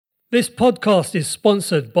This podcast is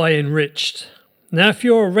sponsored by Enriched. Now, if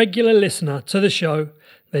you're a regular listener to the show,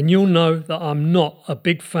 then you'll know that I'm not a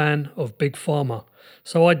big fan of Big Pharma.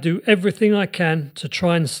 So I do everything I can to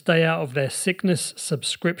try and stay out of their sickness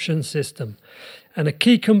subscription system. And a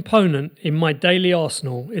key component in my daily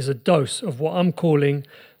arsenal is a dose of what I'm calling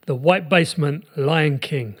the White Basement Lion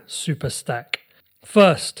King Super Stack.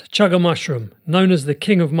 First, chugga mushroom, known as the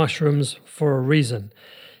king of mushrooms for a reason.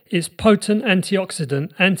 Its potent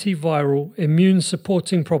antioxidant, antiviral,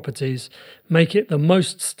 immune-supporting properties make it the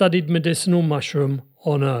most studied medicinal mushroom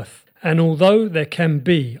on Earth. And although there can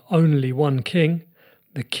be only one king,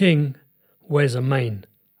 the king wears a mane,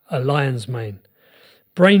 a lion's mane.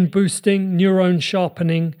 Brain-boosting,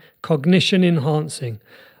 neuron-sharpening, cognition-enhancing,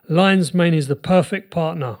 lion's mane is the perfect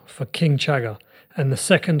partner for King Chagga and the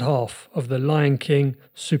second half of the Lion King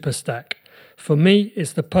Super Stack. For me,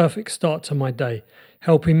 it's the perfect start to my day,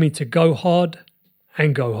 helping me to go hard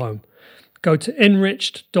and go home. Go to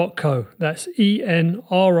enriched.co, that's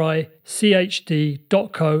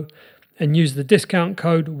ENRICHD.co, and use the discount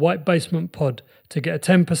code WhiteBasementPod to get a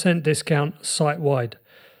 10% discount site-wide.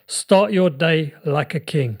 Start your day like a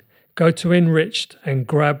king. Go to Enriched and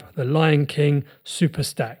grab the Lion King Super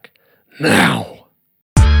Stack now.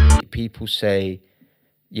 People say,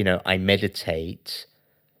 I meditate,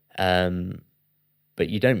 but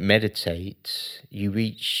you don't meditate. You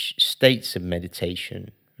reach states of meditation,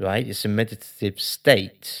 right? It's a meditative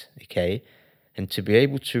state, okay? And to be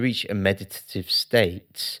able to reach a meditative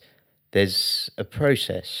state, there's a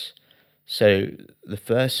process. So the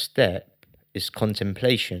first step is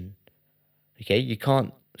contemplation, okay? You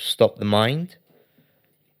can't stop the mind.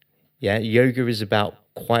 Yeah, yoga is about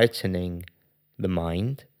quietening the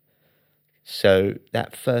mind. So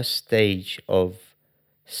that first stage of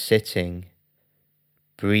sitting,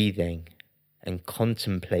 breathing and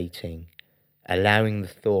contemplating, allowing the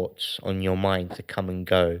thoughts on your mind to come and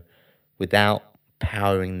go without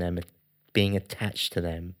powering them, being attached to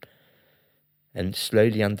them, and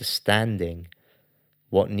slowly understanding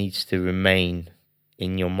what needs to remain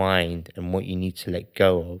in your mind and what you need to let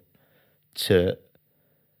go of to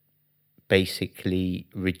basically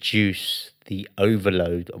reduce the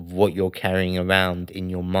overload of what you're carrying around in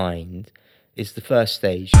your mind is the first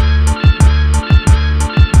stage.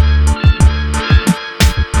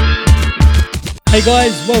 Hey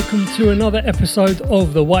guys, welcome to another episode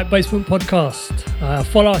of the White Basement Podcast.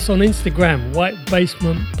 Follow us on Instagram, White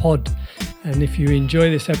Basement Pod. And if you enjoy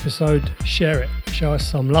this episode, share it. Show us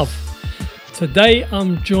some love. Today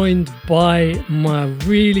I'm joined by my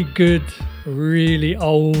really good, really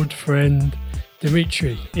old friend,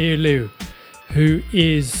 Demetri, Iouliou, who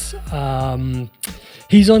is,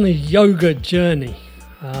 he's on a yoga journey.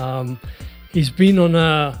 He's been on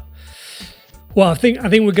a, well, I think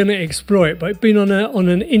we're going to explore it, but been on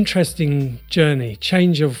an interesting journey,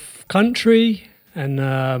 change of country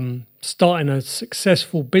and starting a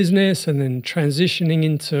successful business and then transitioning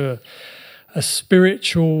into a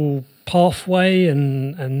spiritual pathway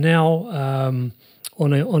and now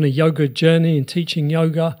on a yoga journey and teaching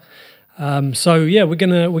yoga. So yeah, we're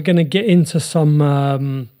gonna get into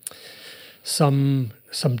some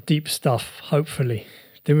deep stuff, hopefully.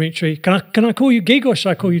 Demetri, can I call you Gig or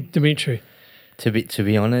should I call you Demetri? To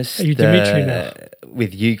be honest, are you Demetri now?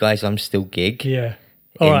 With you guys, I'm still Gig. Yeah.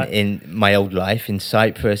 In my old life in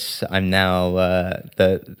Cyprus, I'm now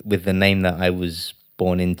with the name that I was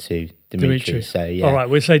born into, Demetri. So yeah. All right,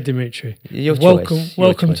 we'll say Demetri.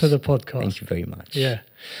 Welcome to the podcast. Thank you very much. Yeah.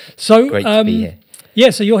 So great to be here. Yeah,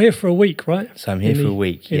 so you're here for a week, right? So I'm here for a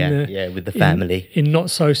week. Yeah, with the family in not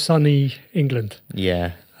so sunny England.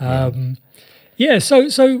 Yeah. Yeah.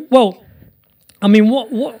 So well, I mean,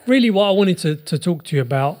 what I wanted to talk to you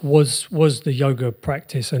about was the yoga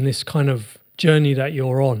practice and this kind of journey that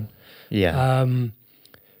you're on. Yeah.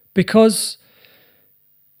 Because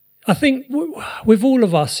I think with all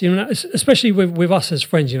of us, especially with us as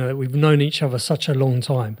friends, that we've known each other such a long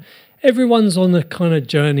time. Everyone's on a kind of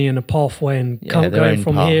journey and a pathway and going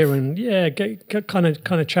from here and kind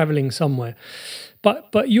of traveling somewhere.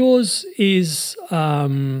 But yours is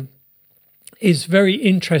very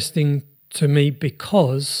interesting to me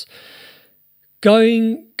because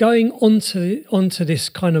going onto this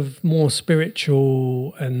kind of more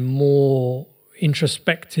spiritual and more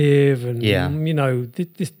introspective and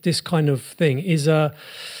this kind of thing is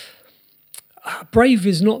brave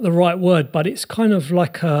is not the right word, but it's kind of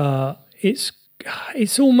like it's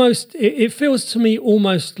almost it feels to me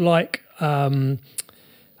almost like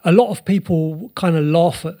a lot of people kind of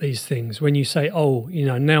laugh at these things when you say, oh, you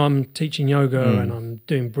know, now I'm teaching yoga and I'm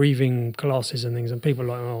doing breathing classes and things, and people are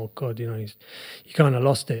like, oh God, you know, you kind of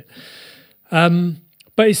lost it.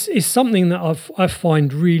 But it's something that I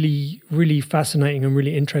find really, really fascinating and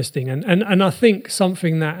really interesting. And I think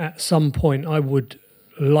something that at some point I would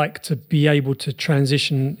like to be able to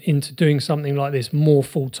transition into doing something like this more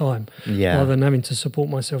full time, rather than having to support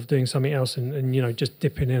myself doing something else and just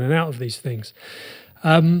dipping in and out of these things.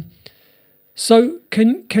 So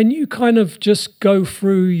can you kind of just go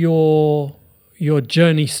through your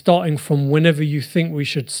journey, starting from whenever you think we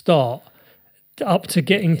should start, up to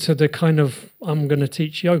getting to the kind of I'm going to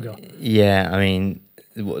teach yoga? Yeah, I mean,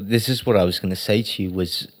 this is what I was going to say to you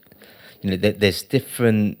was, there's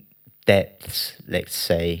different depths, let's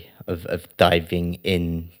say, of diving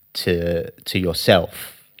into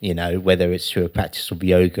yourself, whether it's through a practice of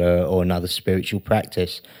yoga or another spiritual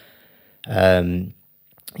practice.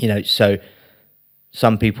 So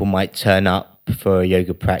some people might turn up for a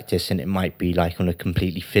yoga practice and it might be like on a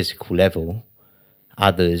completely physical level.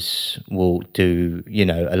 Others will do,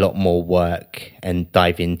 a lot more work and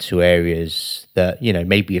dive into areas that,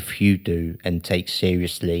 maybe a few do and take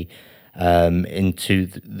seriously, into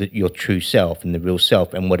your true self and the real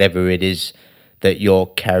self and whatever it is that you're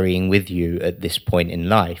carrying with you at this point in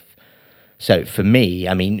life. So for me,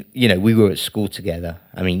 I mean, we were at school together.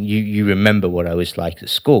 I mean, you remember what I was like at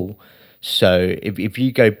school. So if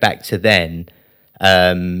you go back to then,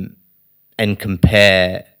 and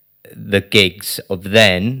compare the gigs of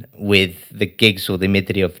then with the gigs or the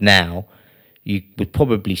Demetri of now, you would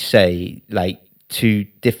probably say like two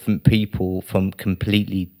different people from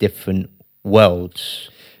completely different worlds.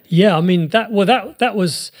 Yeah, I mean that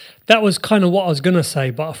was kind of what I was going to say,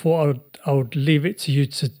 but I thought I would leave it to you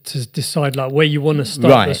to decide like where you want to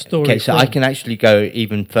start the story. Okay, so I can actually go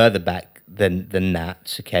even further back than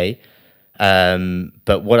that. Okay,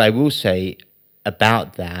 but what I will say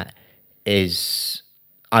about that is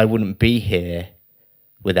I wouldn't be here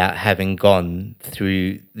without having gone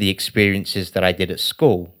through the experiences that I did at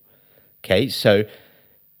school. Okay, so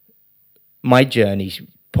my journey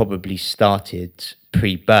probably started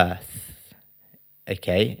pre-birth,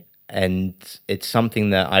 okay? And it's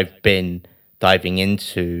something that I've been diving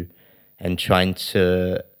into and trying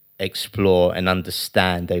to explore and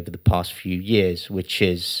understand over the past few years, which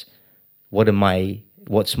is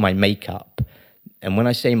what's my makeup? And when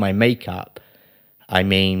I say my makeup, I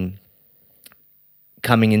mean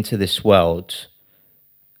coming into this world,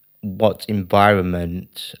 what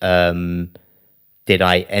environment did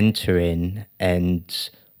I enter in, and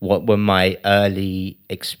what were my early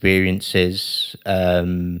experiences,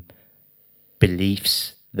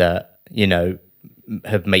 beliefs that,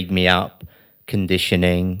 have made me up,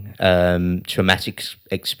 conditioning, traumatic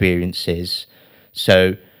experiences.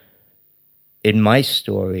 So in my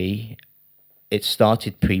story, it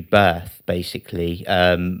started pre-birth, basically.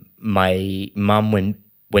 My mum,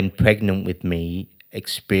 when pregnant with me,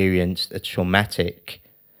 experienced had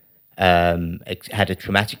a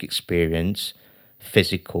traumatic experience,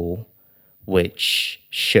 physical, which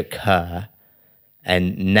shook her,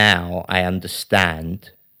 and now I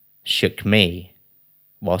understand shook me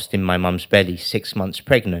whilst in my mum's belly, 6 months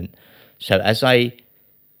pregnant. So as I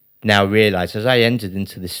now realize, as I entered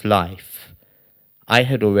into this life, I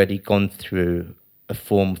had already gone through a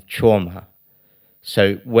form of trauma.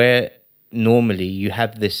 So where normally you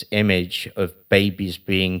have this image of babies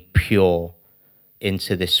being pure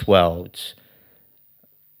into this world,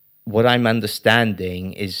 what I'm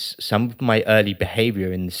understanding is some of my early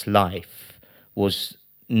behavior in this life was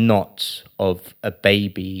not of a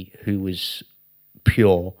baby who was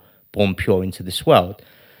pure, born pure into this world.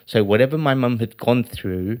 So whatever my mum had gone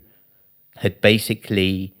through had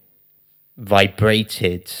basically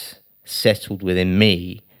vibrated, settled within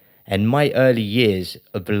me. And my early years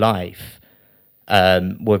of life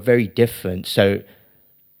were very different. So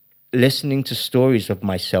listening to stories of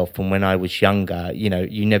myself from when I was younger,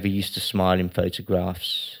 you never used to smile in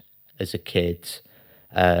photographs as a kid.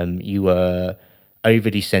 You were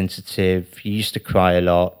overly sensitive. You used to cry a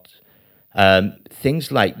lot.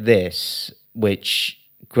 Things like this, which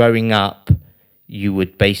growing up, you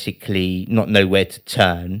would basically not know where to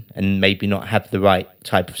turn and maybe not have the right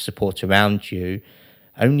type of support around you.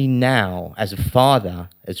 Only now, as a father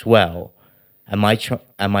as well, am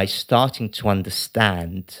I starting to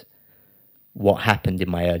understand what happened in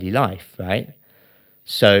my early life, right?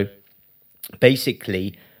 So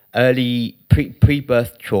basically, early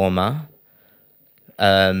pre-birth trauma,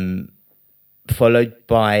 followed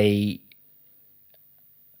by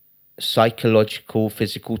psychological,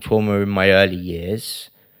 physical trauma in my early years,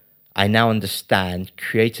 I now understand,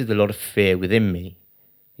 created a lot of fear within me,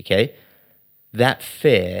 okay? That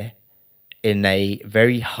fear in a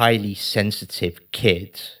very highly sensitive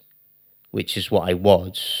kid, which is what I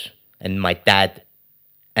was, and my dad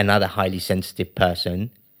another highly sensitive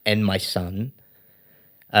person and my son,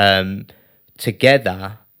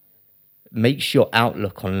 together makes your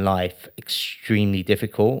outlook on life extremely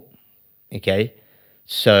difficult. Okay,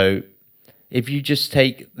 so if you just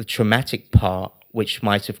take the traumatic part, which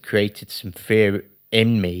might have created some fear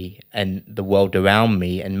in me and the world around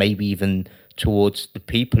me, and maybe even towards the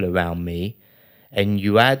people around me, and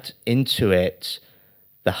you add into it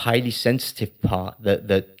the highly sensitive part,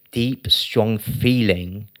 the deep, strong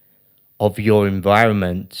feeling of your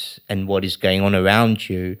environment and what is going on around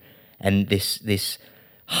you, and this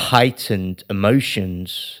heightened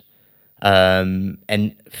emotions,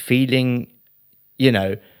 and feeling,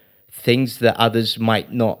 things that others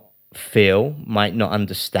might not feel, might not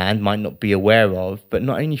understand, might not be aware of, but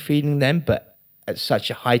not only feeling them, but at such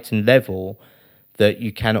a heightened level that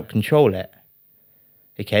you cannot control it.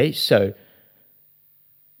 Okay, so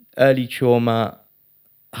early trauma,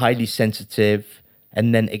 highly sensitive,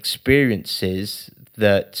 and then experiences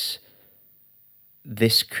that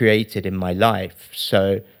this created in my life.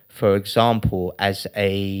 So, for example, as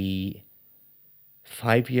a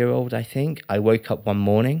 5-year-old, I think, I woke up one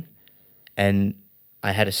morning and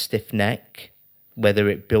I had a stiff neck, whether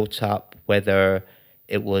it built up, whether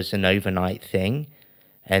it was an overnight thing.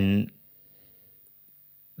 And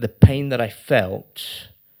the pain that I felt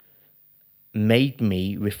made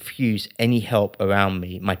me refuse any help around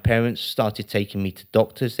me. My parents started taking me to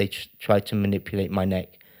doctors. They tried to manipulate my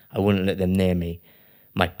neck. I wouldn't let them near me.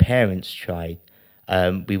 My parents tried.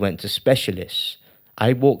 We went to specialists.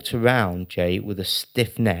 I walked around, Jay, with a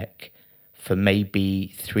stiff neck for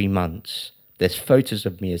maybe 3 months. There's photos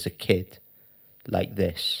of me as a kid like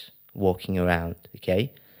this, walking around,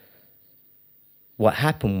 okay? What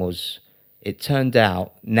happened was, it turned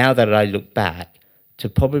out, now that I look back, to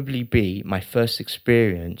probably be my first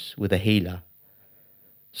experience with a healer.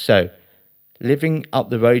 So, living up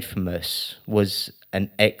the road from us was an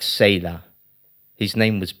ex-sailor. His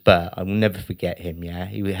name was Bert. I will never forget him, yeah?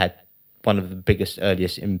 He had one of the biggest,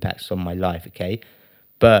 earliest impacts on my life, okay?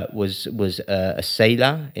 Bert was a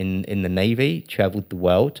sailor in the Navy, travelled the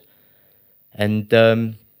world, and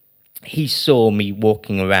he saw me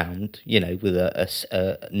walking around, with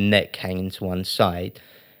a neck hanging to one side,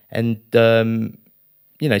 and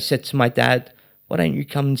said to my dad, "Why don't you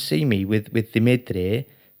come and see me with Demetri?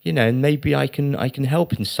 And maybe I can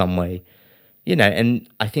help in some way." And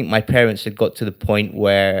I think my parents had got to the point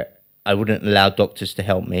where I wouldn't allow doctors to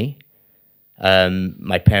help me.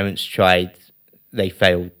 My parents tried, they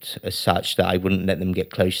failed as such, that I wouldn't let them get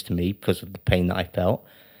close to me because of the pain that I felt.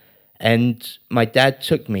 And my dad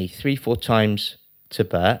took me 3-4 times to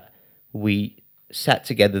Bert. We sat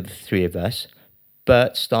together, the three of us.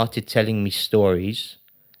 Bert started telling me stories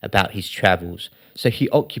about his travels. So he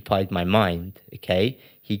occupied my mind, okay?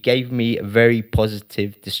 He gave me a very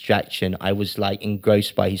positive distraction. I was like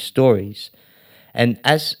engrossed by his stories. And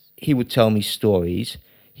as he would tell me stories,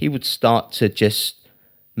 he would start to just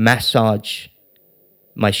massage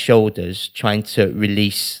my shoulders, trying to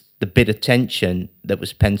release the bit of tension that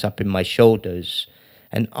was pent up in my shoulders.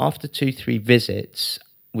 And after 2-3 visits,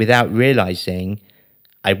 without realizing,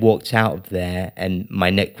 I walked out of there and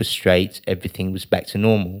my neck was straight, everything was back to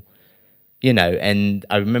normal. And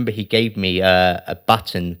I remember he gave me a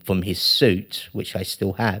button from his suit, which I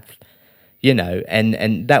still have,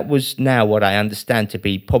 and that was now what I understand to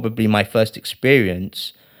be probably my first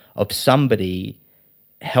experience of somebody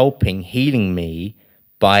helping, healing me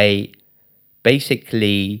by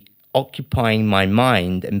basically occupying my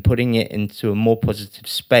mind and putting it into a more positive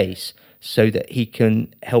space so that he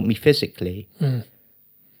can help me physically.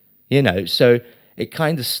 So it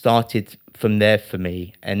kind of started from there for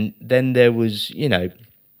me. And then there was,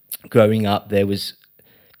 growing up, there was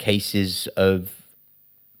cases of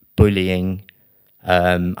bullying.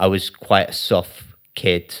 I was quite a soft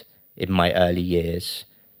kid in my early years,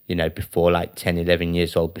 before like 10, 11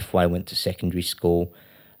 years old, before I went to secondary school.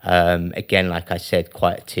 Again, like I said,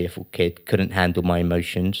 quite a tearful kid, couldn't handle my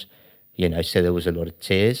emotions, so there was a lot of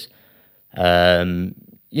tears. And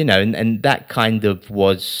that kind of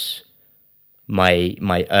was my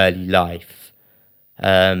early life.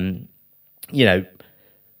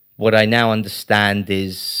 What I now understand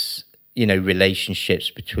is, relationships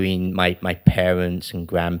between my parents and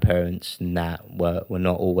grandparents and that were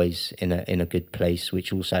not always in a good place,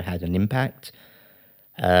 which also had an impact.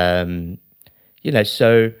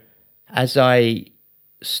 So as I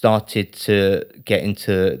started to get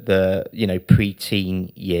into the,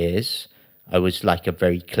 pre-teen years, I was like a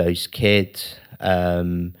very close kid,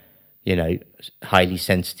 highly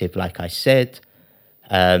sensitive, like I said,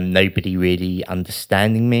 nobody really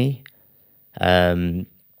understanding me, and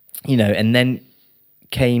then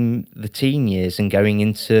came the teen years and going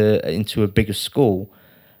into a bigger school,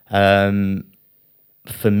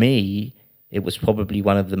 for me, it was probably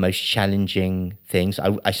one of the most challenging things.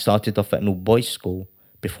 I started off at an all-boys school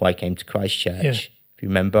before I came to Christchurch. Yeah. If you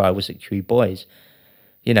remember, I was at Crewe Boys.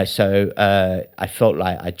 So I felt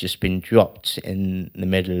like I'd just been dropped in the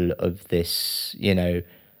middle of this,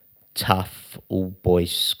 tough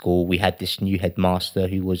all-boys school. We had this new headmaster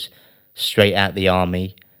who was straight out the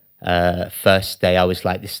army. First day, I was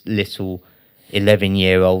like this little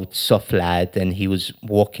 11-year-old soft lad, and he was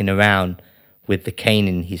walking around with the cane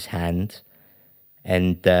in his hand.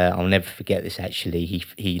 And I'll never forget this, actually.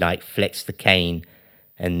 He like flexed the cane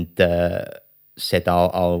and said,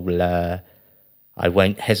 I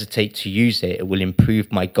won't hesitate to use it. It will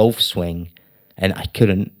improve my golf swing. And I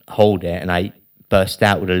couldn't hold it, and I burst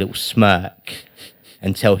out with a little smirk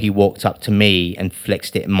until he walked up to me and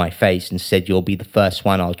flexed it in my face and said, "You'll be the first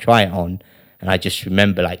one I'll try it on." And I just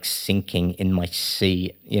remember like sinking in my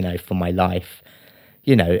seat, for my life,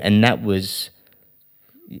 and that was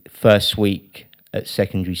first week at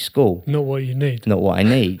secondary school. Not what you need. Not what I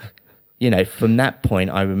need. From that point,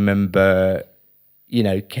 I remember,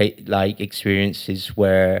 like experiences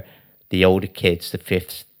where the older kids, the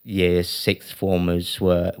fifth years, sixth formers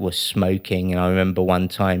were smoking. And I remember one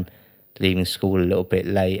time leaving school a little bit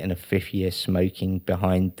late and a fifth year smoking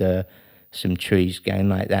behind some trees, going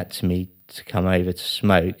like that to me to come over to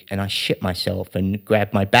smoke. And I shit myself and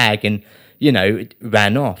grabbed my bag and,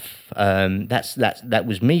 ran off. That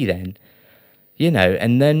was me then,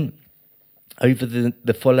 and then over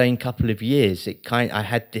the following couple of years, I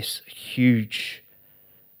had this huge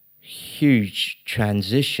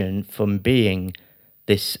transition from being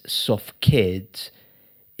this soft kid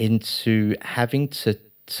into having to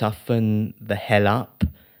toughen the hell up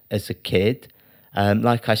as a kid.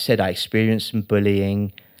 Like I said, I experienced some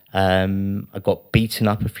bullying. I got beaten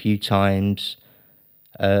up a few times.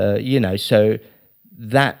 So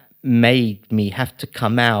that made me have to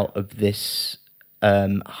come out of this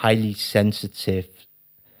highly sensitive,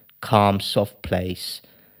 calm, soft place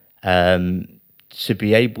to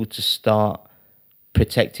be able to start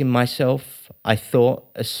protecting myself, I thought,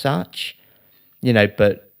 as such.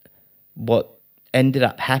 But what ended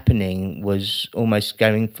up happening was almost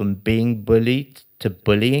going from being bullied to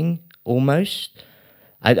bullying, almost.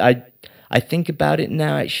 I think about it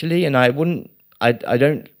now, actually, and I wouldn't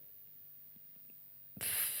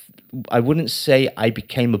say I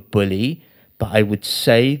became a bully, but I would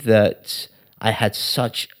say that I had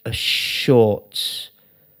such a short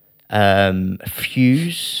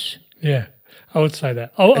fuse. Yeah, I would say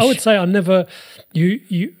that. I would say I never.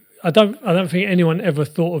 I don't think anyone ever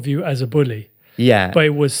thought of you as a bully. Yeah, but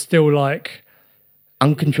it was still like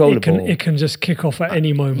uncontrollable. It can just kick off at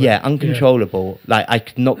any moment. Yeah, uncontrollable. Yeah. Like I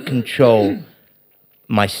could not control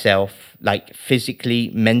myself, like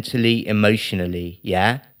physically, mentally, emotionally.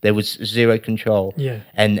 Yeah, there was zero control. Yeah,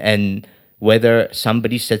 and whether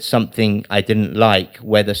somebody said something I didn't like,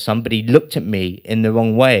 whether somebody looked at me in the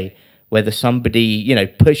wrong way, whether somebody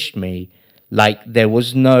pushed me, like there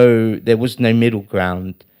was no middle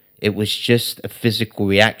ground. It was just a physical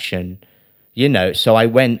reaction. So I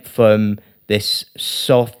went from this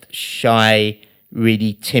soft, shy,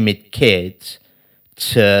 really timid kid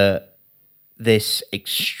to this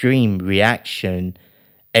extreme reaction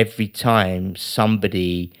every time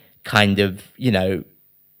somebody kind of,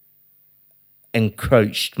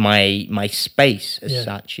 encroached my space as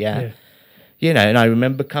such, yeah. And I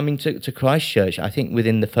remember coming to Christchurch. I think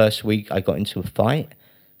within the first week I got into a fight.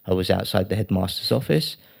 I was outside the headmaster's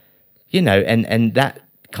office, and that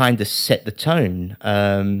kind of set the tone.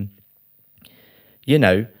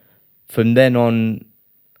 From then on,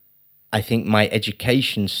 I think my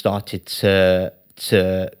education started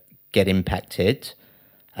to get impacted.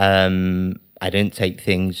 I didn't take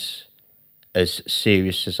things as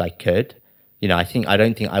serious as I could. I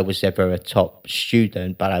don't think I was ever a top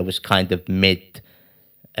student, but I was kind of mid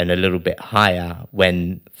and a little bit higher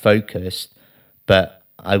when focused. But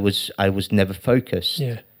I was never focused.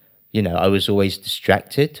 Yeah. I was always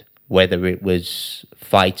distracted, whether it was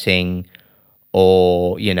fighting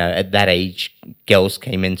or, at that age, girls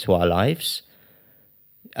came into our lives.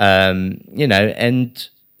 My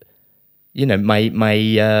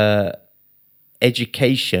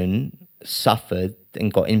education suffered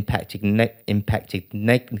and got impacted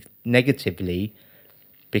negatively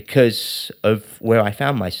because of where I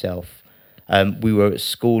found myself. We were at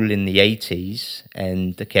school in the 80s,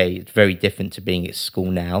 and it's very different to being at school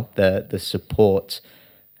now. The support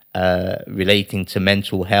relating to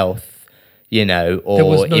mental health,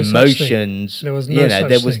 or emotions, there was no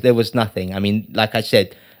there was nothing. I mean, like I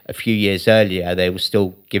said, a few years earlier, they were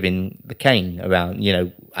still giving the cane around.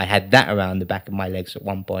 I had that around the back of my legs at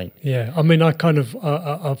one point. Yeah, I mean,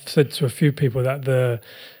 I've said to a few people that the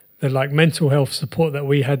like mental health support that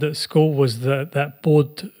we had at school was that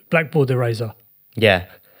blackboard eraser. Yeah.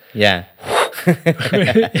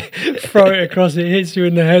 Throw it across, it hits you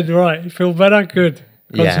in the head. Right, you feel better. Good.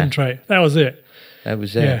 Concentrate. Yeah. That was it. That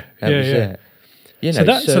was it. That was it. So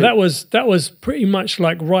that was pretty much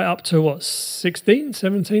like right up to what, 16,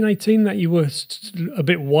 17, 18 that you were a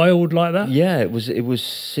bit wild like that? Yeah, it was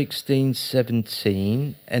 16,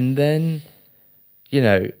 17, and then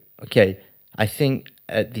okay, I think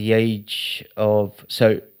at the age of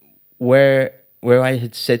where I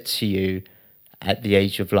had said to you at the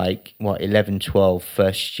age of 11, 12,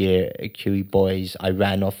 first year at Kiwi Boys, I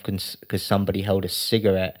ran off because somebody held a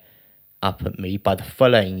cigarette up at me. By the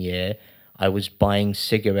following year, I was buying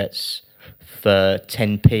cigarettes for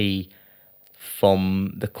 10p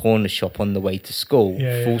from the corner shop on the way to school.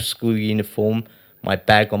 Full school uniform, my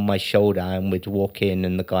bag on my shoulder, and we'd walk in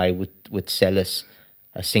and the guy would sell us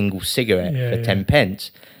a single cigarette for 10 pence.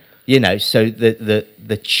 So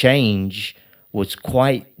the change was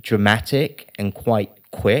quite dramatic and quite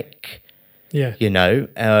quick. Yeah.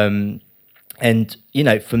 And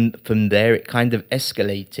from there it kind of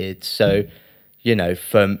escalated. So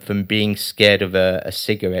from being scared of a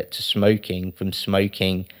cigarette to smoking, from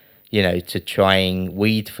smoking to trying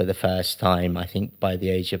weed for the first time. I think by the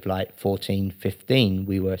age of 14, 15,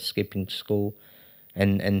 we were skipping school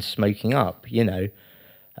and smoking up.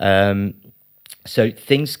 So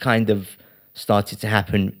things kind of started to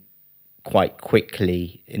happen quite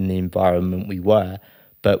quickly in the environment we were.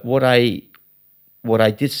 But what I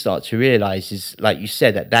did start to realize is, like you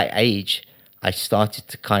said, at that age, I started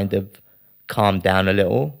to kind of calm down a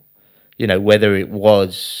little, whether it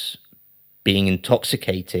was being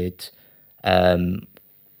intoxicated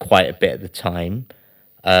quite a bit at the time.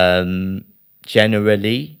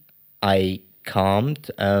 Generally, I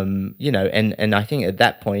calmed, and I think at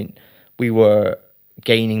that point we were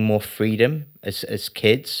gaining more freedom as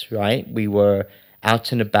kids, right? We were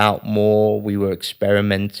out and about more, we were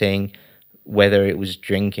experimenting, whether it was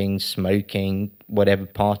drinking, smoking, whatever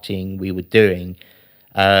partying we were doing.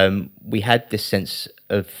 We had this sense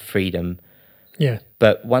of freedom. Yeah.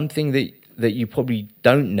 But one thing that you probably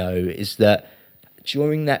don't know is that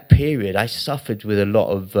during that period, I suffered with a lot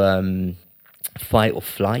of fight or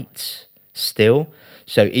flight still.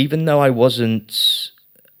 So even though I wasn't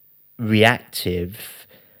reactive,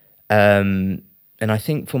 and I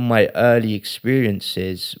think from my early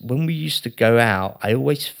experiences, when we used to go out, I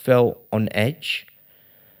always felt on edge.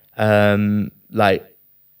 Like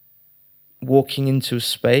walking into a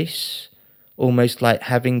space, almost like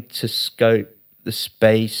having to scope the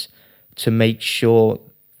space to make sure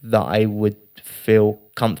that I would feel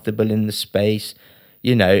comfortable in the space.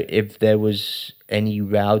 If there was any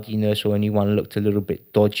rowdiness or anyone looked a little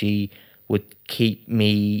bit dodgy, would keep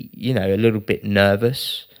me, a little bit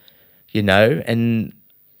nervous, and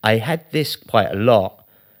I had this quite a lot.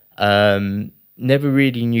 Never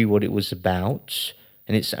really knew what it was about.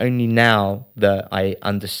 And it's only now that I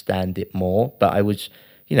understand it more. But I was,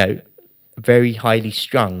 very highly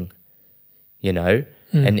strung,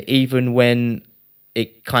 And even when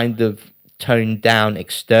it kind of toned down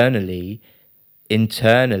externally,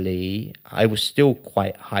 internally, I was still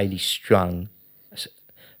quite highly strung. At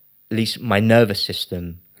least my nervous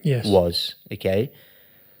system was, okay?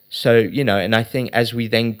 So, and I think as we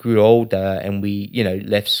then grew older and we,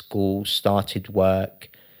 left school, started work,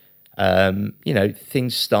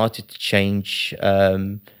 things started to change.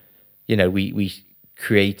 We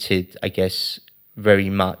created, I guess, very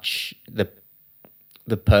much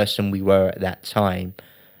the person we were at that time.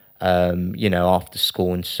 After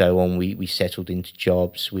school and so on, we settled into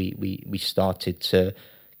jobs. We started to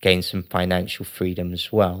gain some financial freedom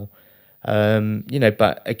as well.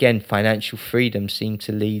 But again, financial freedom seemed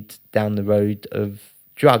to lead down the road of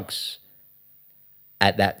drugs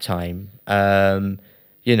at that time.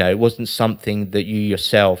 It wasn't something that you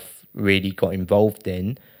yourself really got involved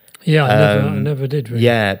in. Yeah, I never did really.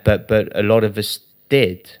 Yeah, but a lot of us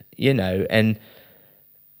did, and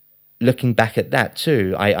looking back at that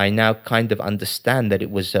too, I now kind of understand that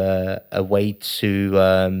it was a way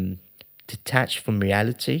to detach from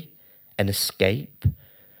reality and escape.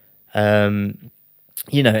 And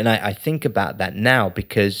I think about that now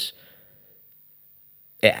because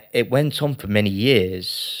it went on for many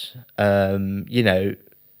years,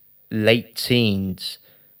 late teens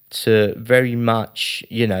to very much,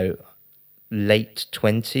 late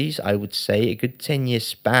 20s, I would say, a good 10-year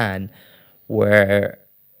span where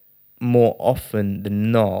more often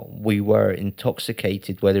than not, we were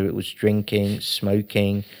intoxicated, whether it was drinking,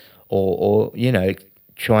 smoking, or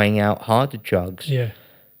trying out harder drugs. Yeah.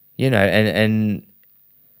 And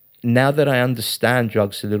now that I understand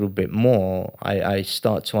drugs a little bit more, I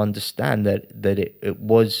start to understand that it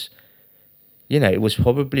was, it was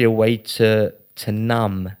probably a way to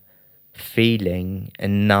numb feeling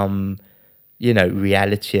and numb,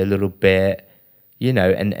 reality a little bit,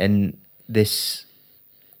 and this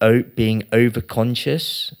being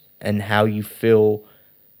overconscious and how you feel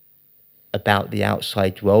about the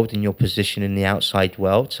outside world and your position in the outside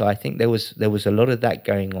world. So I think there was a lot of that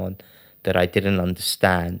going on that I didn't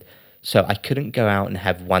understand. So I couldn't go out and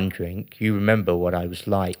have one drink. You remember what I was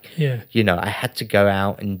like. Yeah. I had to go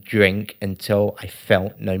out and drink until I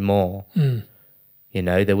felt no more.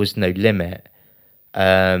 There was no limit.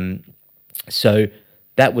 So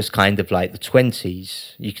that was kind of like the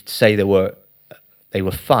 20s. You could say they were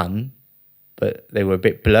fun, but they were a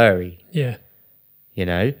bit blurry. Yeah.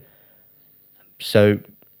 So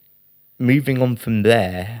moving on from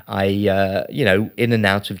there, I, in and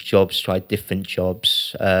out of jobs, tried different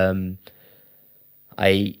jobs.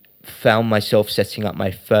 I found myself setting up my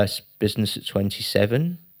first business at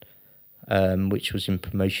 27, which was in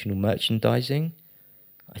promotional merchandising.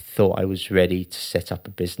 I thought I was ready to set up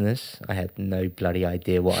a business. I had no bloody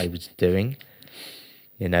idea what I was doing.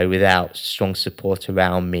 Without strong support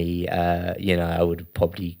around me, I would have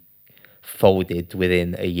probably folded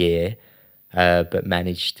within a year, but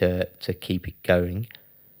managed to keep it going.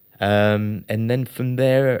 And then from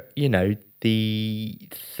there, the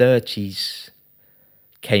 30s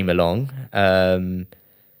came along. I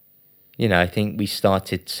think we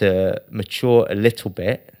started to mature a little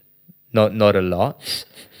bit, not a lot.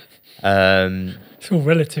 It's all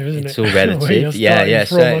relative, isn't it? It's all relative.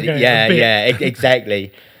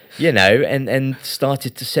 Exactly. And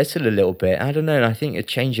started to settle a little bit. I don't know. And I think a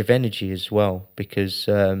change of energy as well, because,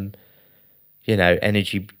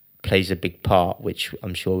 energy plays a big part, which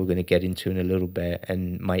I'm sure we're going to get into in a little bit.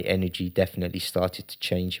 And my energy definitely started to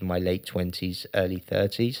change in my late 20s, early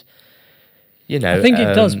 30s. I think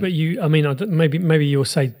it does, but maybe you'll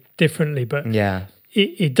say differently, but yeah.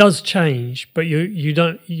 It does change, but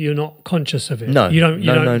you're not conscious of it. No, you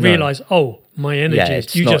don't realize. Oh, my energy. Yeah,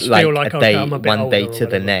 it's you not just like feel like I'm a bit one older day or to the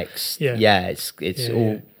whatever. next. Yeah, It's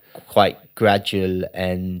all quite gradual,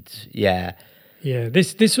 and yeah.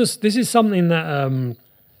 This is something that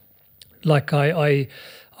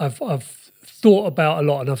I've thought about a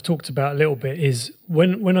lot, and I've talked about a little bit. Is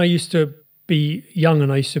when I used to be young and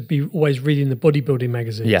I used to be always reading the bodybuilding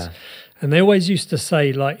magazines. Yeah, and they always used to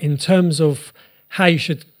say, like, in terms of how you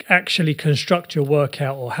should actually construct your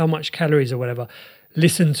workout or how much calories or whatever,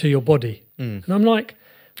 listen to your body. And I'm like,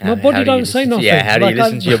 my body don't say nothing. How do you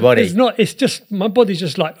listen to your body? It's just, my body's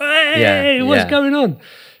just like, hey, what's going on?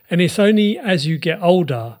 And it's only as you get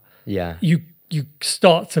older, you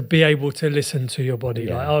start to be able to listen to your body.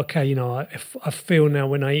 Like, okay, if I feel now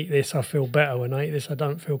when I eat this, I feel better. When I eat this, I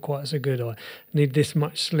don't feel quite so good. Or I need this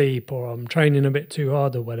much sleep, or I'm training a bit too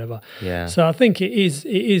hard or whatever. Yeah. So I think it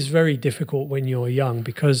is very difficult when you're young,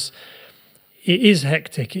 because it is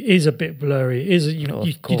hectic. It is a bit blurry. It is you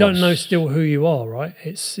don't know still who you are, right?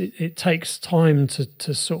 It takes time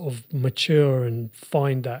to sort of mature and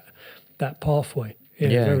find that pathway.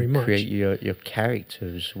 Yeah, very much. Create your character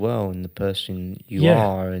as well, and the person you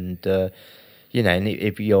are, and and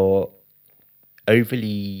if you're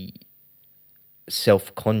overly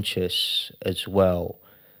self-conscious as well,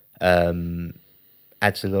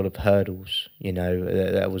 adds a lot of hurdles.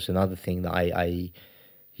 That was another thing that I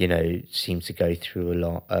seem to go through a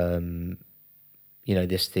lot.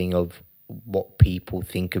 This thing of what people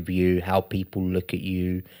think of you, how people look at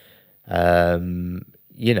you,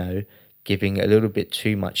 giving a little bit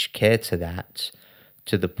too much care to that,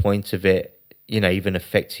 to the point of it, even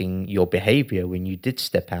affecting your behavior when you did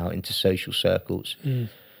step out into social circles.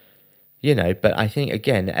 But I think,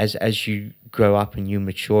 again, as you grow up and you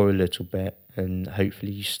mature a little bit, and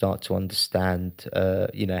hopefully you start to understand,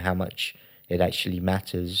 how much it actually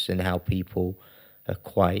matters, and how people are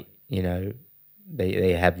quite,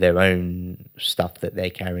 they have their own stuff that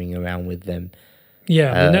they're carrying around with them.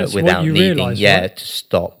 Yeah, that's without what you needing, realise, right? to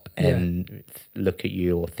stop and look at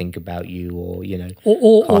you or think about you, or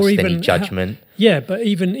or cast even any judgment. But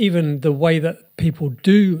even the way that people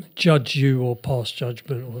do judge you or pass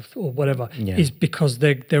judgment or whatever is because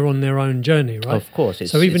they're on their own journey, right? Of course.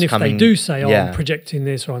 So even if they do say, I'm projecting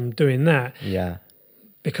this or I'm doing that,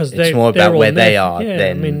 because it's more about where they are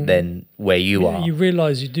than where you are. You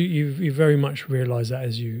realise you very much realise that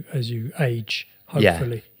as you age.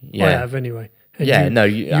 Hopefully, I have anyway. And Yeah, no,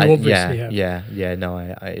 you obviously have. No,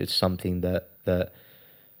 it's something that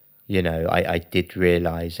I did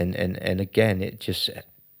realize, and again, it just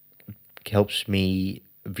helps me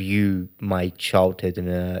view my childhood in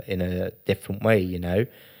a different way.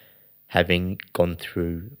 Having gone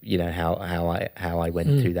through, how I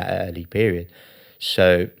went through that early period.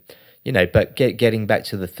 So, but getting back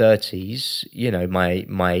to the 30s,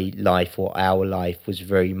 my life or our life was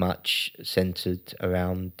very much centered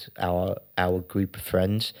around our group of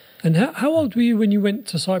friends. And how old were you when you went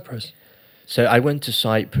to Cyprus? So I went to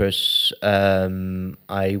Cyprus.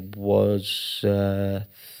 I was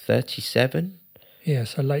 37. Yeah,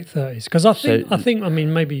 so late 30s. Because I think. I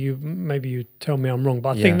mean, maybe you tell me I'm wrong,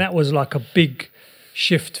 but I think that was like a big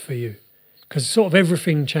shift for you, because sort of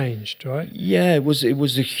everything changed, right? Yeah, it was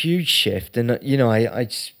a huge shift, and I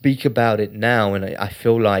speak about it now, and I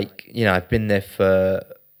feel like I've been there for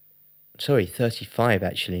 35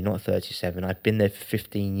 actually, not 37. I've been there for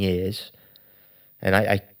 15 years, and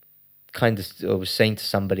I was saying to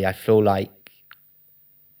somebody, I feel like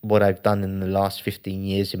what I've done in the last 15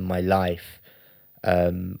 years in my life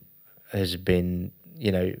has been,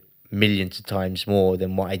 millions of times more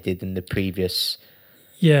than what I did in the previous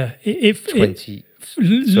 20.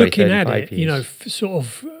 Looking at it, years. Sort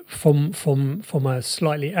of from a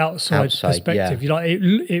slightly outside perspective, yeah.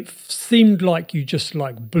 It seemed like you just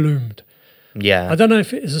like bloomed. Yeah. I don't know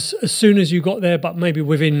if it was as soon as you got there, but maybe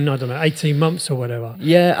within, I don't know, 18 months or whatever.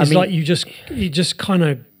 Yeah, it's like you just kind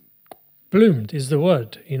of bloomed is the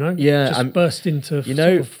word, Yeah, just burst into sort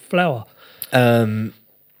of flower.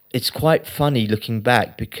 It's quite funny looking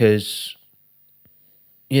back, because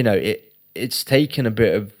it's taken a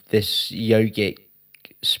bit of this yogic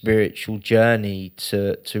spiritual journey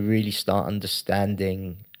to really start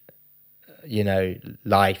understanding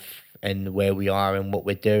life and where we are and what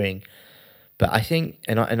we're doing. But I think,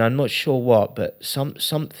 and I'm not sure what, but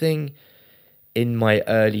something in my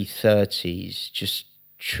early 30s just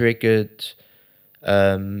triggered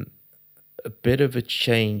a bit of a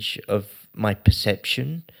change of my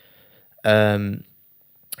perception, and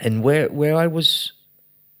where I was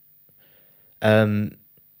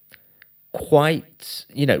quite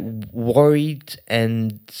worried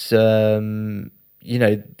and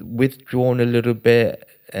withdrawn a little bit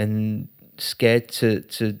and scared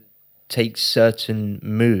to take certain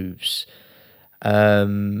moves.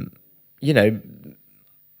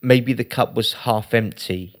 Maybe the cup was half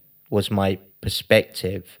empty, was my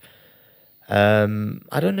perspective.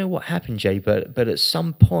 I don't know what happened, Jay, but at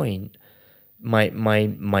some point my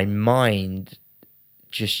mind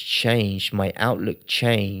just changed, my outlook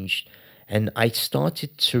changed, and I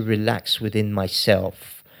started to relax within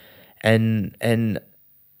myself, and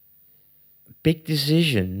big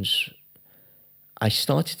decisions I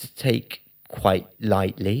started to take quite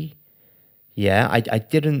lightly. Yeah, I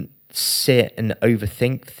didn't sit and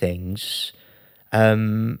overthink things.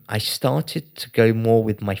 I started to go more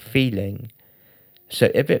with my feeling.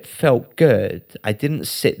 So if it felt good, I didn't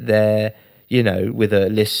sit there, with a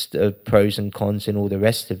list of pros and cons and all the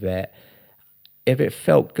rest of it. If it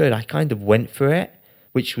felt good, I kind of went for it,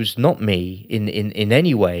 which was not me in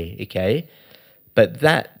any way, okay? But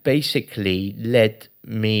that basically led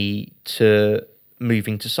me to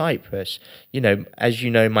moving to Cyprus. As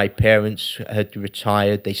you know, my parents had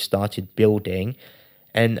retired, they started building,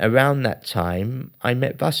 and around that time, I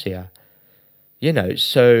met Vasya.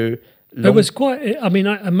 So... It was quite, I mean,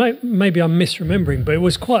 maybe I'm misremembering, but it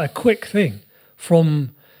was quite a quick thing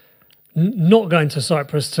from not going to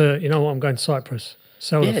Cyprus to, I'm going to Cyprus.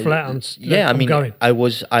 Sell the flat, I'm going. I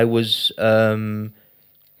was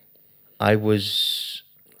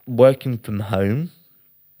working from home.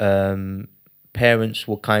 Parents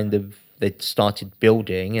were they'd started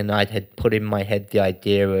building, and I had put in my head the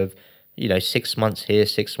idea of, 6 months here,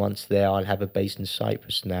 6 months there, I'll have a base in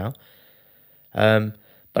Cyprus now.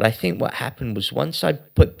 But I think what happened was, once I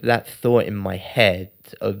put that thought in my head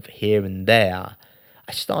of here and there,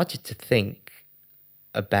 I started to think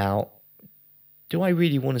about, do I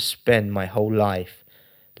really want to spend my whole life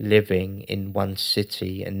living in one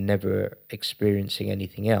city and never experiencing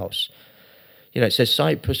anything else? So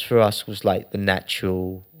Cyprus for us was like the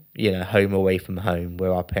natural, home away from home,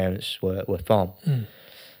 where our parents were from.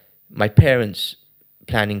 My parents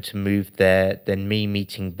planning to move there, then me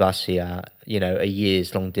meeting Vasya, a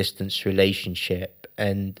year's long distance relationship,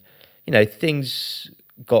 and things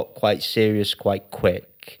got quite serious quite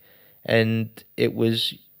quick, and it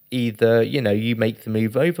was either you make the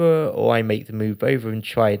move over or I make the move over and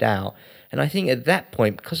try it out. And I think at that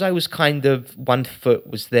point, because I was kind of, one foot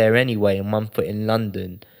was there anyway and one foot in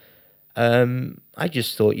London, I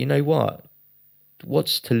just thought, you know what,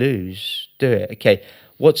 what's to lose? Do it. Okay.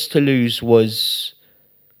 What's to lose was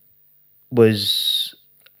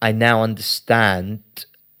I now understand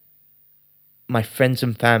my friends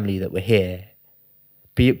and family that were here.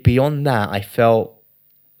 Beyond that, I felt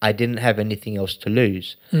I didn't have anything else to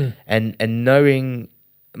lose. And knowing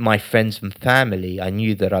my friends and family, I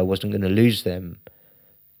knew that I wasn't going to lose them.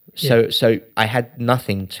 So I had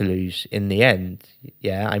nothing to lose in the end.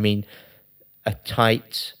 Yeah, I mean, a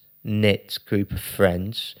tight-knit group of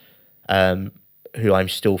friends who I'm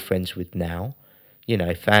still friends with now. You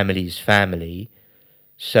know, family is family.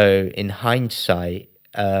 So in hindsight,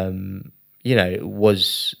 you know, it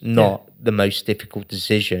was not the most difficult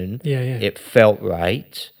decision. It felt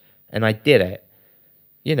right, and I did it.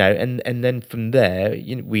 You know, and then from there,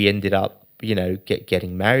 we ended up,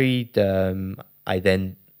 getting married. I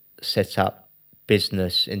then set up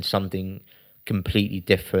business in something completely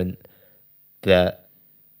different that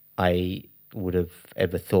I would have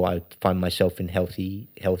ever thought I'd find myself in healthy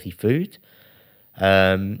food.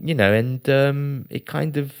 It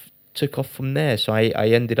kind of took off from there. So I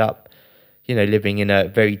ended up, living in a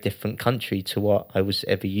very different country to what I was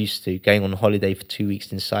ever used to. Going on holiday for 2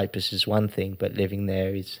 weeks in Cyprus is one thing, but living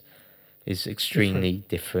there is extremely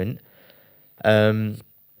different. So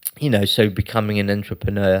becoming an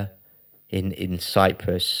entrepreneur in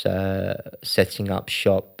Cyprus, setting up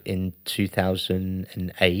shop in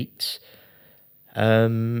 2008,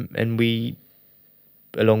 and we,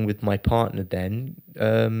 along with my partner then,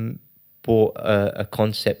 bought a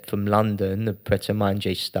concept from London, a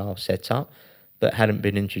pret-a-manger style setup that hadn't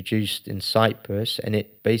been introduced in Cyprus, and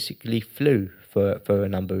it basically flew for a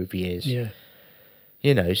number of years. Yeah.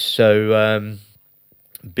 So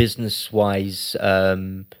business-wise, I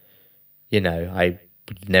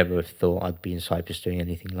would never have thought I'd be in Cyprus doing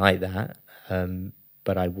anything like that.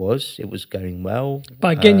 But I was. It was going well.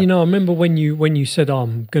 But again, I remember when you said,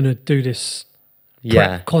 I'm going to do this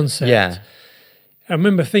concept. Yeah. I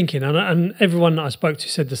remember thinking, and everyone that I spoke to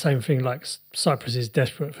said the same thing, like, Cyprus is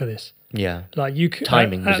desperate for this. Yeah. Like, you can,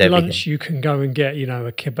 timing was at everything. lunch, you can go and get,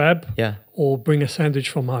 a kebab or bring a sandwich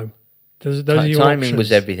from home. Those are your timing options.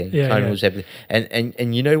 was everything. Yeah, timing was everything.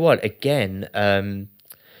 And you know what? Again,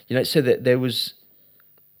 so that there was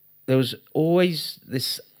always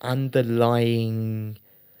this underlying.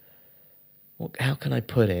 How can I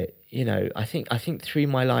put it? I think through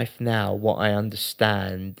my life now, what I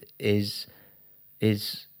understand is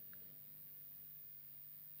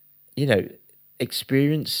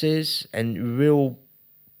experiences and real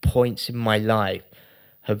points in my life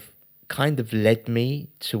have kind of led me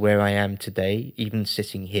to where I am today, even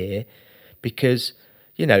sitting here, because,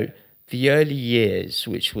 the early years,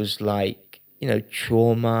 which was like,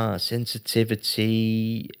 trauma,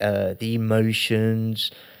 sensitivity, the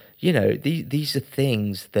emotions, these are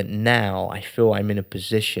things that now I feel I'm in a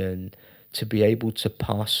position to be able to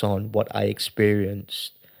pass on what I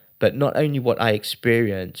experienced. But not only what I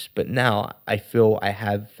experienced, but now I feel I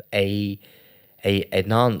have an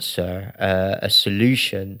answer, a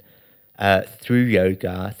solution through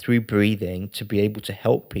yoga, through breathing, to be able to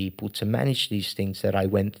help people to manage these things that I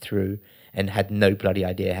went through and had no bloody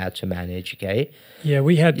idea how to manage. Okay. Yeah,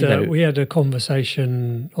 we had a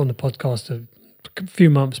conversation on the podcast a few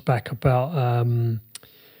months back about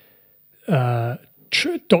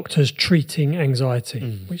doctors treating anxiety,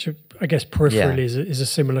 which I guess peripherally is a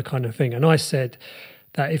similar kind of thing. And I said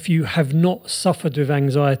that if you have not suffered with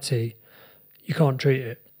anxiety, you can't treat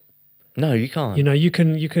it. No, you can't. You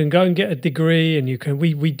can go and get a degree, and you can.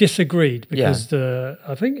 We disagreed because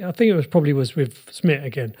I think it was with Smith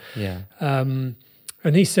again. Yeah.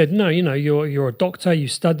 And he said, no, you're a doctor, you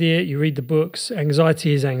study it, you read the books.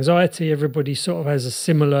 Anxiety is anxiety. Everybody sort of has a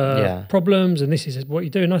similar problems, and this is what you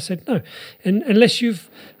do. And I said, no, and unless you've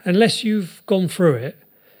gone through it,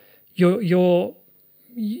 you're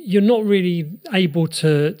not really able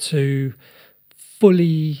to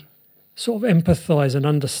fully sort of empathise and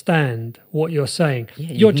understand what you're saying.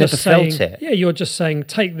 Yeah, you're just saying, felt it. Yeah, you're just saying,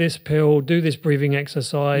 take this pill, do this breathing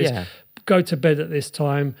exercise. Yeah. Go to bed at this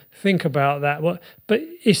time. Think about that. But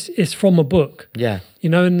it's from a book. Yeah.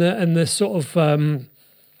 And the sort of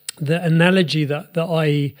the analogy that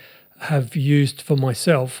I have used for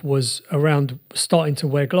myself was around starting to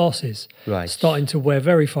wear glasses. Right. Starting to wear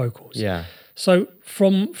varifocals. Yeah. So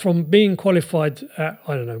from being qualified at,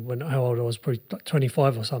 I don't know how old I was, probably like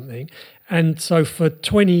 25 or something, and so for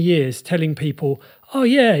 20 years telling people, oh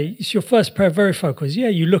yeah, it's your first pair of varifocals. Yeah,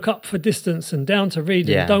 you look up for distance and down to read,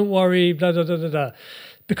 and don't worry, blah, blah, blah, blah, blah.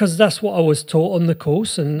 Because that's what I was taught on the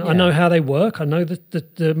course, and I know how they work. I know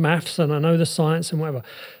the maths, and I know the science and whatever.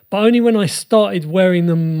 But only when I started wearing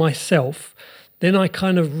them myself then I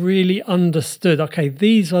kind of really understood, okay,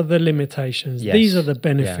 these are the limitations, Yes. these are the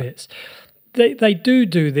benefits. They do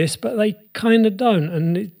this, but they kind of don't.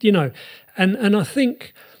 And, you know, and I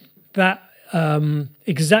think that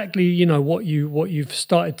exactly, you know, what you've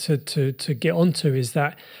started to get onto is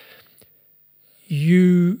that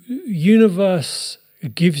universe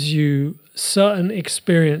gives you certain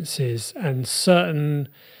experiences and certain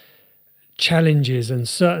challenges and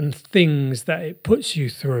certain things that it puts you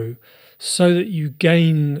through so that you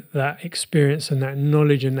gain that experience and that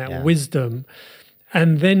knowledge and that wisdom.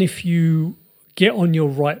 And then if you get on your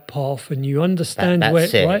right path and you understand that's where,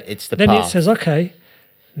 it. right, It's the then path. it says, okay,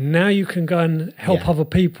 now you can go and help other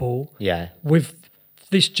people with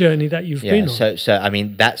this journey that you've been on. So I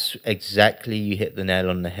mean, that's exactly, you hit the nail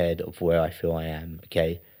on the head of where I feel I am,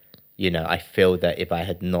 okay? You know, I feel that if I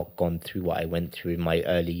had not gone through what I went through in my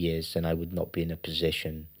early years, then I would not be in a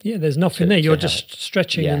position. Yeah, there's nothing there. You're to just help.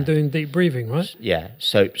 stretching and doing deep breathing, right? Yeah.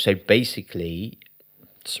 So basically,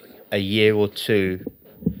 a year or two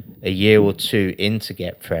into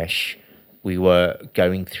Get Fresh, we were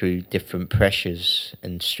going through different pressures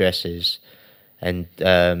and stresses and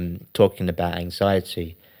talking about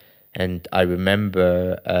anxiety. And I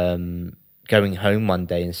remember going home one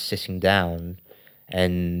day and sitting down,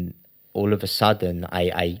 and all of a sudden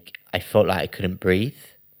I felt like I couldn't breathe.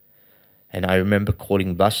 And I remember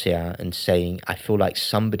calling Basia and saying, I feel like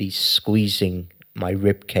somebody's squeezing my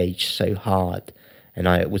rib cage so hard. And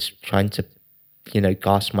I was trying to, you know,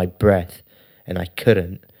 gasp my breath, and I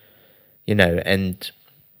couldn't, you know, and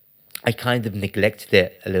I kind of neglected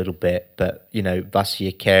it a little bit. But, you know,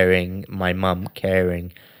 Basia caring, my mum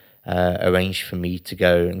caring, arranged for me to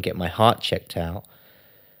go and get my heart checked out.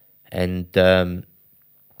 And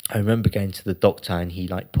I remember going to the doctor, and he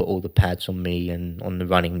like put all the pads on me and on the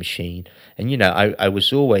running machine. And, you know,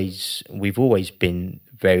 we've always been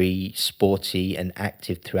very sporty and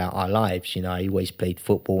active throughout our lives. You know, I always played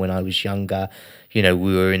football when I was younger. You know,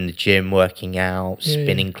 we were in the gym working out,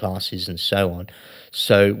 spinning classes and so on.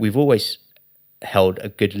 So we've always held a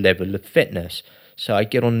good level of fitness. So I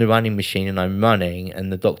get on the running machine and I'm running,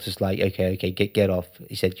 and the doctor's like, okay, get off.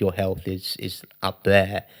 He said, your health is up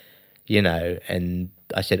there, you know, and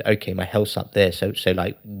I said, okay, my health's up there. So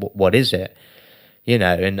like, what is it? You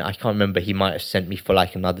know, and I can't remember, he might have sent me for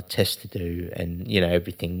like another test to do, and, you know,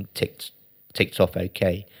 everything ticked off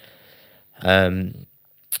okay.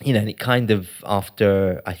 You know, and it kind of,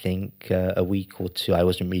 after, I think, a week or two, I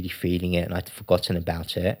wasn't really feeling it, and I'd forgotten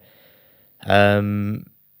about it. And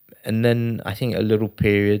then I think a little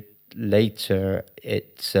period later,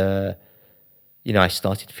 you know, I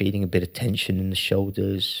started feeling a bit of tension in the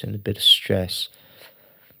shoulders and a bit of stress.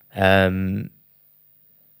 And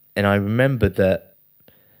I remember that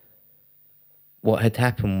what had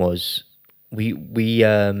happened was we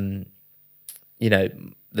you know,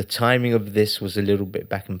 the timing of this was a little bit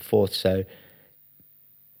back and forth. So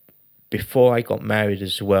before I got married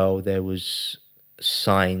as well, there was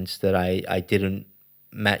signs that I didn't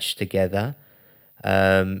match together.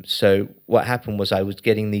 So what happened was I was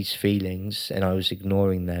getting these feelings and I was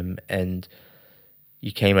ignoring them, and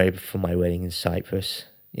you came over for my wedding in Cyprus.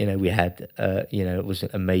 You know, we had, you know, it was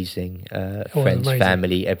amazing. Friends,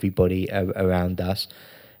 family, everybody around us.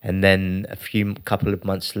 And then couple of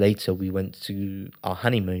months later, we went to our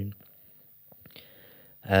honeymoon.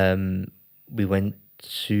 We went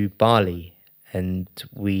to Bali, and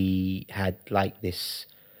we had like this,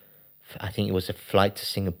 I think it was a flight to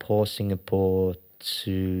Singapore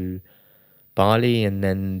to Bali, and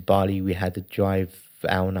then Bali we had to drive an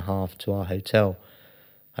hour and a half to our hotel.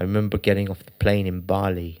 I remember getting off the plane in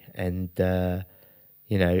Bali, and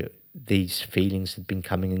you know, these feelings had been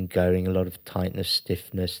coming and going, a lot of tightness,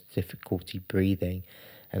 stiffness, difficulty breathing,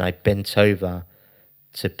 and I bent over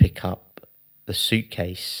to pick up the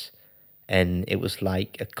suitcase, and it was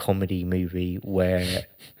like a comedy movie where,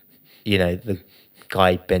 you know, the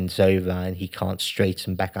guy bends over and he can't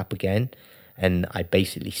straighten back up again, and I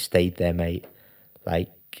basically stayed there, mate,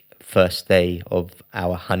 like first day of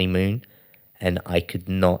our honeymoon, and I could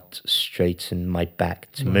not straighten my back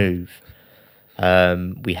to move.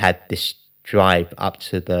 We had this drive up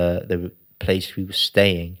to the place we were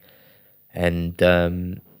staying, and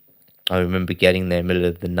I remember getting there middle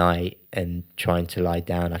of the night and trying to lie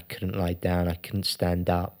down. I couldn't lie down. I couldn't stand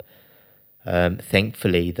up.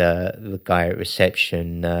 Thankfully, the guy at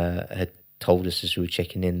reception had told us as we were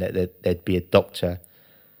checking in that there'd be a doctor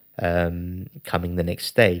coming the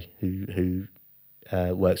next day who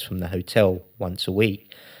works from the hotel once a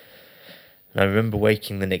week. And I remember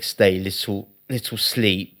waking the next day, little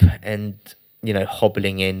sleep, and, you know,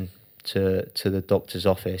 hobbling in to the doctor's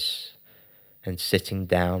office. and sitting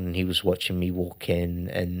down, and he was watching me walk in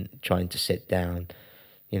and trying to sit down,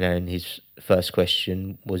 you know, and his first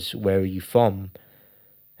question was, "Where are you from?"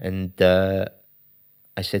 And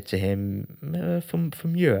I said to him,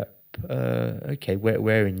 from Europe." "Okay,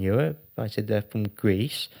 where in Europe?" I said, "From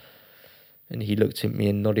Greece." And he looked at me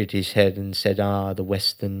and nodded his head and said, "The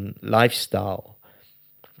Western lifestyle."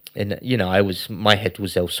 And, you know, my head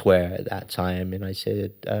was elsewhere at that time. And I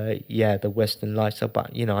said, "Yeah, the Western lifestyle,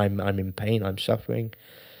 but, you know, I'm in pain, I'm suffering."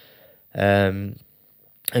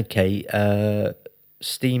 "Okay,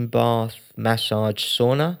 steam bath, massage,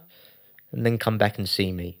 sauna, and then come back and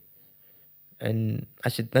see me." And I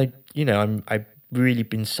said, "No, you know, I've really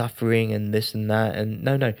been suffering and this and that. And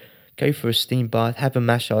no, go for a steam bath, have a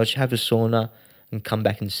massage, have a sauna, and come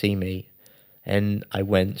back and see me." And I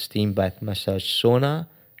went steam bath, massage, sauna,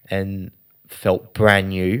 and felt brand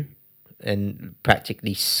new, and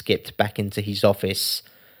practically skipped back into his office,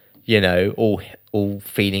 you know, all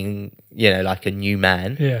feeling, you know, like a new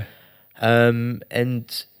man. Yeah.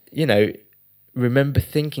 And, you know, remember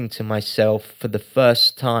thinking to myself for the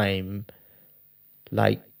first time,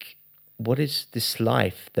 like, what is this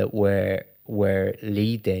life that we're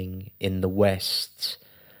leading in the West?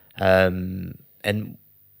 And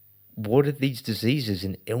what are these diseases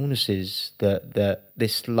and illnesses that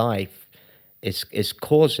this life is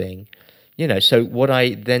causing? You know, so what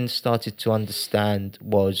I then started to understand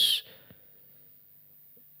was,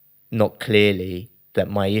 not clearly, that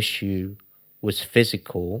my issue was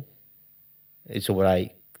physical, is what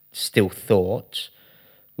I still thought.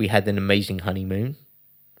 We had an amazing honeymoon,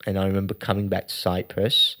 and I remember coming back to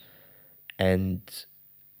Cyprus, and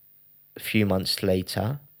a few months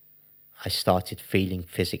later, I started feeling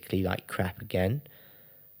physically like crap again.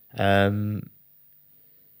 And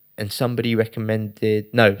somebody I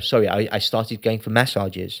started going for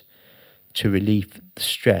massages to relieve the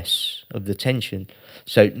stress of the tension.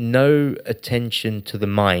 So no attention to the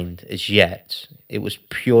mind as yet. It was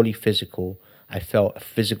purely physical. I felt a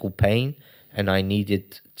physical pain, and I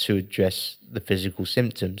needed to address the physical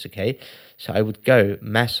symptoms, okay? So I would go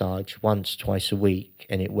massage once, twice a week,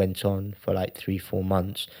 and it went on for like 3-4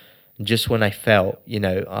 months. And just when I felt, you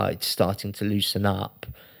know, it's starting to loosen up,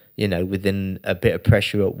 you know, within a bit of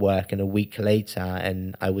pressure at work, and a week later,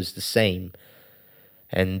 and I was the same.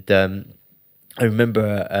 And I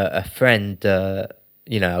remember a friend,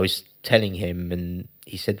 you know, I was telling him, and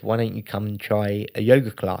he said, "Why don't you come and try a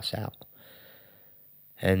yoga class out?"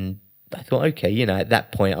 And I thought, okay, you know, at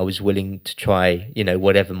that point I was willing to try, you know,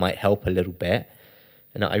 whatever might help a little bit.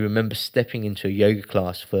 And I remember stepping into a yoga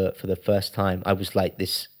class for the first time. I was like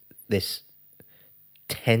this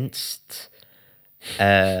tensed,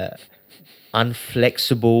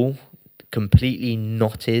 unflexible, completely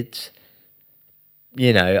knotted.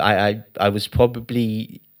 You know, I was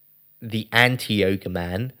probably the anti-yoga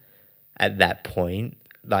man at that point,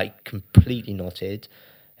 like completely knotted,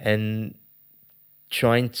 and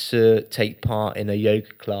trying to take part in a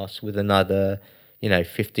yoga class with another, you know,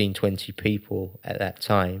 15, 20 people at that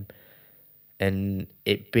time, and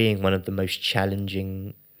it being one of the most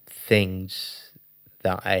challenging things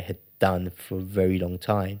that I had done for a very long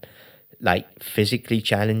time. Like, physically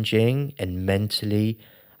challenging, and mentally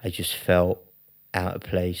I just felt out of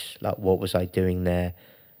place. Like, what was I doing there?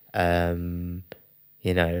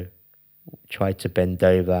 You know, tried to bend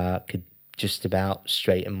over, could just about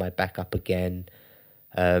straighten my back up again.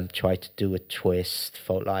 Tried to do a twist,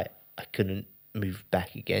 felt like I couldn't move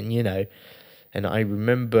back again, you know. And I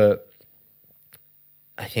remember,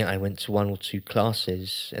 I think I went to 1 or 2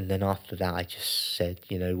 classes, and then after that I just said,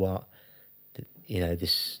 you know what, you know,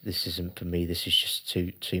 this isn't for me. This is just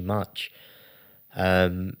too much.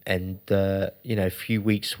 And you know, a few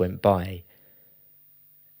weeks went by,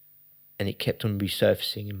 and it kept on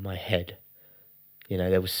resurfacing in my head. You know,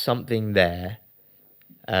 there was something there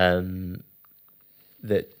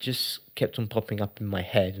that just kept on popping up in my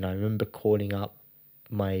head. And I remember calling up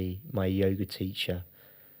my yoga teacher,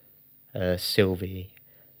 Sylvie,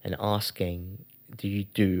 and asking, "Do you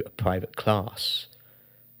do a private class?"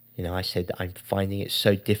 You know, I said that I'm finding it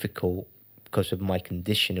so difficult because of my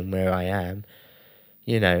condition and where I am,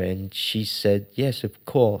 you know. And she said, "Yes, of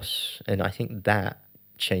course." And I think that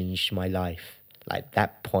changed my life. Like,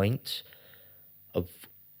 that point of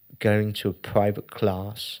going to a private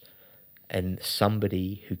class, and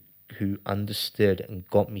somebody who understood and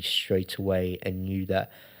got me straight away, and knew that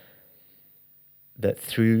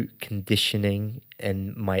through conditioning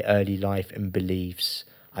and my early life and beliefs,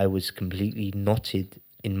 I was completely knotted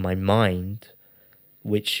in my mind,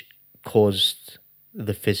 which caused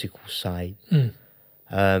the physical side.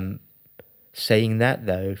 Saying that,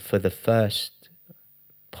 though, for the first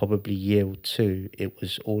probably year or two, it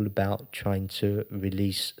was all about trying to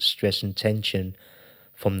release stress and tension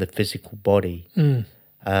from the physical body. And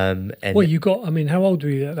Well, you got, I mean, how old were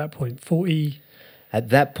you at that point? 40? At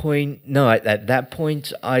that point, no, at that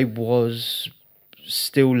point, I was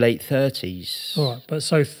still late 30s. All right, but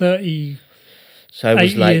so 30, So I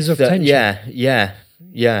was 8 like, years of tension. Yeah.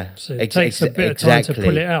 So it takes a bit of time to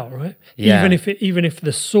pull it out, right? Yeah. Even if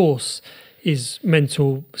the source is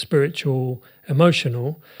mental, spiritual,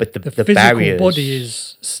 emotional, but the physical barriers, body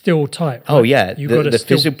is still tight. Right? Oh yeah, the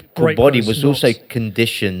still physical break body those was knots. also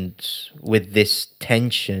conditioned with this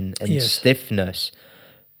tension and Yes. stiffness.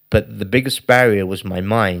 But the biggest barrier was my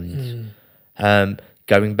mind.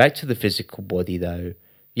 Going back to the physical body, though,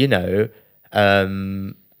 you know,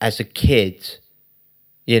 as a kid,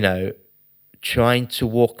 you know, trying to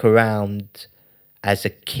walk around as a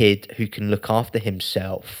kid who can look after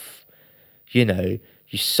himself, you know,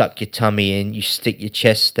 you suck your tummy in, you stick your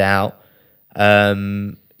chest out.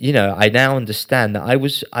 You know, I now understand that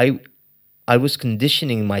I was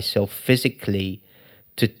conditioning myself physically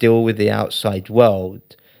to deal with the outside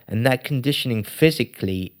world, and that conditioning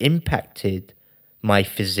physically impacted my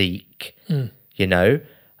physique. You know,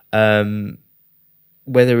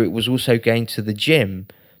 whether it was also going to the gym,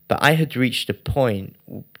 but I had reached a point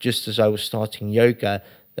just as I was starting yoga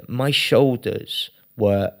that my shoulders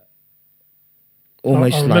were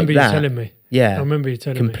almost I like remember that. you telling me. Yeah, I remember you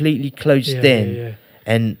telling me. completely closed in, Yeah.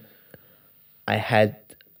 and I had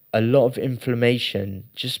a lot of inflammation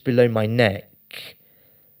just below my neck,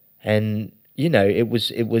 and you know, it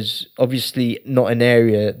was obviously not an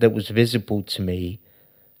area that was visible to me,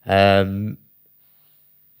 and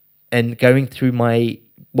going through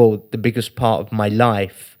the biggest part of my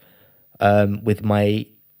life, with my,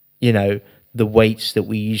 you know, the weights that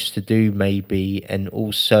we used to do maybe, and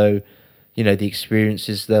also, you know, the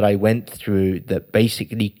experiences that I went through that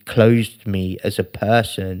basically closed me as a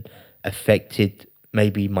person, affected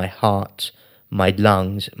maybe my heart, my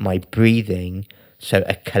lungs, my breathing. So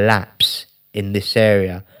a collapse in this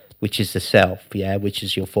area, which is the self, which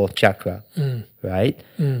is your fourth chakra, right?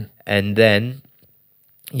 And then,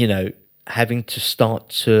 you know, having to start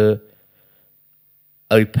to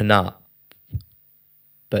open up,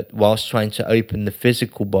 but whilst trying to open the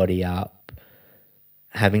physical body up,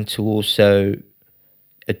 having to also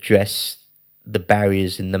address the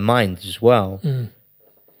barriers in the mind as well.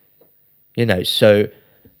 You know, so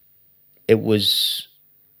it was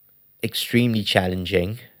extremely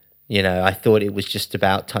challenging. You know, I thought it was just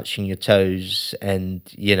about touching your toes, and,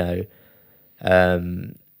 you know,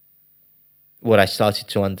 what I started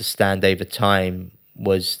to understand over time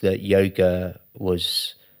was that yoga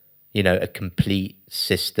was, you know, a complete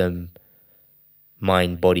system,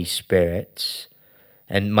 mind, body, spirit.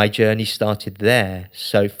 And my journey started there.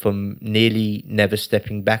 So from nearly never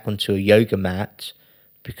stepping back onto a yoga mat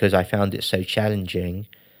because I found it so challenging,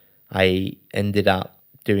 I ended up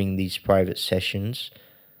doing these private sessions.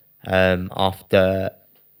 After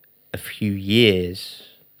a few years,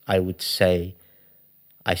 I would say,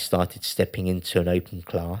 I started stepping into an open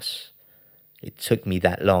class. It took me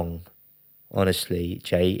that long, honestly,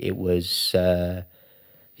 Jay. It was,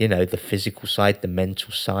 you know, the physical side, the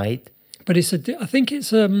mental side. But I think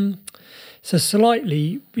it's a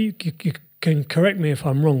slightly, you can correct me if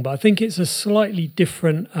I'm wrong, but I think it's a slightly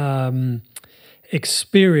different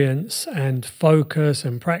experience and focus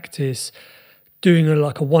and practice doing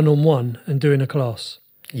like a one-on-one and doing a class.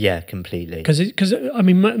 Yeah, completely. Because I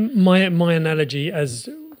mean, my analogies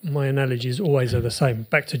always are the same.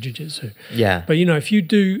 Back to jiu-jitsu. Yeah. But you know, if you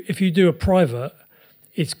do a private,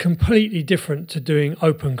 it's completely different to doing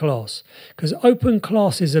open class, because open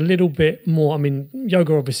class is a little bit more. I mean,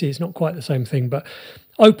 yoga obviously is not quite the same thing, but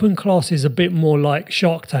open class is a bit more like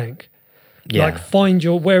Shark Tank. Yeah. Like find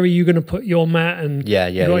where are you going to put your mat, and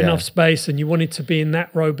you got enough space, and you wanted to be in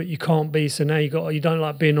that row but you can't be, so now you don't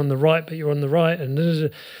like being on the right but you're on the right,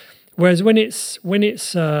 and whereas when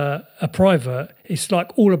it's a private, it's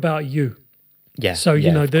like all about you. Yeah. So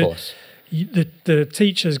you know, of course. the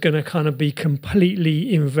teacher's going to kind of be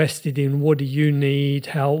completely invested in what do you need,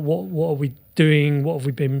 what are we doing, what have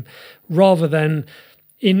we been, rather than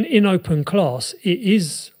in open class it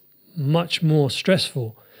is much more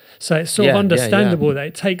stressful. So it's sort of understandable that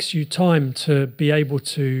it takes you time to be able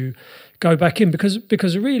to go back in,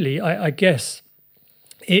 because really I guess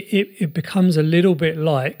it becomes a little bit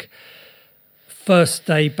like first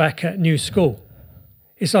day back at new school.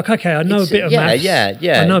 It's like, okay, I know a bit of maths.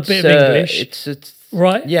 I know a bit of English. It's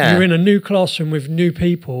right? Yeah. You're in a new classroom with new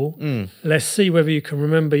people. Let's see whether you can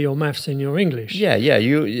remember your maths and your English.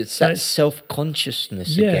 It's that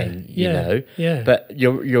self-consciousness again, you know. Yeah. But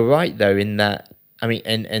you're right though in that I mean,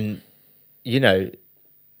 and you know,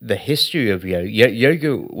 the history of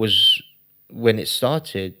yoga was, when it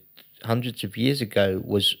started hundreds of years ago,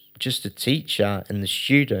 was just a teacher and the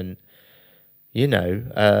student.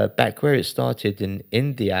 Back where it started in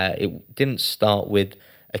India, it didn't start with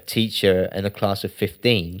a teacher and a class of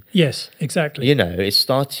 15. Yes, exactly. It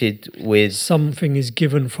started with something is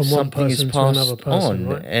given from one something is person to another passed person,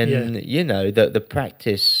 on, right? and the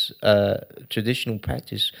practice, traditional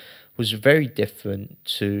practice, was very different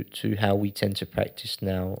to how we tend to practice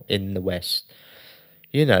now in the West.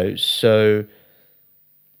 So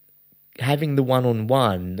having the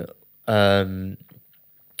one-on-one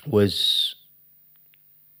was,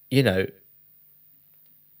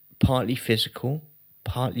 partly physical,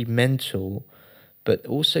 partly mental, but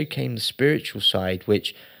also came the spiritual side,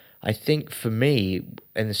 which I think for me,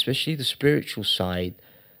 and especially the spiritual side,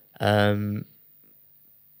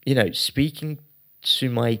 speaking to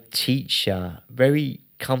my teacher very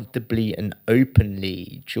comfortably and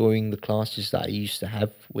openly during the classes that I used to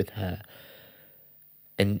have with her,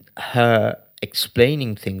 and her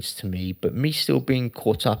explaining things to me, but me still being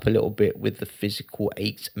caught up a little bit with the physical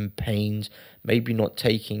aches and pains, maybe not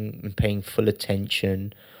taking and paying full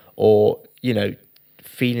attention, or,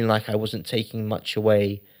 feeling like I wasn't taking much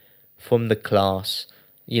away from the class,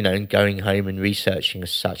 and going home and researching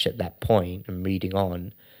as such at that point and reading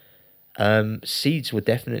on. Seeds were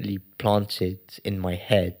definitely planted in my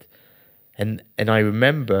head. And I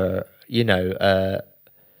remember, 4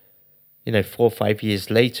 or 5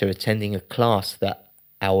 years later, attending a class that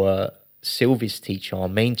our Sylvia's teacher, our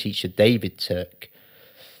main teacher, David, took,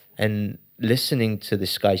 and listening to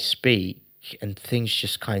this guy speak, and things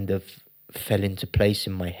just kind of fell into place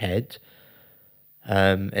in my head.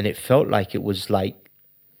 And it felt like it was like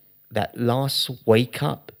that last wake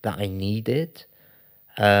up that I needed.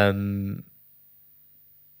 And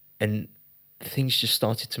things just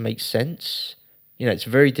started to make sense. It's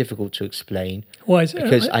very difficult to explain. Why is it?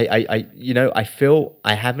 Because I feel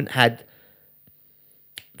I haven't had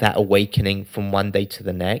that awakening from one day to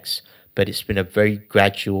the next, but it's been a very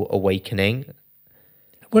gradual awakening.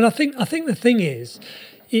 Well, I think the thing is,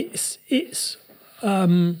 it's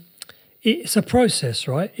a process,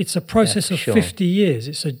 right? It's a process of sure. 50 years.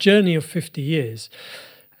 It's a journey of 50 years.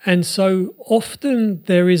 And so often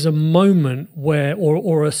there is a moment where,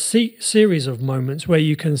 or a series of moments where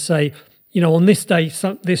you can say, on this day,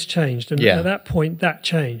 this changed. And at that point, that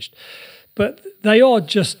changed. But they are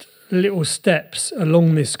just little steps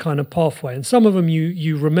along this kind of pathway. And some of them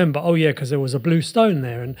you remember, because there was a blue stone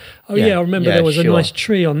there. And, I remember there was a nice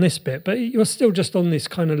tree on this bit. But you're still just on this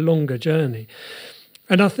kind of longer journey.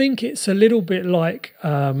 And I think it's a little bit like...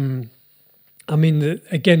 again,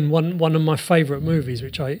 one of my favourite movies,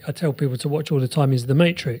 which I tell people to watch all the time, is The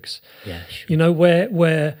Matrix. Yeah, sure.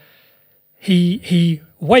 Where he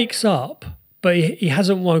wakes up, but he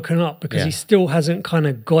hasn't woken up because he still hasn't kind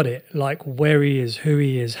of got it, like where he is, who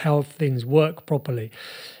he is, how things work properly.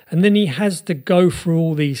 And then he has to go through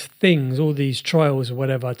all these things, all these trials or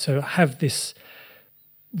whatever, to have this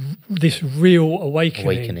real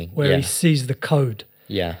awakening where he sees the code.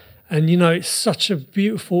 Yeah. And, it's such a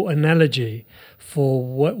beautiful analogy for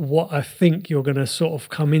what I think you're going to sort of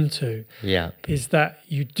come into. Yeah. Is that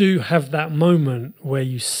you do have that moment where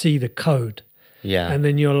you see the code. Yeah. And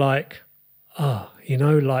then you're like,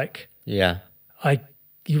 Yeah.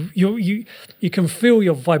 You can feel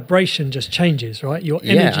your vibration just changes, right? Your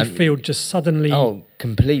energy field just suddenly... Oh,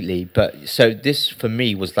 completely. But so this for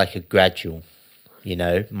me was like a gradual,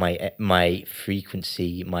 my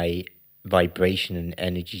frequency, my vibration and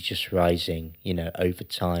energy just rising, over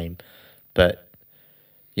time. But,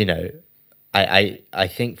 I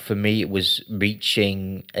think for me it was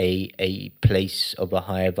reaching a place of a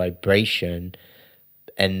higher vibration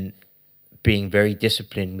and being very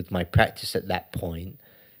disciplined with my practice at that point.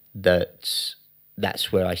 That's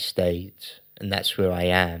where I stayed and that's where I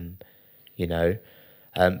am,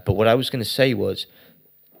 But what I was going to say was,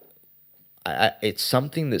 it's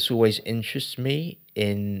something that's always interests me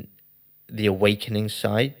in the awakening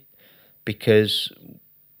side, because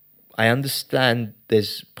I understand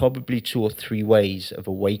there's probably 2 or 3 ways of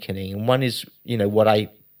awakening. And one is, what I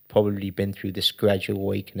probably been through, this gradual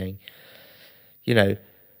awakening.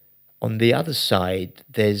 On the other side,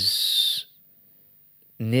 there's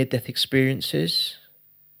near-death experiences,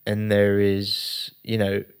 and there is,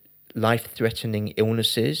 life-threatening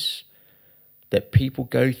illnesses that people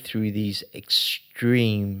go through, these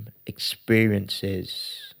extreme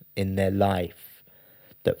experiences in their life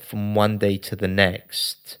that from one day to the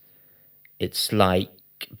next, it's like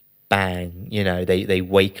bang, they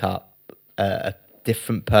wake up a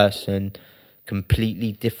different person,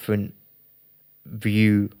 completely different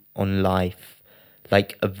view on life,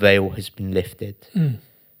 like a veil has been lifted,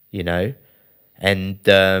 you know? And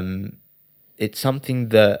it's something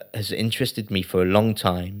that has interested me for a long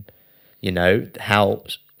time, you know, how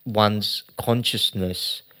one's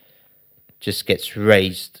consciousness just gets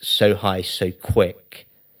raised so high so quick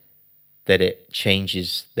that it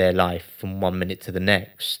changes their life from 1 minute to the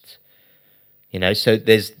next. You know, so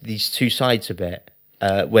there's these two sides of it,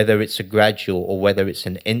 whether it's a gradual or whether it's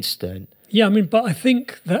an instant. Yeah, I mean, but I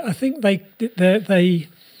think the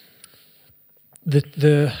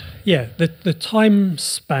time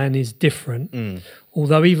span is different.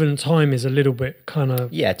 Although even time is a little bit kind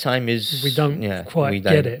of Time is we don't quite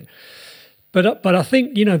get it. But I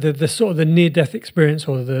think, you know, the sort of the near death experience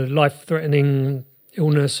or the life threatening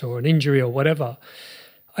illness or an injury or whatever.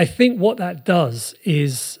 I think what that does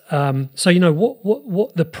is, so you know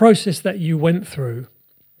what the process that you went through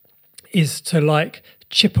is to like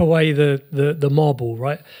chip away the marble,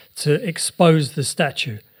 right? To expose the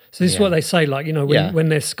statue. So this is what they say, like, you know, when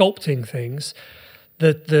they're sculpting things,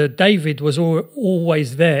 the David was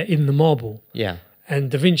always there in the marble. Yeah. And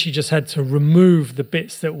Da Vinci just had to remove the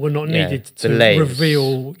bits that were not needed to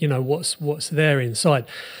reveal, you know, what's there inside.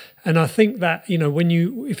 And I think that, you know,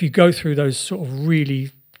 if you go through those sort of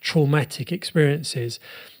really traumatic experiences,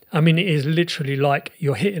 I mean, it is literally like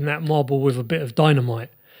you're hitting that marble with a bit of dynamite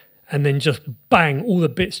and then just bang, all the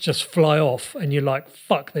bits just fly off and you're like,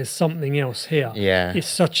 fuck, there's something else here. Yeah. It's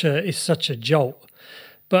such a jolt.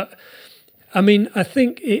 But I mean, I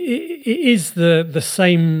think it is the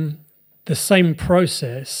same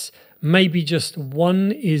process. Maybe just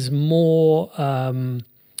one is more,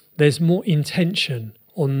 there's more intention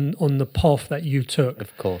on the path that you took.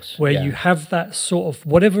 Of course. Where you have that sort of,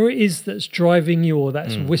 whatever it is that's driving you or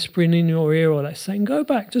that's whispering in your ear or that's saying, go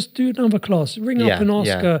back, just do another class, ring up and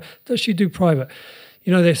ask her, does she do private?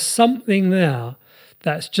 You know, there's something there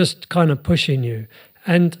that's just kind of pushing you.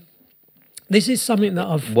 And this is something that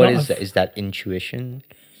I've... What is that? Is that intuition?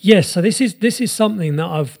 Yes, so this is something that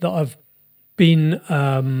I've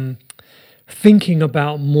been thinking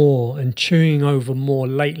about more and chewing over more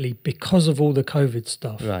lately because of all the COVID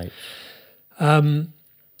stuff. Right. And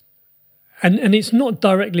it's not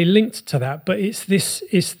directly linked to that, but it's this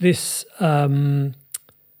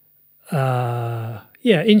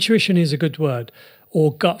intuition is a good word,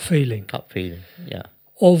 or gut feeling. Gut feeling, yeah.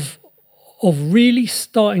 Of really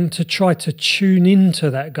starting to try to tune into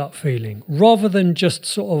that gut feeling rather than just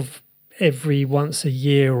sort of every once a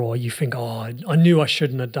year, or you think, oh, I knew I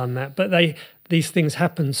shouldn't have done that. But these things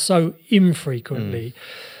happen so infrequently.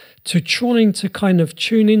 To trying to kind of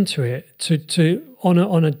tune into it, to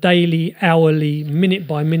on a daily, hourly, minute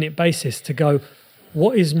by minute basis, to go,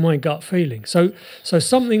 what is my gut feeling? So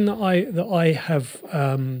something that I have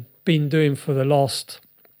been doing for the last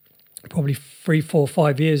probably 3, 4,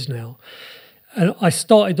 5 years now, and I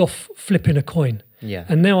started off flipping a coin. Yeah.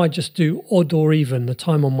 And now I just do odd or even the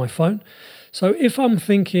time on my phone. So if I'm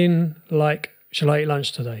thinking like, shall I eat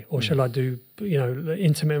lunch today? Or shall I do, you know,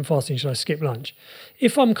 intermittent fasting? Shall I skip lunch?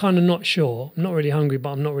 If I'm kind of not sure, I'm not really hungry,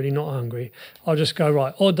 but I'm not really not hungry, I'll just go,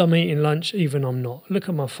 right, odd, I'm eating lunch, even I'm not. Look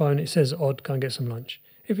at my phone, it says odd, go and get some lunch.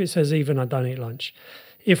 If it says even, I don't eat lunch.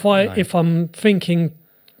 If I'm thinking,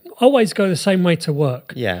 I always go the same way to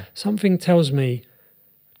work. Yeah. Something tells me,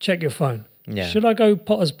 check your phone. Yeah. Should I go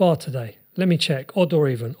Potter's Bar today? Let me check, odd or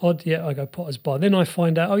even. Odd, yeah, I go Potter's Bar. Then I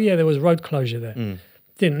find out, oh yeah, there was road closure there.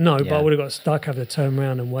 Didn't know, but I would have got stuck, have to turn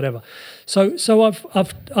around and whatever. So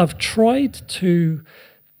I've tried to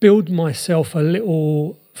build myself a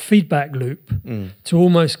little feedback loop to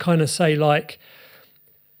almost kind of say, like,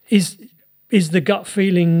 is the gut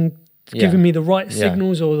feeling giving me the right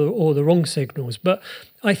signals or the wrong signals? But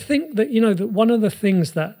I think that, you know, that one of the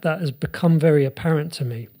things that has become very apparent to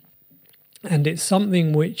me, and it's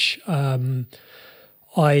something which I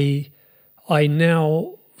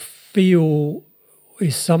now feel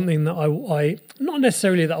is something that I not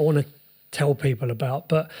necessarily that I want to tell people about,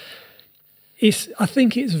 but I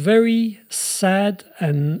think it's very sad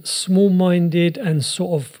and small-minded and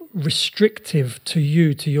sort of restrictive to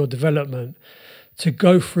your development to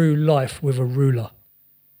go through life with a ruler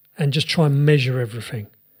and just try and measure everything.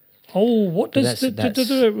 Oh, what does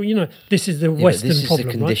you know? This is the Western problem,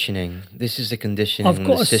 the conditioning. Right? This is the conditioning. I've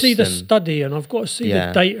got to see the study, and I've got to see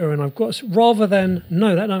the data, and I've got to, rather than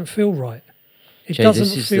no, that don't feel right. It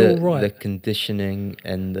doesn't feel right. The conditioning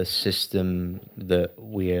and the system that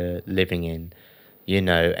we're living in, you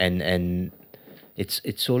know, and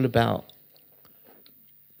it's all about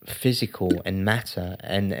physical and matter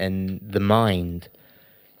and the mind,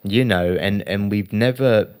 you know, and we've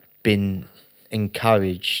never been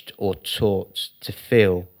encouraged or taught to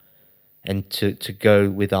feel, and to go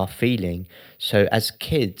with our feeling. So as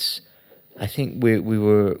kids, I think we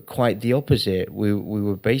were quite the opposite. We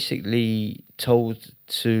were basically told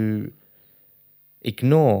to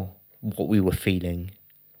ignore what we were feeling.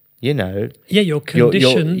 You know. Yeah, you're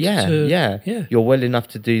conditioned to... Yeah. You're well enough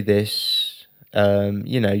to do this.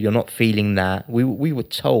 You're not feeling that. We were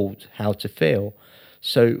told how to feel.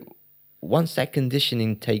 So once that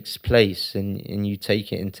conditioning takes place and you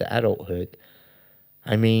take it into adulthood,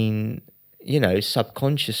 I mean,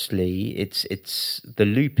 subconsciously it's the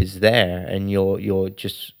loop is there and you're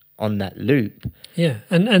just on that loop. Yeah,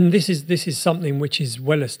 and this is something which is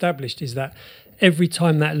well established, is that every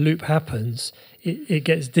time that loop happens, it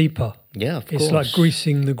gets deeper. Yeah, of course. It's like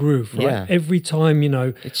greasing the groove, right? Yeah. Every time,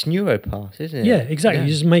 It's neuropath, isn't it? Yeah, exactly. Yeah.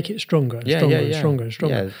 You just make it stronger and stronger and stronger and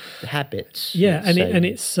stronger. Yeah, habits. Yeah,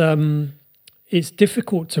 it's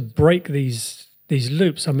difficult to break these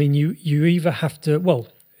loops. I mean, you either have to, well,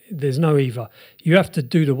 there's no either. You have to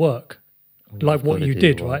do the work, like what you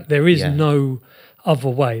did, right? There is no other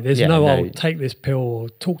way. There's no, take this pill or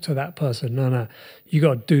talk to that person. No. You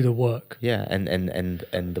got to do the work. Yeah, and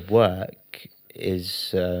the work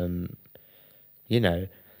is,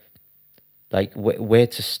 like where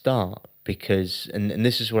to start, because, and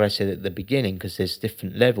this is what I said at the beginning, because there's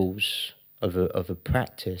different levels of a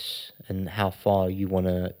practice and how far you want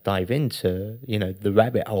to dive into, the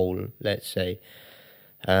rabbit hole, let's say.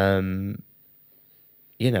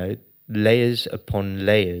 Layers upon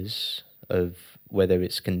layers of whether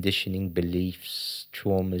it's conditioning, beliefs,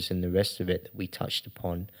 traumas, and the rest of it that we touched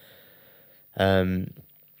upon. And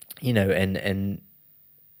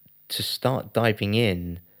to start diving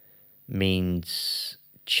in means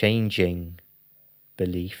changing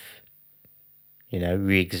belief,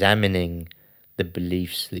 re-examining the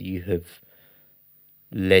beliefs that you have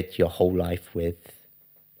led your whole life with,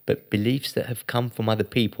 but beliefs that have come from other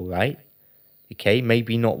people, right? Okay,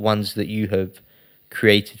 maybe not ones that you have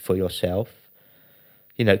created for yourself.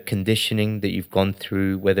 Conditioning that you've gone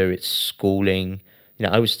through, whether it's schooling.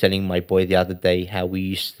 I was telling my boy the other day how we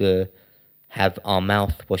used to have our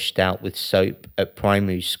mouth washed out with soap at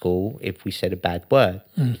primary school if we said a bad word.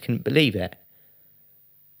 You couldn't believe it.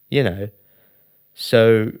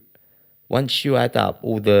 So once you add up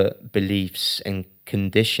all the beliefs and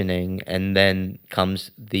conditioning, and then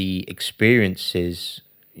comes the experiences,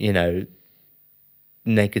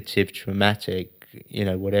 negative, traumatic,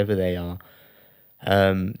 whatever they are,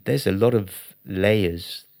 there's a lot of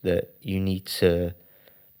layers that you need to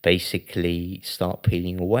basically start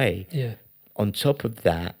peeling away. Yeah. On top of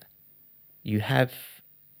that, you have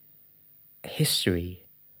history.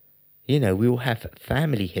 We all have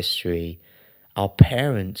family history. Our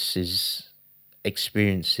parents'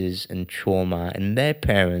 experiences and trauma, and their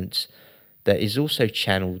parents, that is also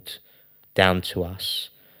channeled down to us.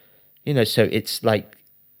 So it's like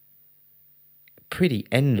pretty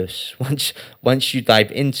endless once you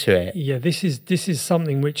dive into it. Yeah, this is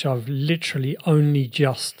something which I've literally only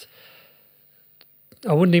just,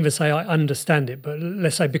 I wouldn't even say I understand it, but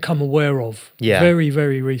let's say become aware of very,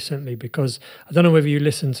 very recently, because I don't know whether you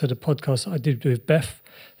listened to the podcast I did with Beth,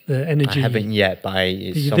 the energy. I haven't yet, but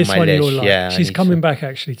it's this on my list. Like. Yeah, she's coming back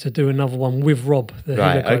actually to do another one with Rob, the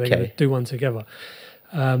healer guy. Okay. They're going to do one together.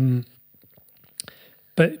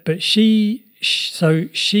 But she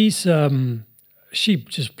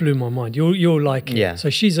just blew my mind. You'll like it. Yeah. So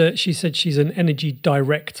she said she's an energy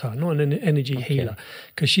director, not an energy healer,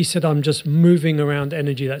 because she said I'm just moving around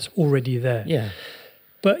energy that's already there. Yeah.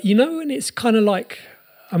 But and it's kind of like,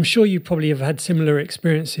 I'm sure you probably have had similar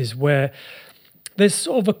experiences where there's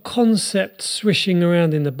sort of a concept swishing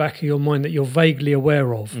around in the back of your mind that you're vaguely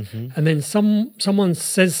aware of, and then someone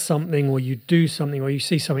says something, or you do something, or you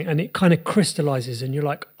see something, and it kind of crystallizes, and you're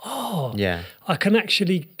like, oh, yeah, I can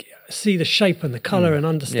actually see the shape and the color and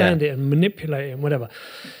understand it and manipulate it and whatever.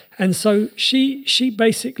 And so she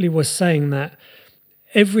basically was saying that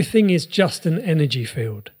everything is just an energy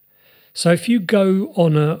field. So if you go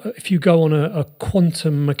on a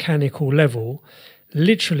quantum mechanical level,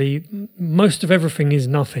 literally most of everything is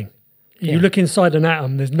nothing. You look inside an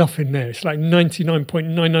atom, there's nothing there. It's like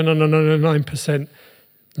 99.99999%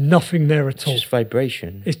 nothing there at all. It's just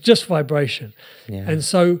vibration. It's just vibration. Yeah. And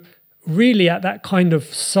so really at that kind of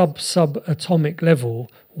subatomic level,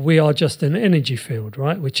 we are just an energy field,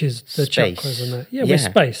 right? Which is the space. Chakras and that. Yeah, we're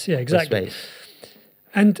space. Yeah, exactly. Space.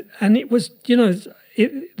 And it was,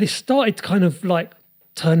 this started kind of like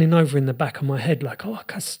turning over in the back of my head, like, I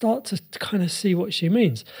can start to kind of see what she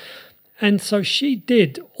means. And so she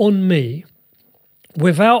did on me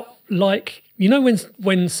without, like,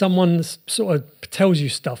 when someone sort of tells you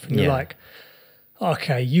stuff and you're like,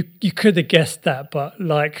 okay, you could have guessed that, but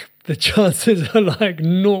like, the chances are like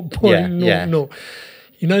 0.00.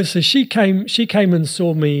 You know, so she came and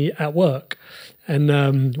saw me at work,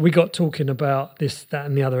 and we got talking about this, that,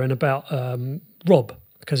 and the other, and about Rob,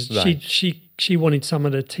 because she wanted some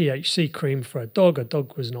of the THC cream for her dog. Her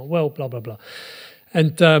dog was not well, blah blah blah,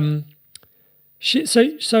 and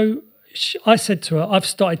I said to her, I've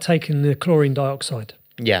started taking the chlorine dioxide.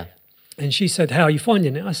 Yeah. And she said, how are you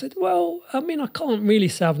finding it? I said, well, I mean, I can't really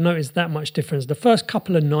say I've noticed that much difference. The first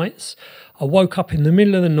couple of nights, I woke up in the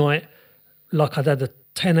middle of the night like I'd had a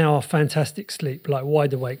 10-hour fantastic sleep, like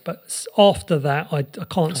wide awake. But after that, I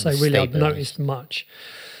can't say really I've noticed much.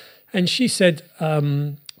 And she said,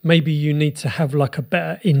 maybe you need to have like a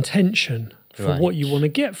better intention for what you want to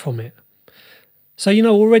get from it. So, you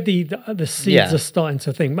know, already the seeds are starting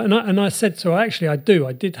to think. And I said to her, actually, I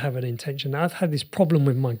did have an intention. I've had this problem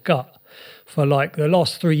with my gut for like the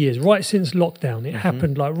last 3 years, right since lockdown. It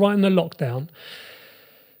happened like right in the lockdown.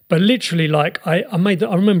 But literally, like I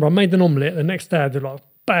remember I made an omelette. The next day I had like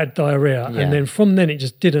bad diarrhea. Yeah. And then from then it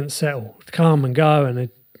just didn't settle. It'd come and go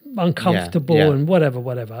and uncomfortable and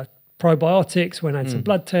whatever. Probiotics, went and had some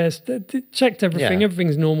blood tests, checked everything. Yeah.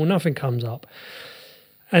 Everything's normal. Nothing comes up.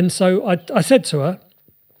 And so I said to her,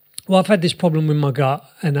 well, I've had this problem with my gut,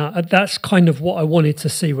 and that's kind of what I wanted to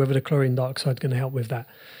see, whether the chlorine dioxide is going to help with that.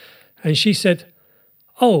 And she said,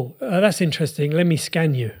 oh, that's interesting. Let me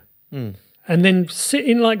scan you. Mm. And then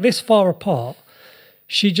sitting like this far apart,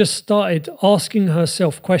 she just started asking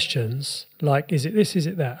herself questions like, is it this, is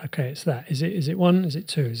it that? Okay, it's that. Is it one, is it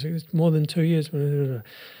two? Is it more than 2 years?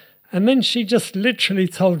 And then she just literally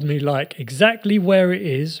told me like exactly where it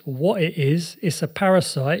is, what it is. It's a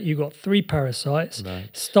parasite. You got 3 parasites. Right.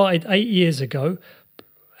 Started 8 years ago.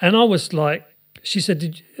 And I was like, she said,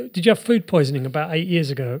 did you have food poisoning about 8 years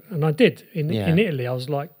ago? And I did in Italy. I was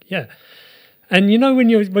like, yeah. And you know when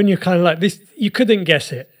you're kind of like this, you couldn't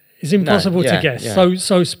guess it. It's impossible to guess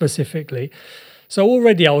so specifically. So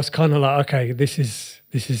already I was kind of like, okay, this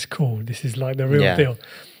is cool. This is like the real deal.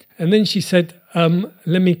 And then she said,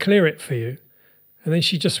 let me clear it for you. And then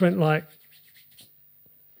she just went like,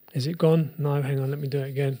 is it gone? No, hang on, let me do it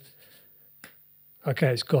again.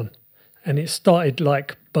 Okay, it's gone. And it started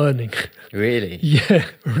like burning. Really? Yeah,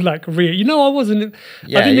 like really. You know, I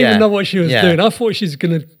didn't even know what she was doing. I thought she was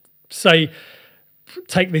going to say,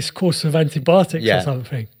 take this course of antibiotics or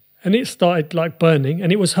something. And it started like burning,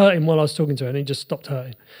 and it was hurting while I was talking to her, and it just stopped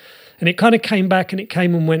hurting. And it kind of came back, and it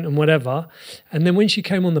came and went and whatever. And then when she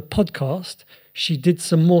came on the podcast, she did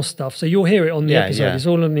some more stuff. So you'll hear it on the episode. Yeah. It's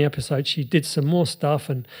all on the episode. She did some more stuff.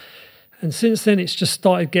 And since then, it's just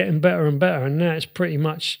started getting better and better. And now it's pretty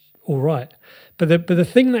much all right. But the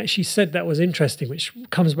thing that she said that was interesting, which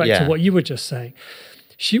comes back to what you were just saying,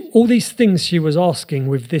 all these things she was asking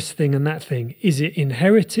with this thing and that thing, is it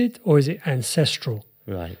inherited or is it ancestral?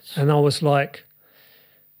 Right. And I was like,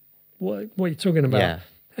 what are you talking about? Yeah.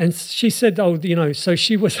 And she said, oh, you know, so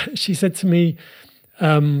she said to me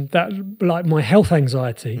that like my health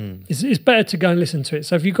anxiety is better to go and listen to it.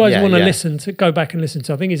 So if you guys want to go back and listen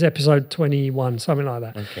to, I think it's episode 21, something like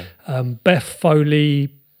that. Okay. Beth Foley,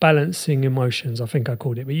 Balancing Emotions, I think I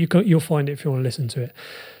called it, but you'll find it if you want to listen to it.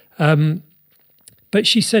 But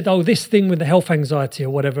she said, oh, this thing with the health anxiety or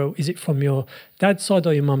whatever, is it from your dad's side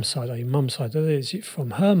or your mum's side or your mum's side? Is it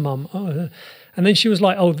from her mum? Oh. And then she was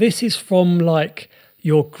like, oh, this is from like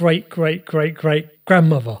your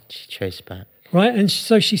great-great-great-great-grandmother. She traced back. Right? And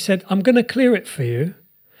so she said, I'm going to clear it for you.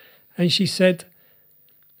 And she said,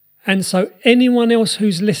 and so anyone else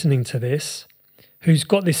who's listening to this, who's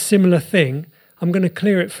got this similar thing, I'm going to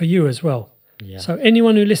clear it for you as well. Yeah. So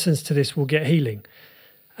anyone who listens to this will get healing.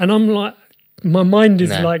 And I'm like, my mind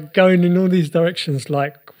is like going in all these directions,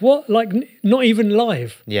 like what? Like not even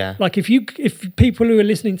live. Yeah. Like if people who are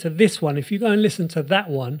listening to this one, if you go and listen to that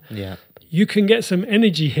one, you can get some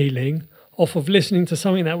energy healing off of listening to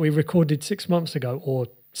something that we recorded 6 months ago or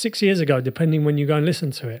 6 years ago, depending when you go and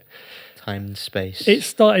listen to it. Time and space. It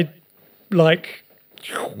started like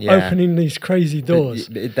opening these crazy doors.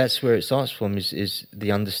 That's where it starts from, is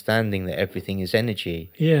the understanding that everything is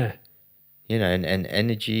energy. Yeah. You know, and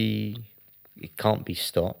energy, it can't be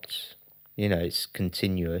stopped. You know, it's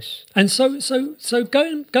continuous. And so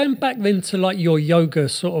going back then to like your yoga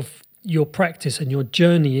sort of your practice and your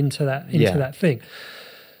journey into that thing.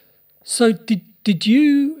 So did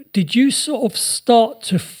you sort of start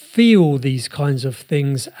to feel these kinds of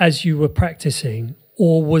things as you were practicing,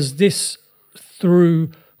 or was this through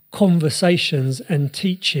conversations and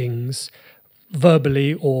teachings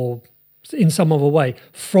verbally or in some other way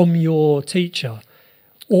from your teacher?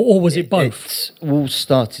 Or was it both? It's all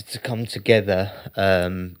started to come together,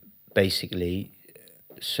 basically.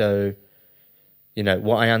 So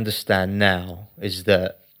what I understand now is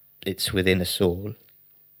that it's within us all,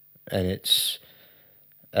 and it's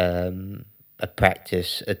a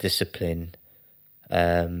practice, a discipline,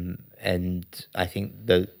 and I think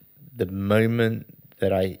the moment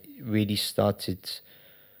that I really started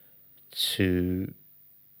to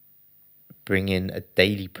bring in a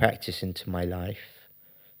daily practice into my life.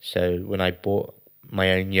 So when I bought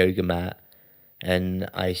my own yoga mat and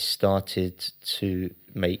I started to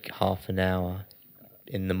make half an hour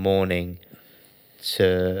in the morning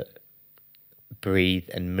to breathe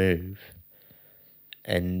and move,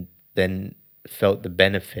 and then felt the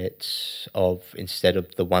benefits of, instead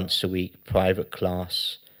of the once a week private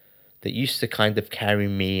class that used to kind of carry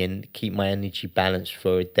me and keep my energy balanced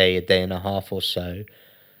for a day and a half or so,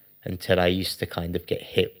 until I used to kind of get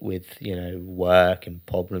hit with, work and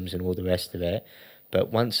problems and all the rest of it.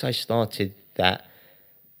 But once I started that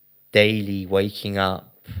daily waking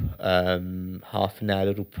up, half an hour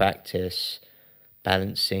little practice,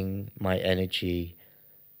 balancing my energy,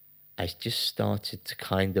 I just started to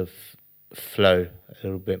kind of flow a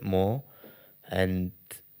little bit more. And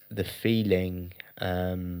the feeling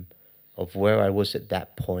of where I was at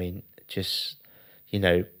that point just,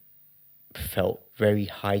 felt very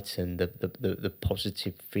heightened, the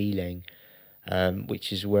positive feeling,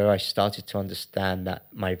 which is where I started to understand that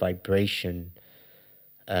my vibration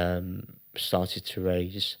started to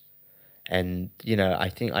raise. And, I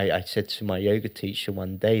think I said to my yoga teacher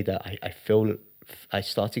one day that I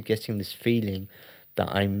started getting this feeling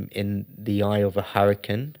that I'm in the eye of a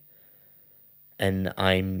hurricane, and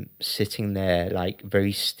I'm sitting there like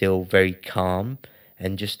very still, very calm,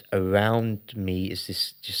 and just around me is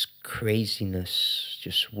this just craziness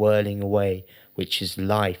just whirling away, which is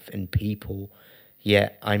life and people.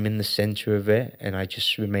 Yet I'm in the center of it, and I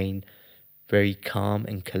just remain very calm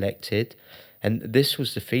and collected. And this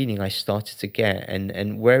was the feeling I started to get,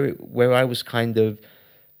 and where I was kind of,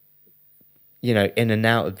 in and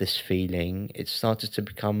out of this feeling, it started to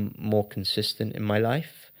become more consistent in my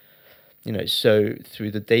life. So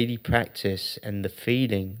through the daily practice and the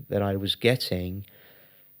feeling that I was getting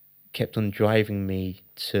kept on driving me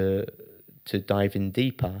to dive in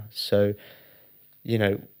deeper. So,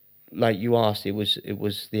 like you asked, it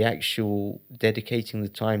was the actual dedicating the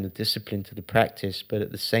time, the discipline to the practice, but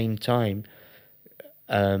at the same time,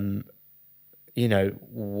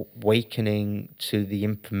 awakening to the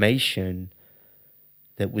information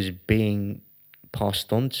that was being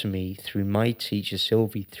passed on to me through my teacher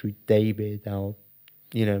Sylvie, through David, our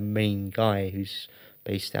main guy who's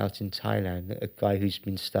based out in Thailand, a guy who's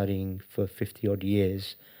been studying for 50 odd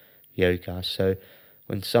years yoga. So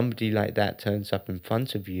when somebody like that turns up in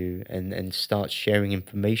front of you and starts sharing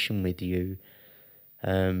information with you,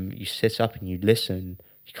 you sit up and you listen.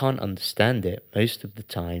 You can't understand it most of the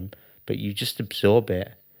time, but you just absorb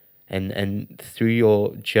it, and through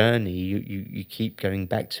your journey you keep going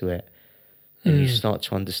back to it, and you start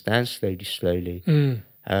to understand slowly.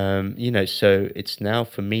 So it's now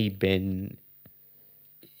for me been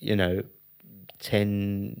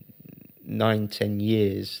 10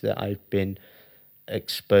 years that I've been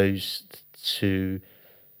exposed to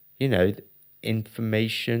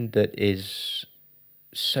information that is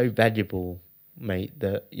so valuable, mate,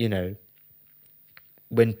 that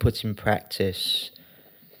when put in practice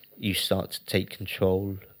you start to take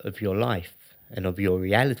control of your life and of your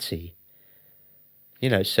reality.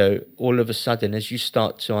 So all of a sudden, as you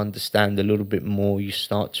start to understand a little bit more, you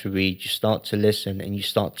start to read, you start to listen, and you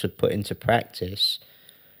start to put into practice.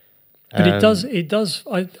 But it does,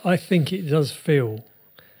 I think it does feel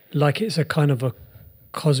like it's a kind of a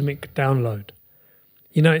cosmic download.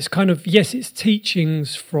 It's kind of, yes, it's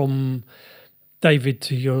teachings from David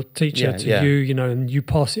to your teacher you, and you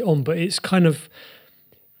pass it on, but it's kind of,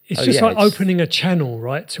 it's just like opening a channel,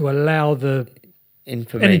 right, to allow the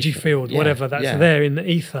energy field, whatever that's there in the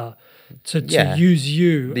ether, to use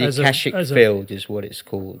you the as Akashic field is what it's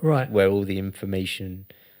called, right? Where all the information.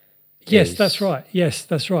 Yes, that's right. Yes,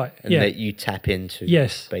 that's right. And that you tap into.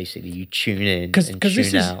 Yes, basically you tune in and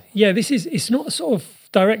tune out. It's not sort of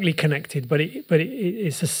directly connected, but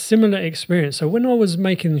it's a similar experience. So when I was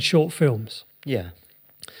making short films,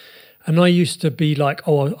 and I used to be like,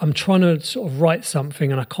 I'm trying to sort of write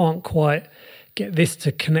something and I can't quite get this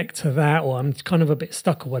to connect to that, or I'm kind of a bit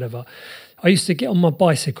stuck or whatever. I used to get on my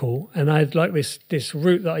bicycle, and I had like this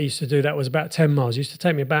route that I used to do that was about 10 miles. It used to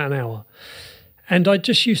take me about an hour. And I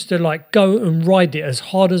just used to like go and ride it as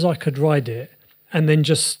hard as I could ride it, and then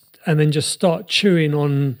just start chewing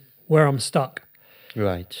on where I'm stuck.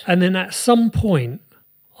 Right. And then at some point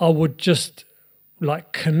I would just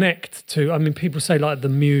like connect to, I mean, people say like the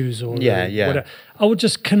muse or Yeah, the yeah. whatever. I would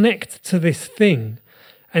just connect to this thing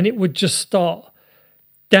and it would just start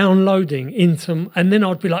downloading into, and then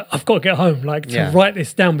I'd be like, I've got to get home, like to Yeah. write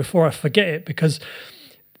this down before I forget it, because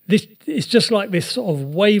this, it's just like this sort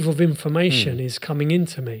of wave of information is coming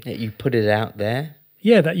into me. Yeah, you put it out there.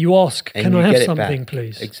 Yeah, that you ask, And can you I have get it something, back.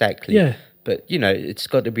 please? Exactly. Yeah. But, you know, it's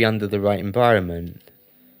got to be under the right environment.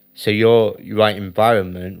 So your right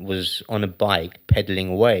environment was on a bike pedaling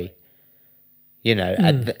away. You know,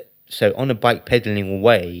 so on a bike pedaling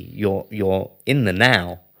away, you're in the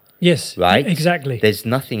now, Yes, right? exactly. There's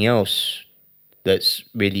nothing else that's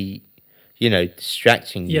really, you know,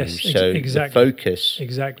 distracting you. Yes, So exactly. the focus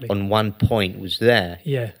Exactly. on one point was there.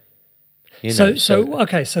 Yeah. You know, So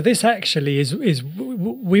okay. So this actually is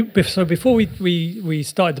so before we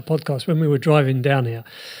started the podcast, when we were driving down here,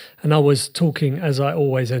 and I was talking, as I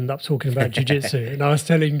always end up talking about jiu-jitsu, and I was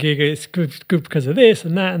telling Giga it's good because of this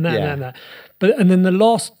and that and that and that and that. But and then the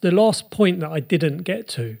last point that I didn't get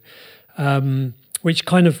to, which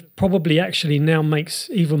kind of probably actually now makes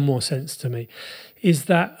even more sense to me, is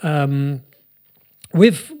that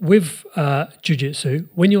with jiu-jitsu,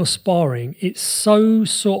 when you're sparring, it's so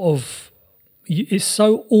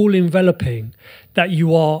all enveloping that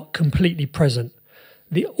you are completely present.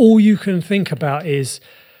 All you can think about is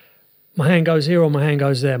my hand goes here or my hand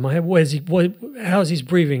goes there. My head, how's his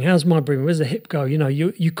breathing? How's my breathing? Where's the hip go? You know,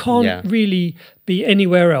 you can't really be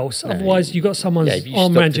anywhere else. No, otherwise, you got someone's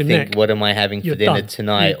arm around your neck. What am I having for dinner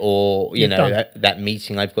tonight? Or you know that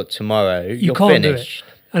meeting I've got tomorrow. You're can't finished.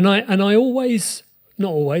 Do it. And I always,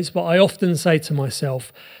 not always, but I often say to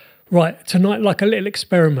myself, right, tonight, like a little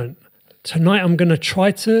experiment. Tonight, I'm going to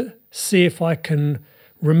try to see if I can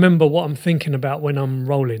remember what I'm thinking about when I'm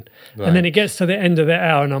rolling. Right. And then it gets to the end of the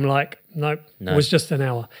hour and I'm like, nope, it was just an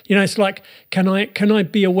hour. You know, it's like, can I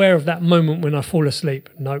be aware of that moment when I fall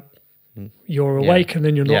asleep? Nope. You're awake and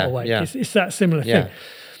then you're not awake. Yeah. It's that similar thing.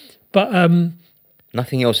 But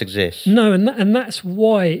nothing else exists. No, and that's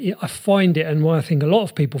why I find it, and why I think a lot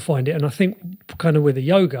of people find it, and I think kind of with the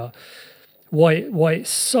yoga, why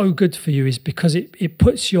it's so good for you is because it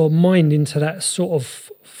puts your mind into that sort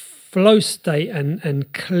of flow state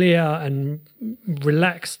and clear and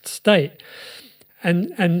relaxed state.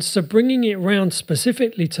 And so bringing it around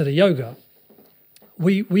specifically to the yoga,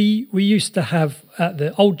 we used to have at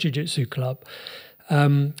the old jiu-jitsu club,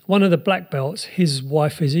 one of the black belts, his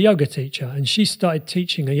wife is a yoga teacher, and she started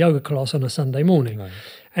teaching a yoga class on a Sunday morning. Right.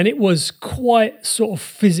 And it was quite sort of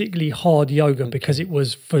physically hard yoga because it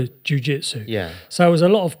was for jiu-jitsu. Yeah. So it was a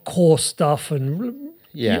lot of core stuff and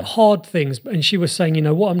hard things. And she was saying, you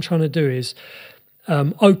know, what I'm trying to do is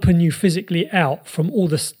open you physically out from all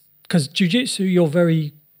this, because jiu-jitsu, you're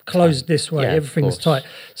very closed this way, everything's tight.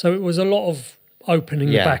 So it was a lot of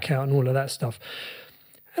opening the back out and all of that stuff.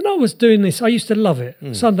 And I was doing this. I used to love it.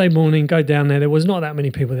 Sunday morning, go down there. There was not that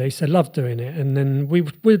many people there. I used to love doing it. And then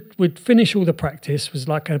we'd finish all the practice. It was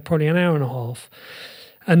like probably an hour and a half.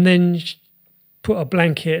 And then put a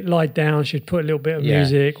blanket, lie down. She'd put a little bit of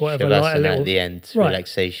music, whatever. Like a little at the end,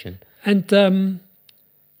 relaxation. And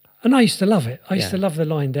I used to love it. I used to love the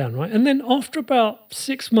lying down, right? And then after about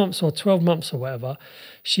 6 months or 12 months or whatever,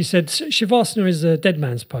 she said, Shavasana is a dead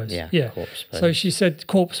man's pose. Yeah. Corpse pose. So she said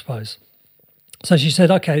corpse pose. So she said,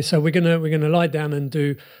 okay, so we're gonna lie down and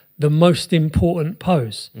do the most important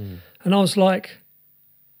pose. And I was like,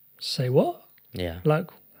 say what? Yeah. Like,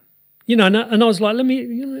 you know, and I was like,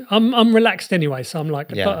 I'm relaxed anyway, so I'm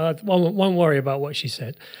like, I won't worry about what she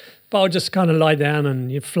said, but I'll just kind of lie down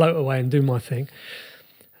and you float away and do my thing.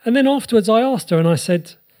 And then afterwards, I asked her and I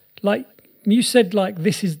said, like, you said like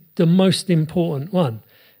this is the most important one,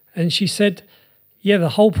 and she said, yeah, the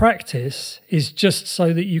whole practice is just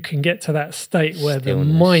so that you can get to that state where the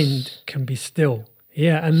mind can be still.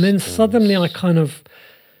 Yeah, and then suddenly I kind of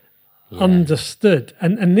understood.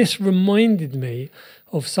 And this reminded me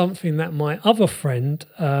of something that my other friend,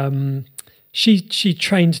 she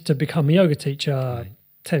trained to become a yoga teacher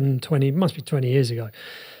 10, 20, must be 20 years ago.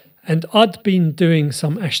 And I'd been doing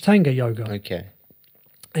some Ashtanga yoga. Okay.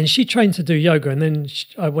 And she trained to do yoga, and then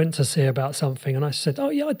I went to see her about something, and I said, oh,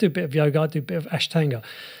 yeah, I do a bit of yoga, I do a bit of Ashtanga.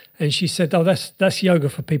 And she said, oh, that's yoga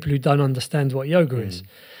for people who don't understand what yoga is.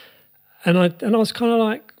 And I was kind of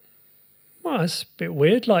like, well, that's a bit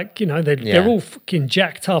weird. Like, you know, they're all fucking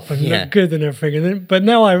jacked up and look good and everything. But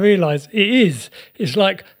now I realise it is. It's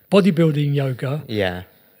like bodybuilding yoga. Yeah.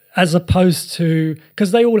 As opposed to,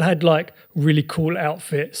 because they all had like really cool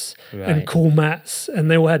outfits and cool mats,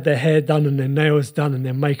 and they all had their hair done and their nails done and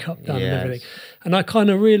their makeup done and everything. And I kind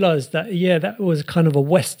of realised that, that was kind of a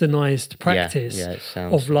westernized practice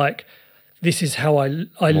of like this is how I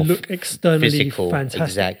More look externally physical, fantastic.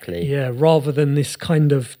 exactly. Yeah, rather than this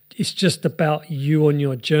kind of, it's just about you on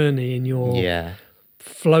your journey and you're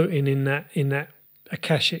floating in that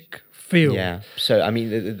akashic field. Yeah. So I mean,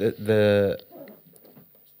 the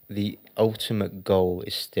ultimate goal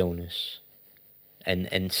is stillness,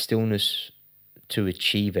 and stillness, to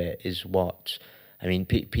achieve it, is what I mean.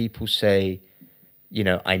 People say,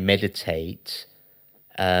 I meditate.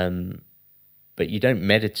 But you don't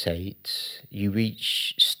meditate, you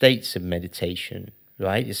reach states of meditation,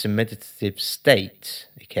 right? It's a meditative state,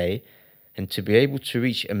 okay? And to be able to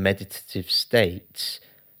reach a meditative state,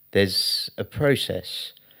 there's a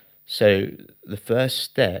process. So the first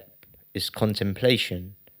step is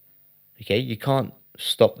contemplation, okay? You can't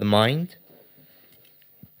stop the mind.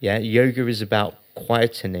 Yeah, yoga is about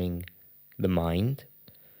quietening the mind.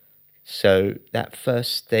 So that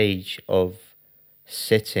first stage of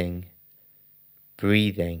sitting,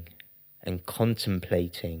 breathing and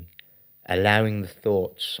contemplating, allowing the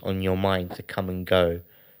thoughts on your mind to come and go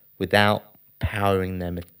without powering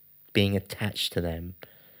them, being attached to them,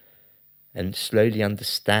 and slowly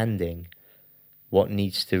understanding what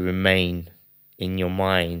needs to remain in your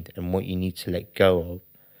mind and what you need to let go of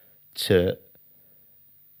to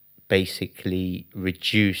basically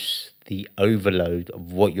reduce the overload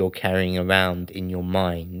of what you're carrying around in your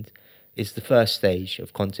mind, is the first stage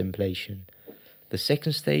of contemplation. The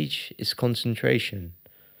second stage is concentration.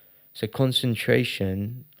 So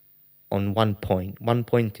concentration on one point,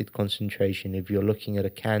 one-pointed concentration. If you're looking at a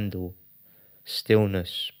candle,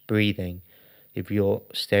 stillness, breathing. If you're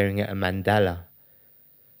staring at a mandala.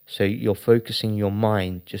 So you're focusing your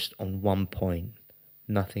mind just on one point,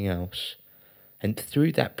 nothing else. And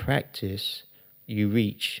through that practice, you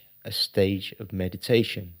reach a stage of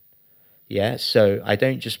meditation. Yeah, so I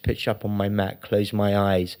don't just pitch up on my mat, close my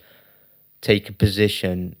eyes, take a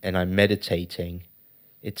position and I'm meditating.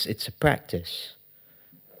 It's a practice.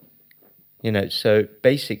 So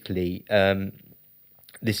basically,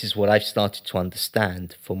 this is what I've started to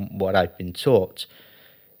understand from what I've been taught,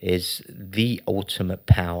 is the ultimate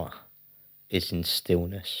power is in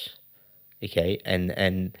stillness. Okay,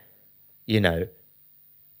 and you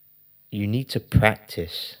need to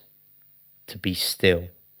practice to be still.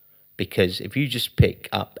 Because if you just pick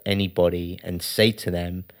up anybody and say to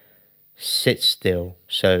them, sit still.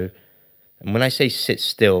 And when I say sit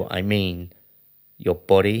still, I mean your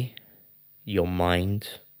body, your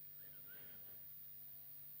mind,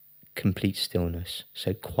 complete stillness.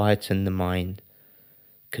 So quieten the mind,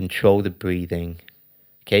 control the breathing.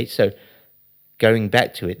 Okay, so going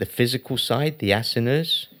back to it, the physical side, the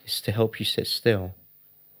asanas, is to help you sit still.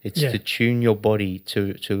 It's to tune your body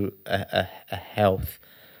to a health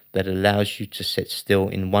that allows you to sit still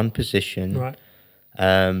in one position. Right.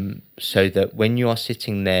 So that when you are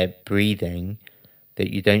sitting there breathing,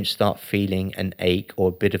 that you don't start feeling an ache or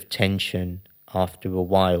a bit of tension after a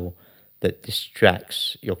while that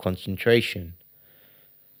distracts your concentration.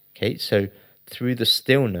 Okay, so through the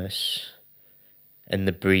stillness and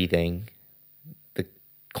the breathing, the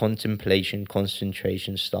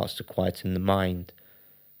concentration starts to quieten the mind.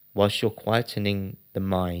 Whilst you're quietening the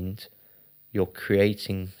mind, you're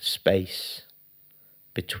creating space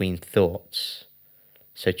between thoughts.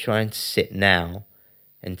 So try and sit now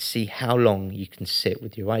and see how long you can sit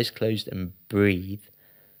with your eyes closed and breathe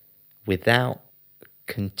without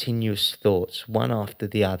continuous thoughts, one after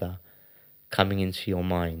the other, coming into your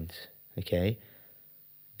mind. Okay?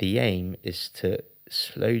 The aim is to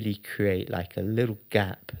slowly create like a little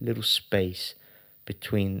gap, little space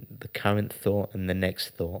between the current thought and the next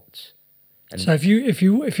thought. And so if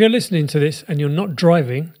you're listening to this and you're not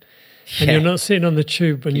driving and you're not sitting on the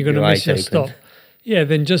tube and keep you're going to miss your open. stop,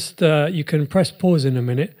 then just you can press pause in a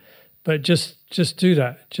minute, but just do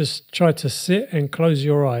that. Just try to sit and close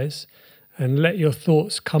your eyes and let your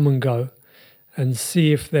thoughts come and go, and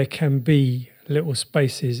see if there can be little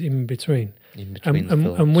spaces in between.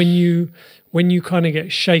 And when you kind of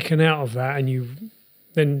get shaken out of that, and you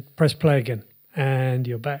then press play again, and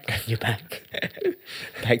you're back. You're back.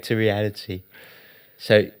 Back to reality.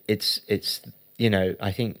 So it's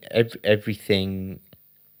I think everything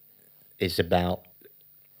is about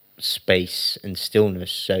space and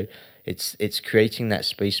stillness. So it's creating that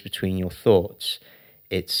space between your thoughts.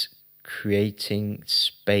 It's creating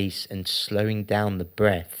space and slowing down the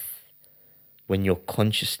breath when you're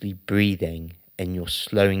consciously breathing and you're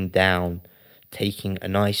slowing down, taking a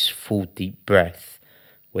nice full deep breath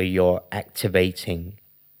where you're activating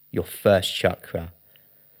your first chakra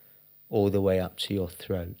all the way up to your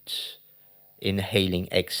throat, inhaling,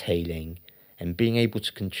 exhaling, and being able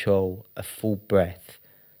to control a full breath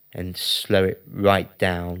and slow it right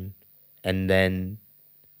down and then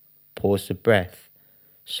pause the breath.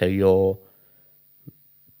 So you're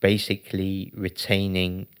basically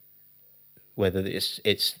retaining, whether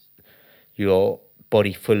it's your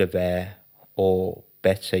body full of air, or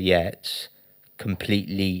better yet,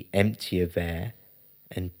 completely empty of air,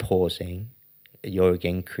 and pausing. You're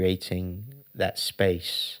again creating that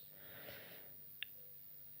space.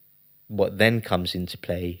 What then comes into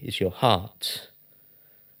play is your heart.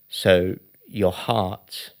 So your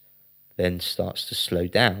heart then starts to slow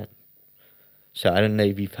down. So I don't know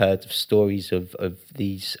if you've heard of stories of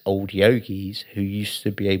these old yogis who used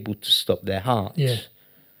to be able to stop their hearts. Yeah.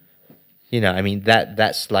 You know, I mean,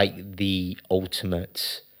 that's like the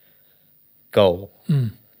ultimate goal.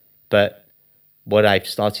 But what I've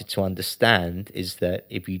started to understand is that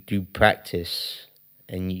if you do practice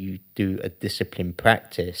and you do a disciplined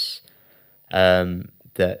practice,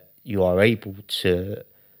 that you are able to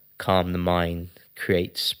calm the mind,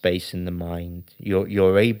 create space in the mind.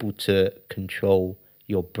 You're able to control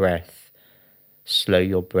your breath, slow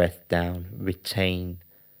your breath down, retain,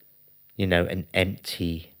 an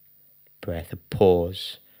empty breath, a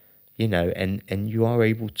pause, and you are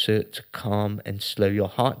able to calm and slow your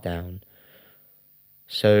heart down.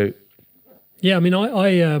 So, yeah, I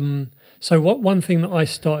mean, so one thing that I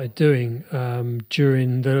started doing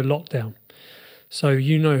during the lockdown. So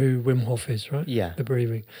you know who Wim Hof is, right? Yeah. The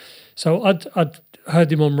breathing. So I'd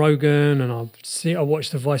heard him on Rogan, and I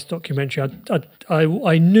watched the Vice documentary.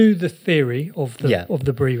 I knew the theory of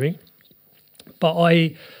the breathing, but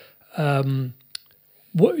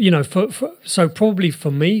so probably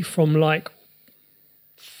for me, from like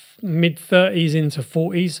mid-30s into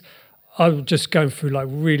 40s, I was just going through like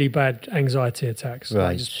really bad anxiety attacks, right?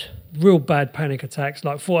 Like just real bad panic attacks.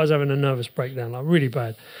 Like thought I was having a nervous breakdown, like really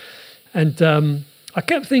bad. And I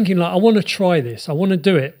kept thinking, like, I want to try this. I want to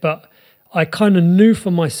do it. But I kind of knew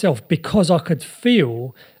for myself, because I could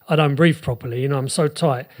feel I don't breathe properly. I'm so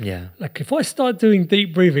tight. Yeah. Like, if I start doing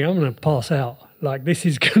deep breathing, I'm going to pass out. Like, this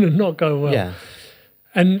is going to not go well. Yeah.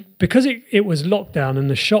 And because it was lockdown and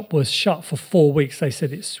the shop was shut for 4 weeks, they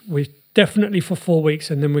said we're definitely for 4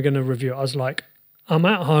 weeks and then we're going to review it. I was like, I'm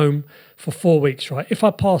at home for 4 weeks, right? If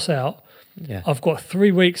I pass out, I've got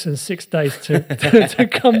 3 weeks and 6 days to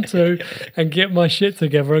come to and get my shit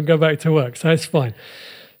together and go back to work. So it's fine.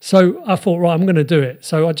 So I thought, right, I'm going to do it.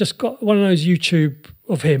 So I just got one of those YouTube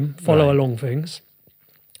of him, follow along things,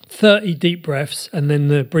 30 deep breaths, and then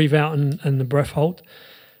the breathe out and the breath hold.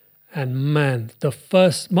 And man,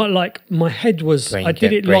 my head was, I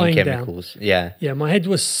did it lying chemicals. down. Yeah. Yeah, my head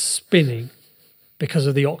was spinning because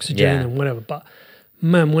of the oxygen and whatever. But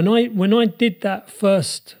man, when I did that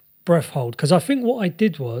first breath hold, because I think what I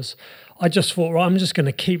did was I just thought, right, I'm just going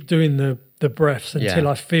to keep doing the breaths until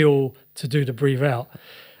I feel to do the breathe out.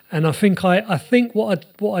 And I think what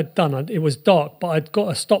I'd done, it was dark, but I'd got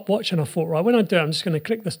a stopwatch, and I thought, right, when I do it, I'm just going to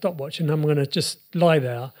click the stopwatch and I'm going to just lie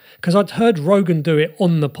there, because I'd heard Rogan do it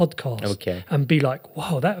on the podcast and be like,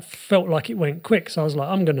 wow, that felt like it went quick. So I was like,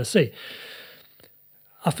 I'm going to see.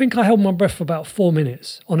 I think I held my breath for about 4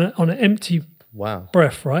 minutes on an empty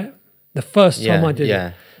breath, right? The first time I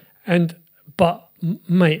did it. But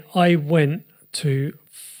mate, I went to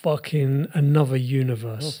fucking another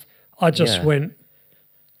universe. I just went.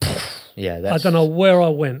 I don't know where I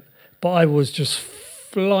went, but I was just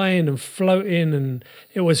flying and floating, and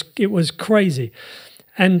it was crazy.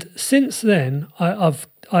 And since then,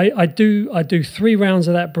 I do 3 rounds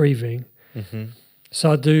of that breathing. Mm-hmm.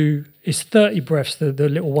 So it's 30 breaths. The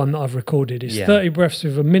little one that I've recorded is 30 breaths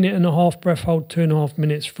with a 1.5 breath hold, 2.5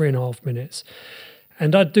 minutes, 3.5 minutes.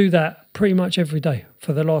 And I do that pretty much every day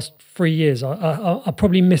for the last 3 years. I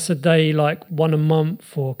probably miss a day, like one a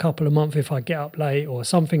month or a couple of months if I get up late or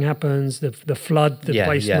something happens, the flood, the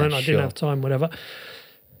basement, I didn't have time, whatever.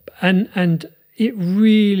 And it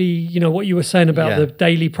really, what you were saying about the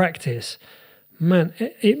daily practice, man,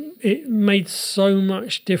 it made so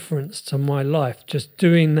much difference to my life just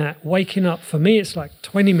doing that. Waking up, for me, it's like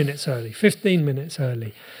 20 minutes early, 15 minutes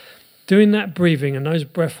early. Doing that breathing and those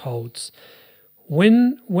breath holds.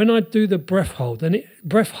 When I do the breath hold, and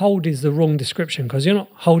breath hold is the wrong description, because you're not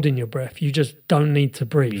holding your breath, you just don't need to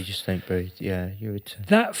breathe. You just don't breathe,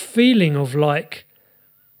 That feeling of like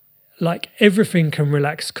everything can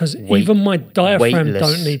relax, because even my diaphragm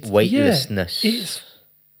don't need to. Weightlessness. It's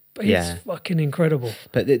fucking incredible.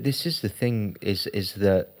 But this is the thing, is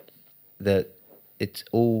that it's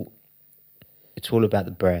all about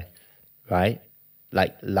the breath, right?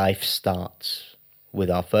 Like life starts with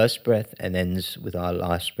our first breath and ends with our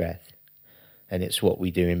last breath. And it's what we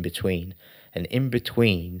do in between. And in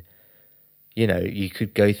between, you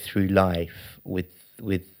could go through life with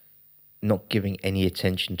not giving any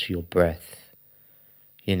attention to your breath.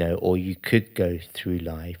 Or you could go through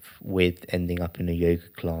life with ending up in a yoga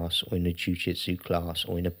class or in a jiu-jitsu class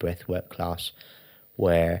or in a breathwork class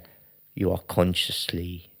where you are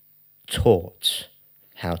consciously taught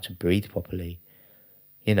how to breathe properly.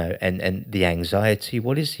 And the anxiety,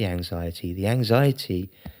 what is the anxiety? The anxiety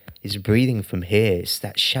is breathing from here. It's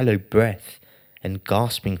that shallow breath and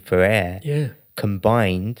gasping for air,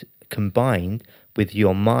 combined with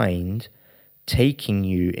your mind taking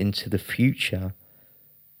you into the future.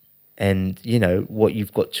 And, what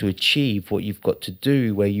you've got to achieve, what you've got to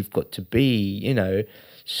do, where you've got to be,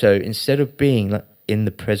 So instead of being in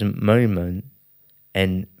the present moment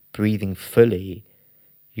and breathing fully,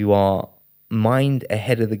 you are mind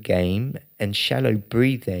ahead of the game and shallow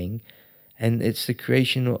breathing. And it's the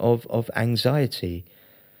creation of anxiety,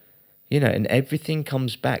 and everything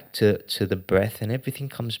comes back to the breath, and everything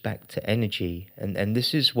comes back to energy. And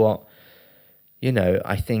this is what,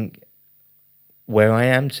 I think, where I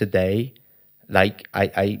am today, like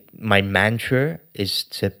my mantra is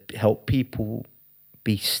to help people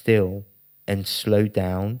be still and slow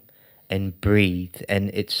down and breathe. And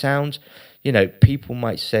it sounds, people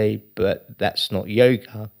might say, but that's not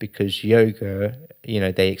yoga, because yoga,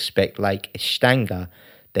 they expect like Ashtanga,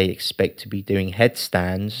 they expect to be doing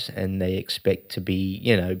headstands, and they expect to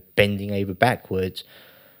be, bending over backwards.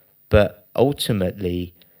 But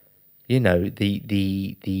ultimately, the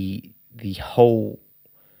whole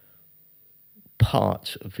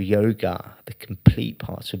part of yoga, the complete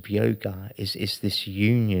part of yoga is this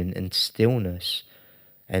union and stillness.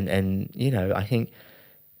 And I think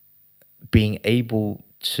being able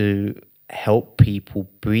to help people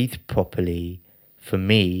breathe properly, for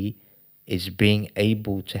me, is being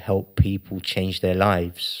able to help people change their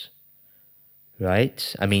lives.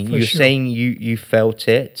 Right? I mean, you're saying you felt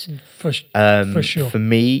it. For sure. For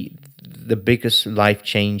me, the biggest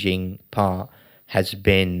life-changing part has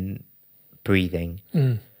been breathing.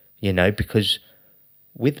 Because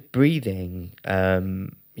with breathing,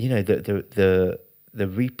 the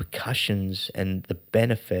repercussions and the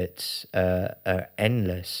benefits are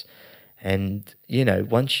endless. And,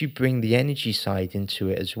 once you bring the energy side into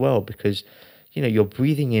it as well, because, you're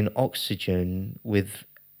breathing in oxygen with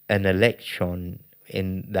an electron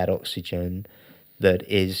in that oxygen that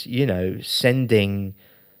is, sending,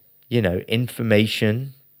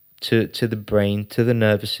 information to the brain, to the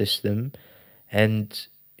nervous system, and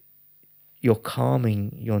you're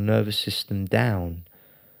calming your nervous system down.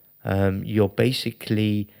 You're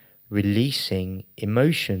basically releasing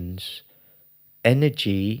emotions.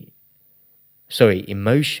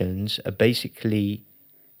 Emotions are basically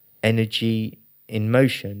energy in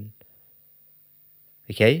motion.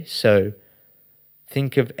 Okay, so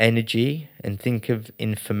think of energy and think of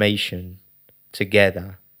information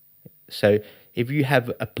together. So if you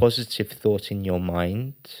have a positive thought in your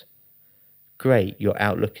mind, great, your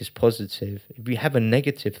outlook is positive. If you have a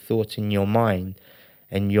negative thought in your mind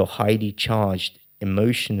and you're highly charged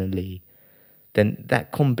emotionally, then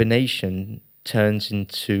that combination turns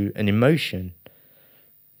into an emotion.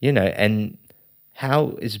 And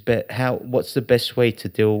what's the best way to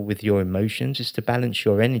deal with your emotions is to balance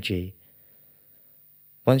your energy.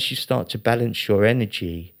 Once you start to balance your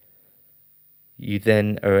energy, you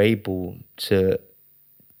then are able to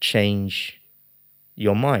change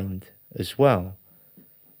your mind as well,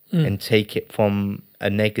 and take it from a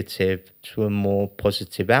negative to a more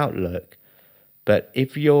positive outlook. But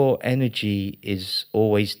if your energy is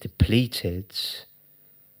always depleted,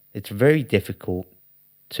 it's very difficult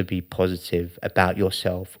to be positive about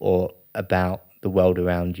yourself or about the world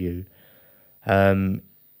around you.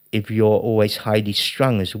 If you're always highly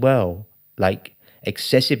strung as well, like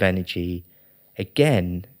excessive energy,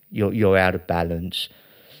 again, you're out of balance.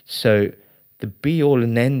 So the be-all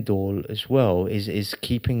and end-all as well is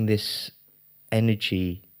keeping this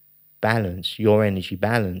energy balance, your energy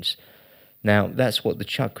balance. Now, that's what the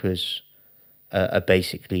chakras are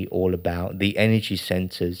basically all about, the energy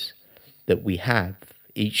centers that we have.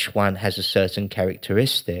 Each one has a certain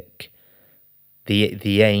characteristic.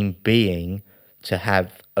 The aim being to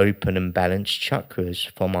have open and balanced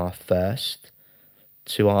chakras from our first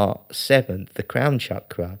to our seventh, the crown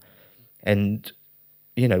chakra. And,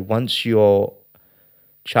 once your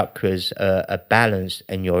chakras are balanced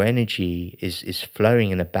and your energy is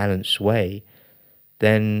flowing in a balanced way,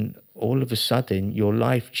 then all of a sudden your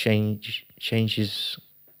life changes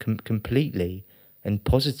completely and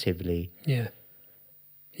positively. Yeah,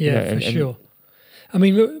 for sure. I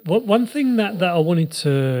mean, look, one thing that I wanted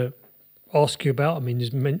to ask you about, I mean,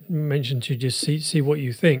 is mentioned to just see what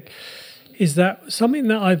you think, is that something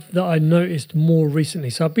that I noticed more recently.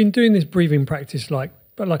 So I've been doing this breathing practice,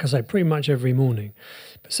 but like I say, pretty much every morning.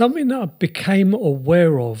 But something that I became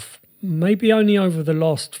aware of, maybe only over the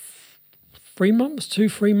last 3 months,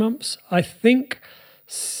 2-3 months, I think,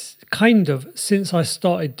 kind of since I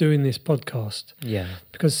started doing this podcast. Yeah.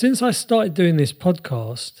 Because since I started doing this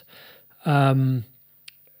podcast, I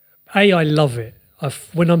love it.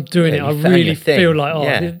 When I'm doing it, I really feel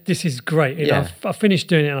like, this is great. I finished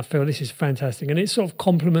doing it and I feel this is fantastic. And it sort of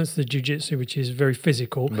complements the jiu-jitsu, which is very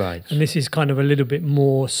physical. Right. And this is kind of a little bit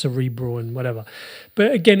more cerebral and whatever.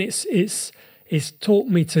 But again, it's taught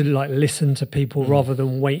me to like listen to people rather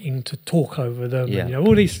than waiting to talk over them. Yeah. And,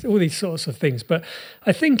 all these sorts of things. But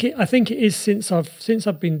I think it is since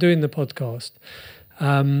I've been doing the podcast.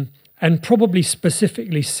 And probably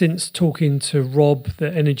specifically since talking to Rob,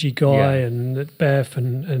 the energy guy, and Beth,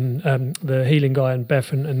 and the healing guy, and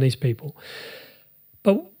Beth, and these people.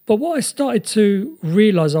 But what I started to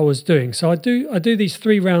realise I was doing, so I do these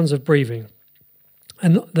 3 rounds of breathing,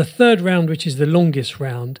 and the third round, which is the longest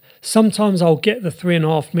round, sometimes I'll get the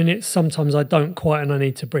 3.5 minutes, sometimes I don't quite, and I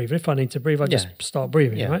need to breathe. If I need to breathe, I just start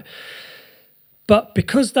breathing, right? But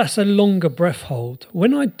because that's a longer breath hold,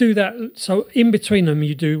 when I do that, so in between them,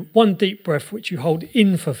 you do one deep breath, which you hold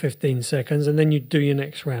in for 15 seconds, and then you do your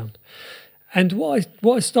next round. And what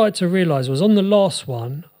I started to realise was on the last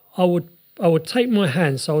one, I would take my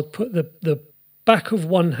hands, so I would put the back of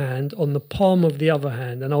one hand on the palm of the other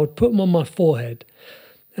hand, and I would put them on my forehead,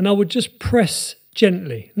 and I would just press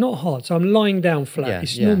gently, not hard. So I'm lying down flat.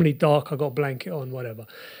 It's normally dark. I got a blanket on, whatever,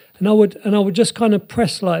 and I would just kind of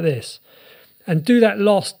press like this. And do that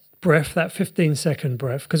last breath, that 15-second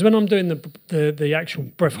breath, because when I'm doing the actual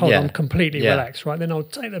breath hold, I'm completely relaxed, right? Then I'll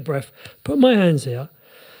take the breath, put my hands here,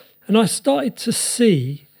 and I started to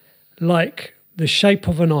see like the shape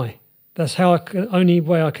of an eye. That's only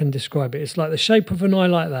way I can describe it. It's like the shape of an eye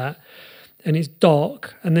like that, and it's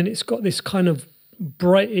dark, and then it's got this kind of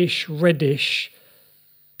brightish, reddish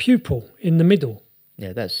pupil in the middle.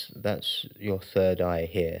 Yeah, that's your third eye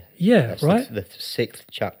here. Yeah, that's right? The 6th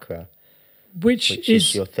chakra. Which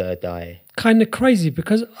is your third eye. Kind of crazy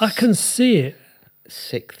because I can see it.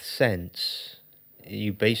 6th sense.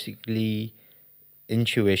 You basically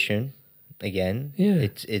intuition again. Yeah.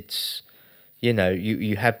 It's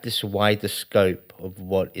you have this wider scope of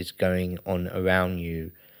what is going on around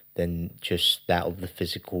you than just that of the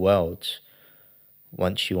physical world.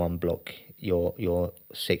 Once you unblock your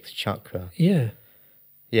 6th chakra. Yeah.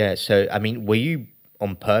 Yeah. So I mean, were you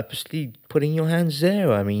on purposely putting your hands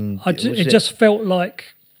there? I mean, it just felt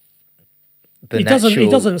like he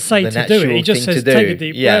doesn't say to do it. He just says take a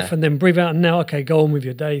deep breath and then breathe out. And now, okay, go on with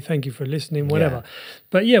your day. Thank you for listening. Whatever. Yeah.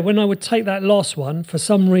 But yeah, when I would take that last one, for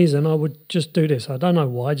some reason, I would just do this. I don't know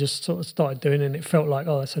why. I just sort of started doing it, and it felt like,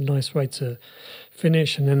 oh, that's a nice way to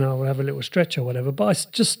finish. And then I'll have a little stretch or whatever. But I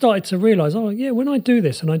just started to realise, oh yeah, when I do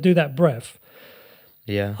this and I do that breath.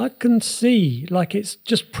 Yeah, I can see like it's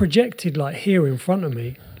just projected like here in front of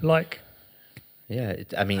me, like. Yeah,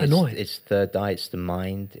 it's third eye, it's the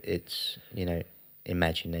mind, it's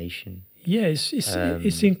imagination. Yeah,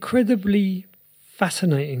 it's incredibly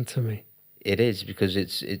fascinating to me. It is because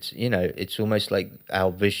it's almost like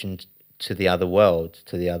our vision to the other world,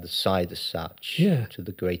 to the other side as such. Yeah. To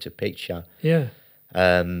the greater picture. Yeah.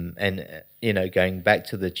 And going back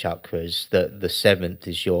to the chakras, the 7th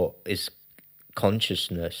is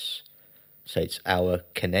consciousness, so it's our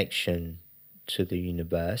connection to the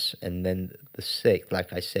universe, and then the 6th,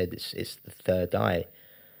 like I said, it's the third eye.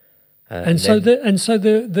 So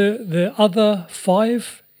the other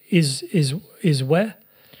 5 is where?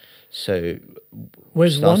 So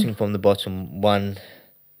where's starting 1? from the bottom, 1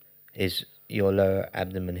 is your lower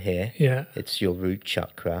abdomen here. Yeah, it's your root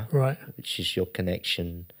chakra, right? Which is your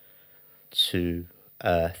connection to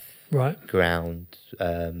earth, right? Ground,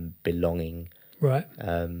 belonging. Right.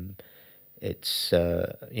 It's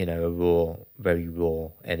very raw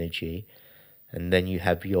energy, and then you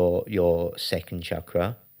have your 2nd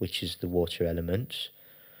chakra, which is the water element,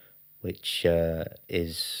 which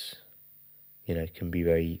is can be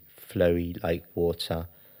very flowy like water.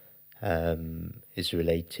 Is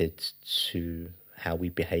related to how we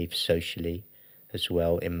behave socially as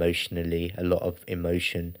well, emotionally. A lot of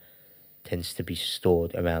emotion tends to be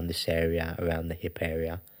stored around this area, around the hip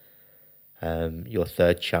area. Your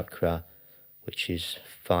 3rd chakra, which is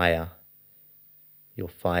fire, your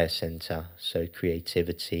fire center, so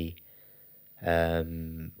creativity,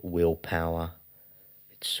 willpower,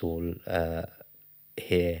 it's all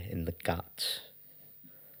here in the gut.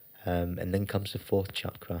 And then comes the 4th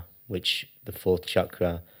chakra, which the 4th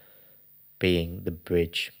chakra being the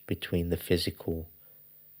bridge between the physical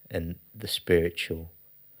and the spiritual,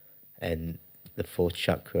 and the fourth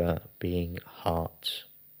chakra being heart,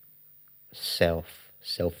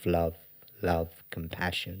 self-love, love,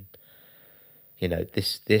 compassion. You know,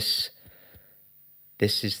 this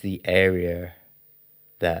is the area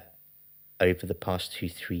that over the past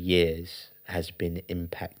 2-3 years has been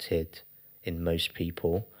impacted in most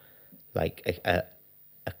people, like a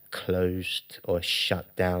closed or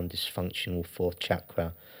shut down dysfunctional fourth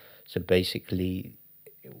chakra. So basically,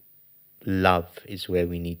 love is where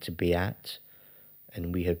we need to be at,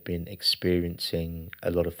 and we have been experiencing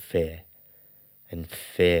a lot of fear,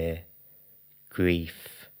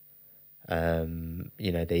 grief.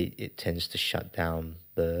 It tends to shut down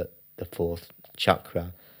the fourth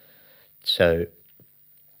chakra. So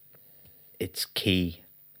it's key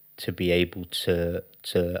to be able to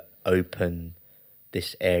open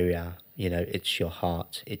this area. You know, it's your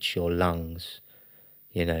heart, it's your lungs.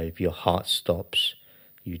 You know, if your heart stops,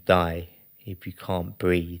 you die. If you can't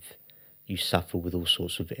breathe, you suffer with all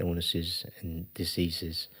sorts of illnesses and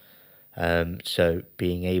diseases. So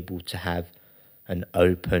being able to have an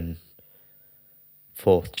open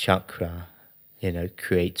fourth chakra, you know,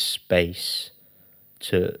 creates space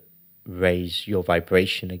to raise your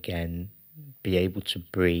vibration again, be able to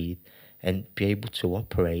breathe, and be able to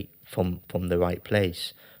operate from the right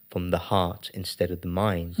place, from the heart instead of the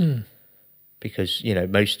mind. Because, you know,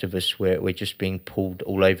 most of us, we're just being pulled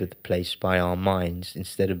all over the place by our minds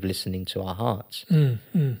instead of listening to our hearts.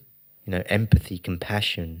 You know, empathy,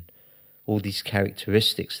 compassion, all these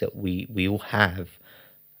characteristics that we all have.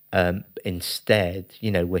 Instead,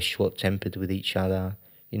 you know, we're short-tempered with each other.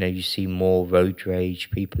 You know, you see more road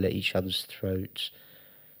rage, people at each other's throats.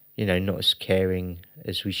 You know, not as caring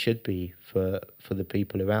as we should be for the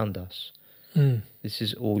people around us. This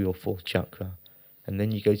is all your fourth chakra. And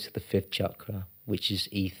then you go to the fifth chakra, which is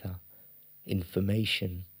ether,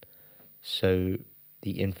 information. So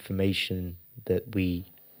the information that we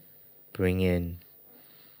bring in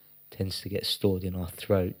tends to get stored in our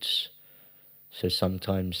throats. So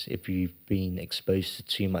sometimes if you've been exposed to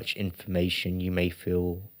too much information, you may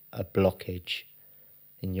feel a blockage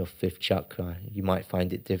in your fifth chakra. You might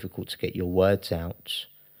find it difficult to get your words out.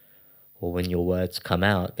 Or when your words come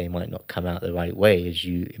out, they might not come out the right way as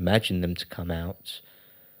you imagine them to come out.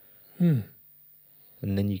 And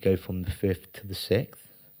then you go from the fifth to the sixth,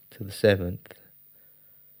 to the seventh.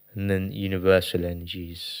 And then universal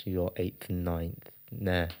energies, your eighth and ninth.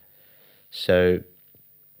 There. So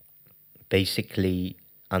basically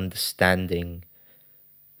understanding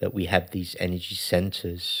that we have these energy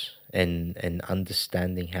centers and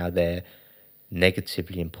understanding how they're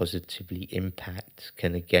negatively and positively impact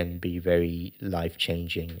can again be very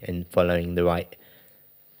life-changing, and following the right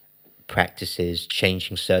practices,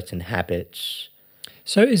 changing certain habits.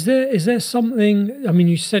 So is there something, I mean,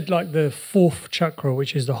 you said like the fourth chakra,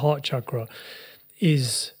 which is the heart chakra,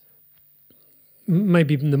 is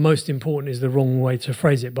maybe the most important is the wrong way to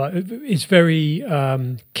phrase it, but it's very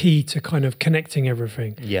key to kind of connecting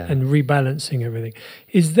everything and rebalancing everything.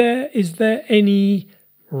 Is there any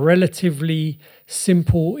relatively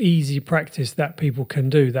simple, easy practice that people can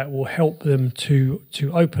do that will help them to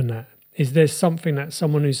open that? Is there something that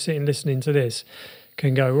someone who's sitting listening to this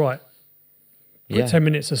can go, right, put 10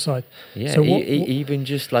 minutes aside? Yeah, so even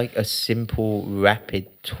just like a simple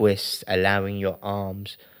rapid twist, allowing your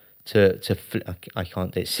arms I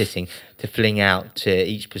can't do it sitting, to fling out to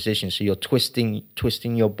each position. So you're twisting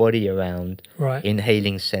your body around, right,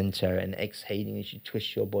 inhaling center and exhaling as you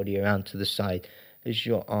twist your body around to the side. As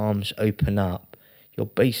your arms open up, you're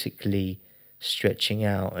basically stretching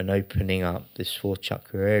out and opening up this fourth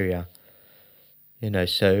chakra area. You know,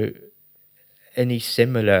 so any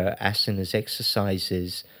similar asanas,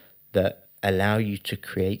 exercises that allow you to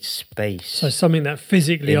create space. So something that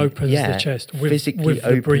physically opens the chest with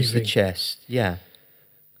the breathing. The chest, yeah.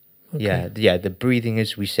 Okay. Yeah, the breathing,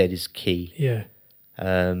 as we said, is key. Yeah.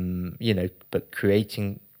 You know, but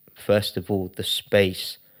creating, first of all, the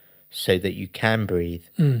space so that you can breathe.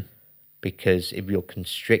 Because if you're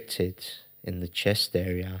constricted in the chest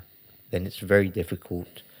area, then it's very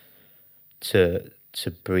difficult to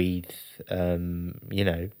breathe, you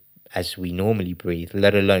know, as we normally breathe,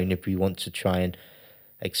 let alone if we want to try and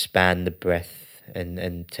expand the breath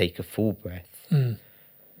and take a full breath.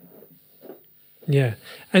 Yeah.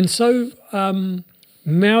 And so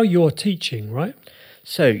now you're teaching, right?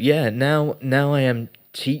 So yeah, now I am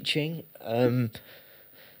teaching.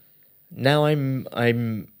 Now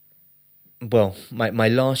I'm well, my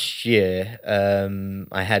last year,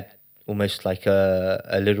 I had almost like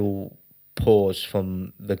a little pause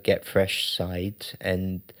from the Get Fresh side,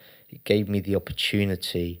 and it gave me the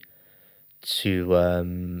opportunity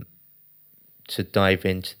to dive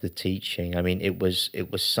into the teaching. I mean, it was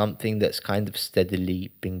something that's kind of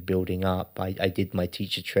steadily been building up. I did my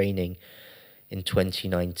teacher training in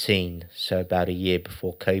 2019, so about a year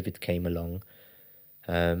before COVID came along.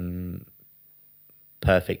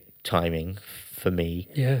 Perfect timing for me.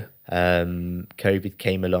 Yeah. COVID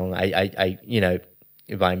came along. I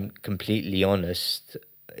if I'm completely honest,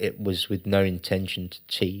 it was with no intention to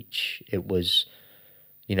teach. It was,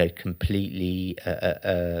 completely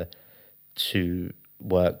to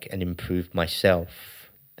work and improve myself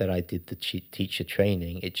that I did the teacher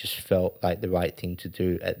training. It just felt like the right thing to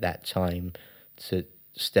do at that time to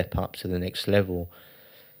step up to the next level.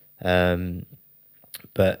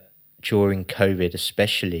 But during COVID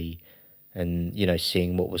especially, and,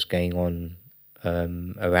 seeing what was going on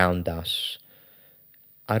around us,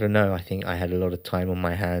 I don't know, I think I had a lot of time on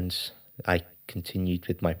my hands. I continued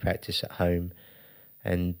with my practice at home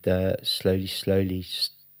and slowly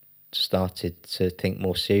started to think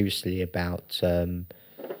more seriously about,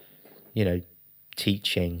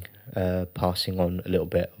 teaching, passing on a little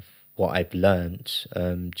bit of what I've learned,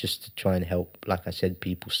 just to try and help, like I said,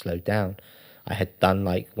 people slow down. I had done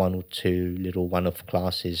like one or two little one-off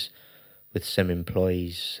classes with some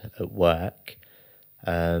employees at work,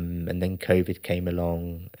 and then COVID came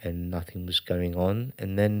along and nothing was going on.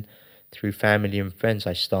 And then through family and friends,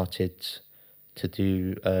 I started to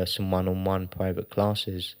do some one-on-one private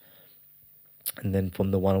classes. And then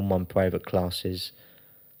from the one-on-one private classes,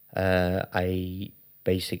 I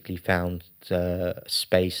basically found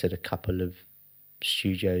space at a couple of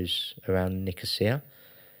studios around Nicosia,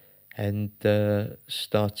 and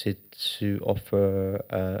started to offer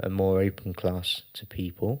a more open class to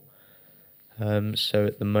people. So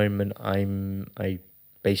at the moment, I'm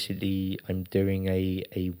doing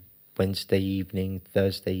a Wednesday evening,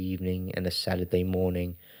 Thursday evening, and a Saturday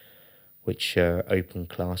morning, which are open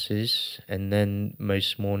classes. And then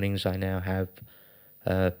most mornings I now have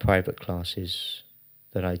private classes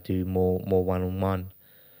that I do more one-on-one.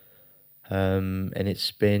 And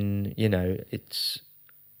it's been, it's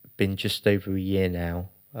been just over a year now.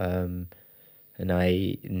 And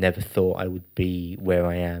I never thought I would be where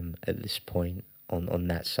I am at this point on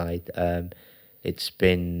that side. It's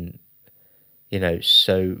been,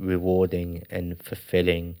 so rewarding and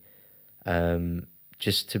fulfilling,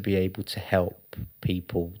 just to be able to help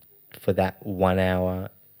people for that 1 hour,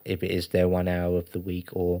 if it is their 1 hour of the week,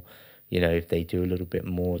 or, if they do a little bit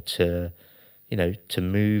more to, to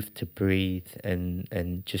move, to breathe,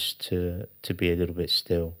 and just to be a little bit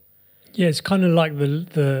still. Yeah, it's kind of like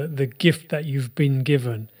the gift that you've been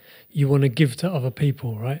given, you want to give to other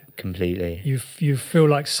people, right? Completely. You feel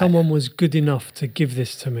like someone was good enough to give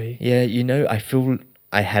this to me. Yeah, I feel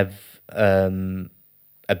I have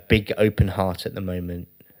a big open heart at the moment,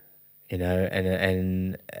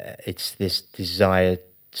 and it's this desire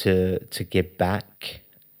to give back.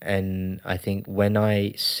 And I think when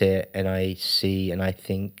I sit and I see and I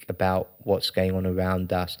think about what's going on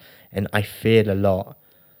around us, and I feel a lot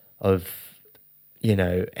of,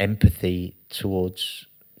 empathy towards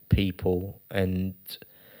people, and,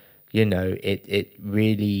 it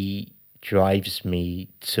really drives me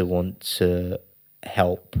to want to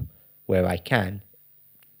help where I can.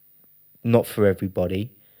 Not for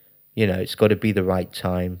everybody, it's got to be the right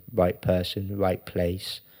time, right person, right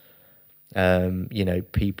place.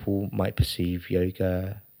 People might perceive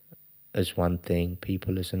yoga as one thing,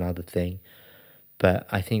 people as another thing. But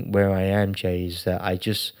I think where I am, Jay, is that I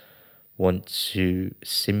just want to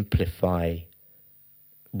simplify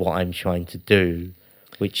what I'm trying to do,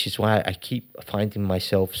 which is why I keep finding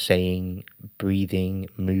myself saying breathing,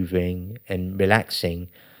 moving, and relaxing,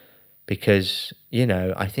 because,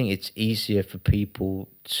 I think it's easier for people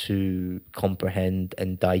to comprehend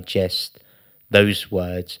and digest those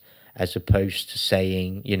words as opposed to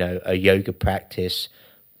saying, a yoga practice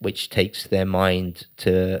which takes their mind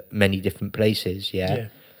to many different places. Yeah.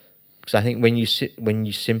 Because I think when you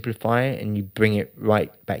simplify it and you bring it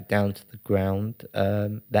right back down to the ground,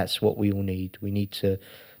 that's what we all need. We need to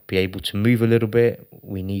be able to move a little bit.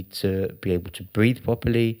 We need to be able to breathe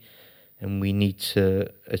properly, and we need to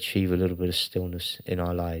achieve a little bit of stillness in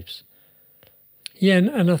our lives. Yeah,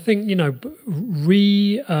 and I think,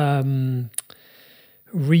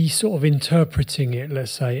 re sort of interpreting it,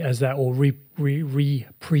 let's say, as that, or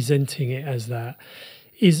representing it as that,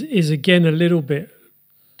 is again a little bit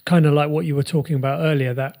kind of like what you were talking about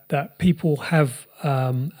earlier, that people have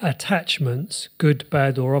attachments, good,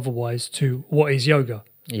 bad, or otherwise, to what is yoga.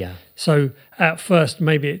 Yeah. So at first,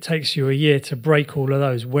 maybe it takes you a year to break all of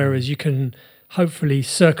those, whereas you can hopefully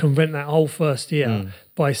circumvent that whole first year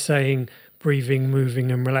by saying breathing,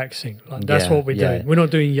 moving, and relaxing. Like that's what we're doing. We're not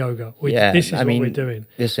doing yoga. This is what we're doing.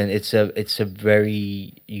 Listen, it's a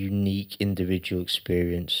very unique individual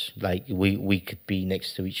experience. Like we could be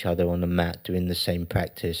next to each other on the mat doing the same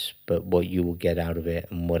practice, but what you will get out of it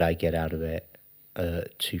and what I get out of it are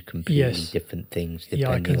two completely different things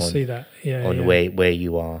depending see that. on where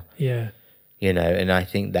you are. Yeah. You know, and I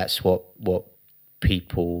think that's what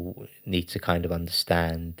people need to kind of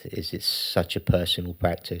understand is it's such a personal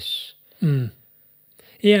practice.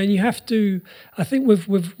 Yeah, and you have to, I think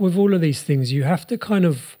with all of these things, you have to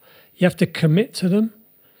commit to them,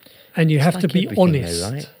 and you have to be honest.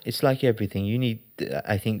 Though, right? It's like everything. You need,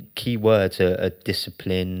 I think, key words are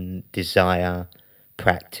discipline, desire,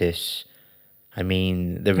 practice. I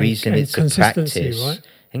mean, the reason it's a practice, right?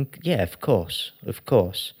 And yeah, of course.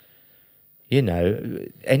 You know,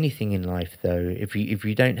 anything in life, though, if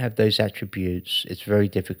you don't have those attributes, it's very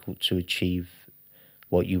difficult to achieve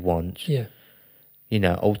what you want. Yeah. You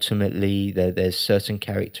know, ultimately, there's certain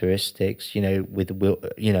characteristics, you know, with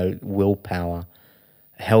willpower,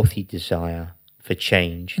 healthy desire for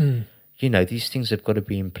change. You know, these things have got to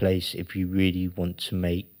be in place if you really want to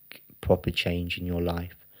make proper change in your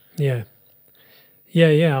life. Yeah.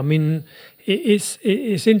 I mean,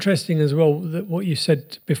 it's interesting as well that what you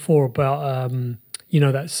said before about you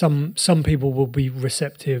know, that some people will be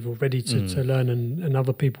receptive or ready to learn and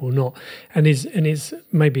other people will not. And is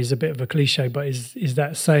maybe is a bit of a cliche, but is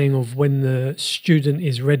that saying of when the student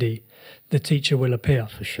is ready, the teacher will appear.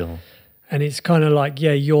 For sure. And it's kind of like,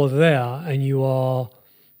 you're there and you are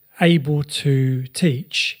able to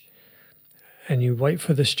teach, and you wait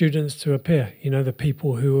for the students to appear. You know, the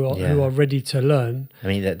people who are ready to learn. I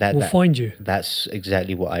mean, that will find you. That's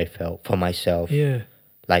exactly what I felt for myself. Yeah.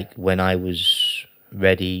 Like when I was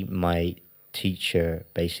ready, my teacher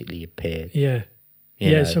basically appeared. Yeah.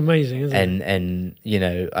 You know? It's amazing, isn't it? And you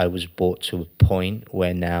know, I was brought to a point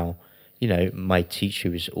where now, you know, my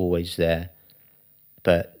teacher is always there.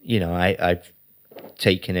 But, you know, I've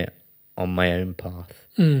taken it on my own path.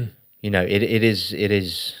 You know, it's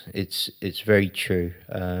very true.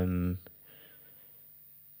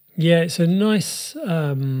 It's a nice,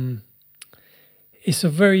 for me,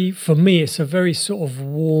 it's a very sort of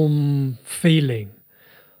warm feeling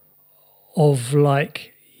of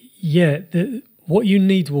like, what you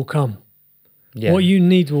need will come. Yeah. What you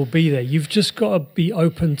need will be there. You've just got to be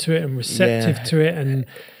open to it and receptive to it and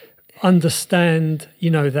understand, you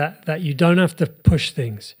know, that you don't have to push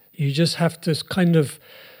things. You just have to kind of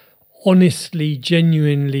honestly,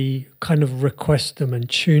 genuinely kind of request them and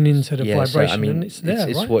tune into the vibration. So, I mean, and it's there,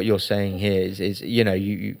 it's right? What you're saying here is you know,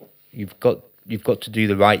 you've got to do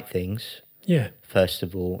the right things. Yeah. First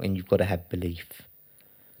of all, and you've got to have belief.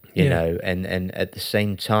 You know, and at the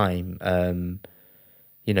same time,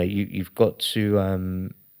 you know, you've got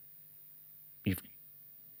to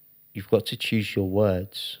you've got to choose your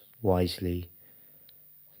words wisely.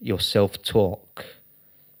 Your self-talk.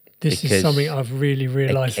 This is something I've really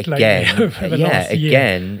realised again, lately over the last year.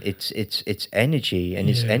 Again, it's energy, and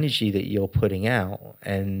it's energy that you're putting out.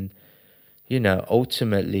 And, you know,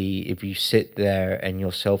 ultimately, if you sit there and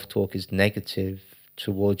your self-talk is negative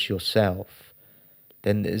towards yourself,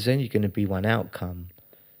 then there's only going to be one outcome.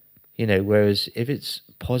 You know, whereas if it's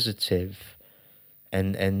positive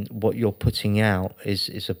and what you're putting out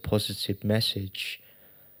is a positive message,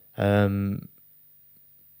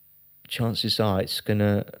 chances are it's going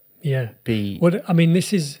to be. Well, I mean,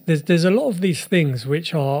 there's a lot of these things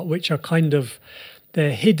which are kind of,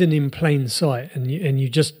 they're hidden in plain sight, and you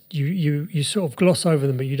just sort of gloss over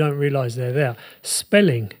them, but you don't realise they're there.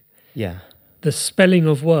 Spelling, the spelling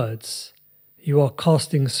of words, you are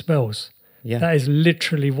casting spells. That is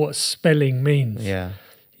literally what spelling means.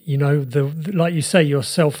 You know, like you say, your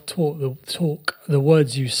self-talk, the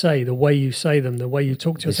words you say, the way you say them, the way you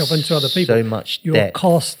talk to yourself and to other people. So much you're depth.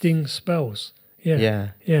 Casting spells. Yeah.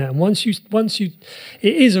 And once you,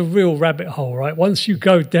 it is a real rabbit hole, right? Once you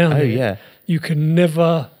go down it, you can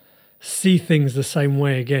never see things the same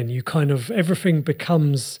way again. You kind of, everything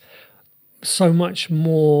becomes so much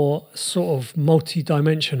more sort of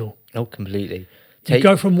multi-dimensional. Oh, completely. You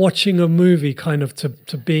go from watching a movie kind of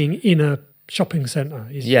to being in a shopping centre.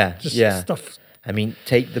 Stuff. I mean,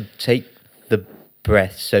 take the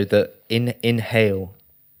breath. So the inhale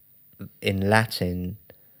in Latin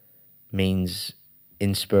means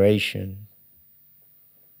inspiration.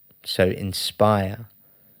 So inspire.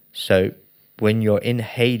 So when you're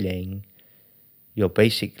inhaling, you're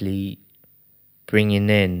basically bringing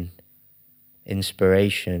in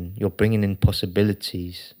inspiration. You're bringing in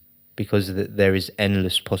possibilities, because there is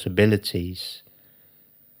endless possibilities.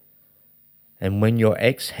 And when you're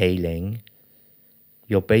exhaling,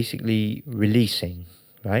 you're basically releasing,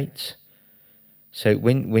 right? So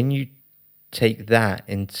when you take that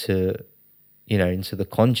into the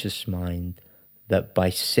conscious mind, that by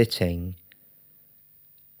sitting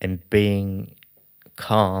and being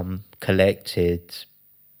calm, collected,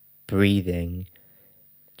 breathing,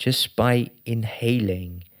 just by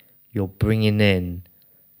inhaling, you're bringing in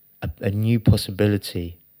a new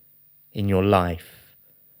possibility in your life.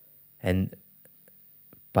 And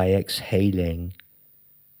by exhaling,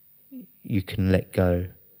 you can let go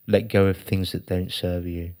of things that don't serve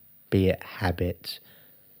you, be it habits,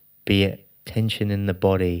 be it tension in the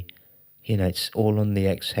body. It's all on the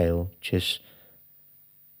exhale, just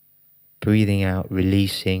breathing out,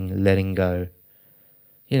 releasing, letting go.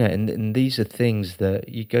 And these are things that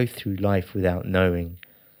you go through life without knowing.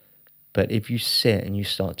 But if you sit and you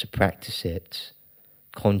start to practice it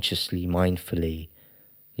consciously, mindfully,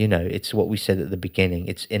 it's what we said at the beginning.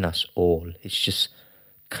 It's in us all. It's just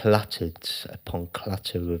cluttered upon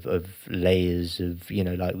clutter of layers of,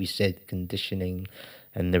 like we said, conditioning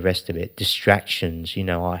and the rest of it. Distractions,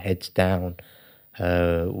 our heads down.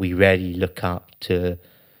 We rarely look up to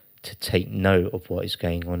take note of what is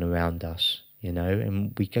going on around us,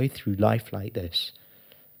 and we go through life like this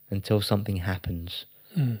until something happens,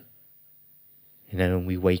 and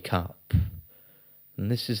we wake up. And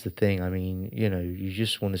this is the thing, you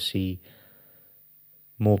just want to see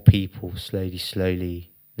more people slowly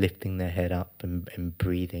lifting their head up and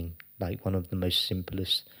breathing, like one of the most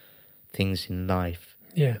simplest things in life,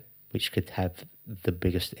 which could have the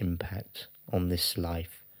biggest impact on this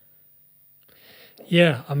life.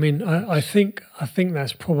 Yeah, I think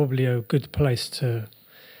that's probably a good place to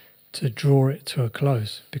draw it to a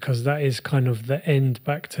close, because that is kind of the end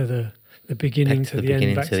back to the beginning to the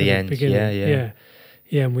end, back to the beginning.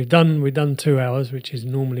 Yeah, and we've done 2 hours, which is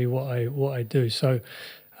normally what I do. So,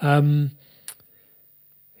 so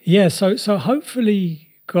hopefully,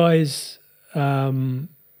 guys,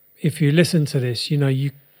 if you listen to this,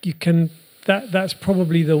 you can. That's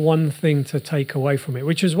probably the one thing to take away from it,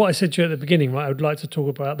 which is what I said to you at the beginning, right? I would like to talk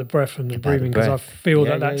about the breath and the breathing, because I feel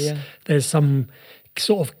there's some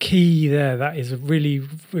sort of key there that is really,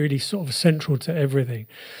 really sort of central to everything.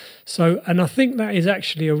 So, and I think that is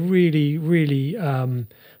actually a really, really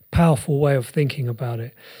powerful way of thinking about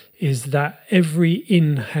it, is that every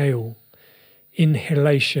inhalation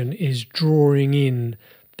is drawing in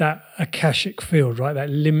that Akashic field, right? That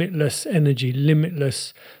limitless energy,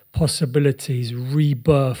 limitless possibilities,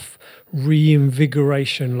 rebirth,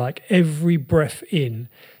 reinvigoration. Like every breath in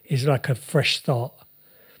is like a fresh start,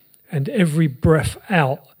 and every breath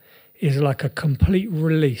out is like a complete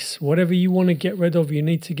release. Whatever you want to get rid of, you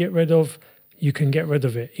need to get rid of, you can get rid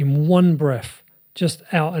of it in one breath, just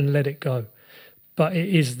out and let it go. But it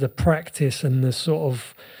is the practice and the sort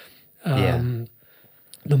of the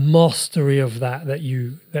mastery of that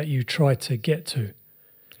you try to get to.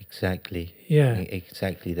 Exactly. Yeah.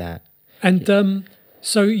 Exactly that. And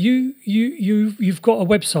so you've got a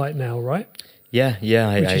website now, right? Yeah.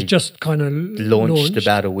 Which is just kind of launched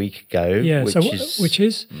about a week ago. Yeah. Which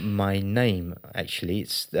is my name actually.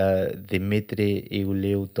 It's Demetri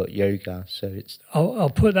Iouliou.yoga. So it's. I'll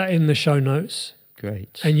put that in the show notes.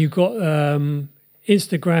 Great. And you've got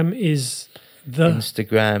Instagram is the.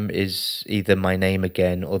 Instagram is either my name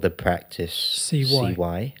again or the practice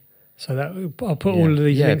CY. So that I'll put all of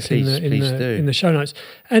these links in the show notes.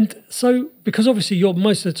 And so, because obviously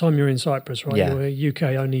most of the time you're in Cyprus, right? Yeah. You're UK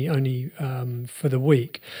only for the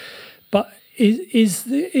week. But is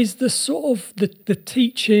the sort of the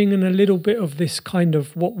teaching and a little bit of this kind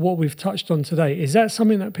of what we've touched on today, is that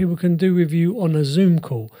something that people can do with you on a Zoom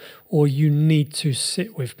call, or you need to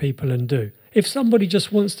sit with people and do? If somebody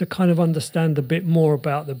just wants to kind of understand a bit more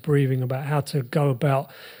about the breathing, about how to go about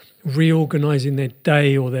reorganizing their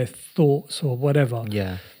day or their thoughts or whatever,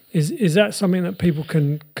 is that something that people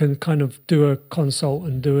can kind of do a consult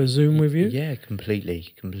and do a Zoom with you? Yeah,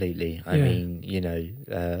 completely. I mean,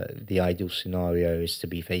 the ideal scenario is to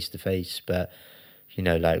be face to face, but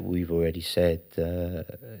like we've already said, the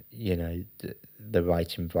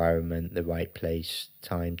right environment, the right place,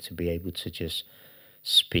 time to be able to just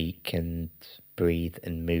speak and breathe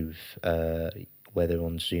and move, whether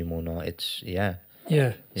on Zoom or not. It's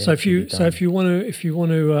So if you want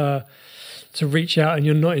to reach out and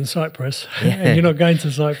you're not in Cyprus and you're not going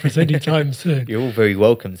to Cyprus anytime soon, you're all very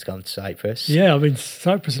welcome to come to Cyprus. Yeah, I mean,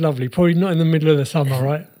 Cyprus is lovely. Probably not in the middle of the summer,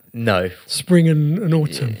 right? No. Spring and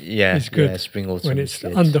autumn. Is good. Yeah, spring, autumn. When it's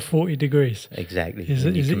under 40 degrees. Exactly. Is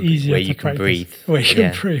it easier where to you can practice? Breathe. Where you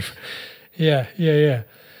can breathe. Yeah.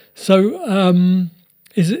 So,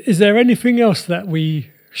 is there anything else that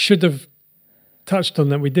we should have touched on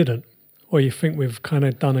that we didn't? or you think we've kind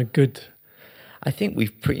of done a good? I think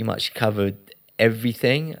we've pretty much covered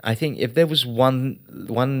everything. I think if there was one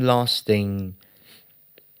lasting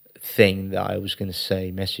thing that I was going to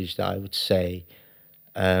say, message that I would say,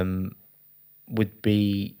 would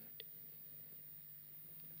be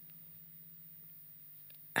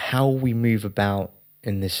how we move about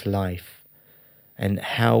in this life and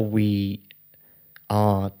how we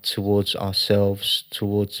are towards ourselves,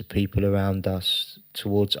 towards the people around us,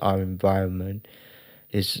 towards our environment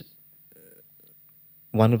is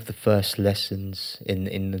one of the first lessons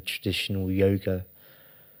in the traditional yoga.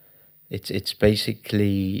 It's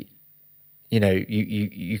basically,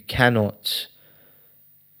 you cannot,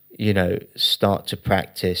 start to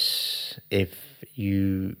practice if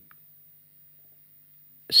you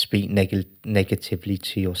speak negatively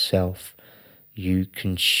to yourself. You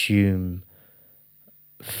consume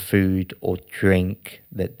food or drink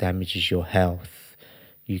that damages your health.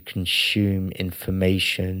 You consume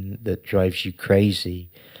information that drives you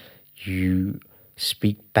crazy. You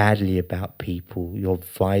speak badly about people. You're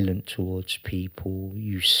violent towards people.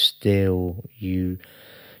 You steal.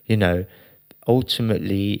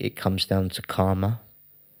 Ultimately it comes down to karma.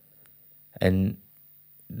 And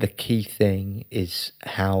the key thing is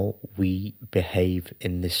how we behave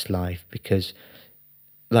in this life, because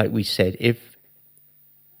like we said, if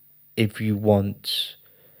you want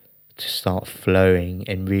to start flowing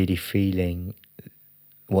and really feeling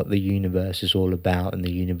what the universe is all about and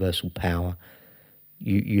the universal power,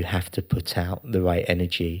 you have to put out the right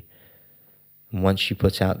energy. And once you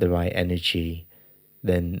put out the right energy,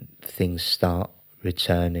 then things start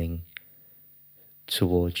returning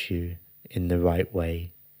towards you in the right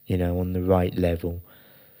way, on the right level,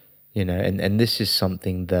 and this is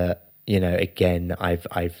something that, again,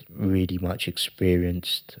 I've really much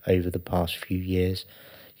experienced over the past few years,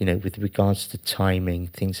 with regards to timing,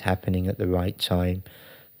 things happening at the right time,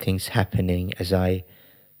 things happening as I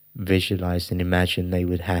visualized and imagined they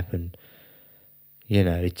would happen.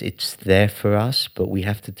 It's there for us, but we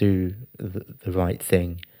have to do the right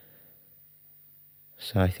thing.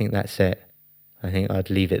 So I think that's it. I think I'd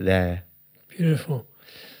leave it there. Beautiful.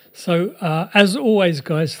 So, as always,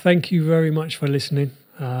 guys, thank you very much for listening.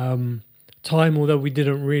 Time, although we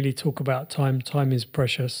didn't really talk about time is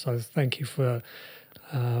precious. So thank you for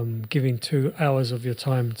giving 2 hours of your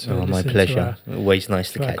time to listen. My pleasure. Always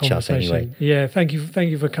nice to catch up anyway. Yeah, thank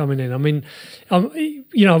you for coming in. I mean,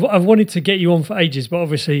 I've wanted to get you on for ages, but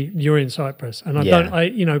obviously you're in Cyprus, and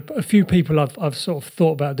a few people I've sort of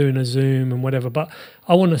thought about doing a Zoom and whatever, but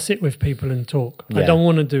I want to sit with people and talk. Yeah. I don't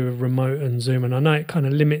want to do a remote and Zoom, and I know it kind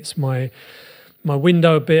of limits my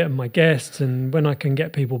window a bit and my guests and when I can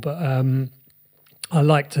get people, but I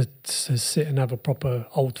like to sit and have a proper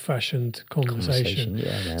old-fashioned conversation.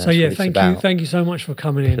 Yeah, so yeah, thank you so much for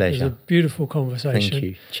coming in. Pleasure. It was a beautiful conversation. Thank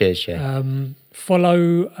you. Cheers, Jay.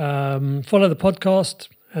 Follow the podcast,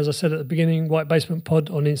 as I said at the beginning, White Basement Pod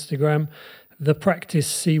on Instagram, The Practice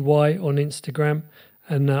CY on Instagram,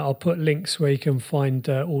 and I'll put links where you can find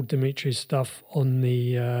all Demetri's stuff on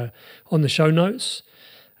the show notes.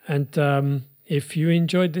 And if you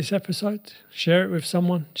enjoyed this episode, share it with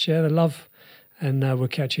someone, share the love. And we'll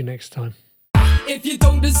catch you next time. If you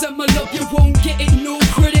don't deserve my love, you won't get it, no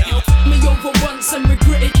credit. Me over once and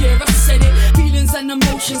regret it, yeah, I said it. Feelings and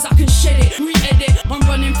emotions, I can shed it, re-edit. I'm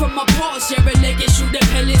running from my past, yeah, a leg it, shoot the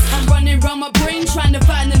pellets. I'm running round my brain, trying to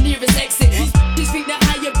find the nearest exit. These think that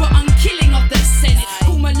higher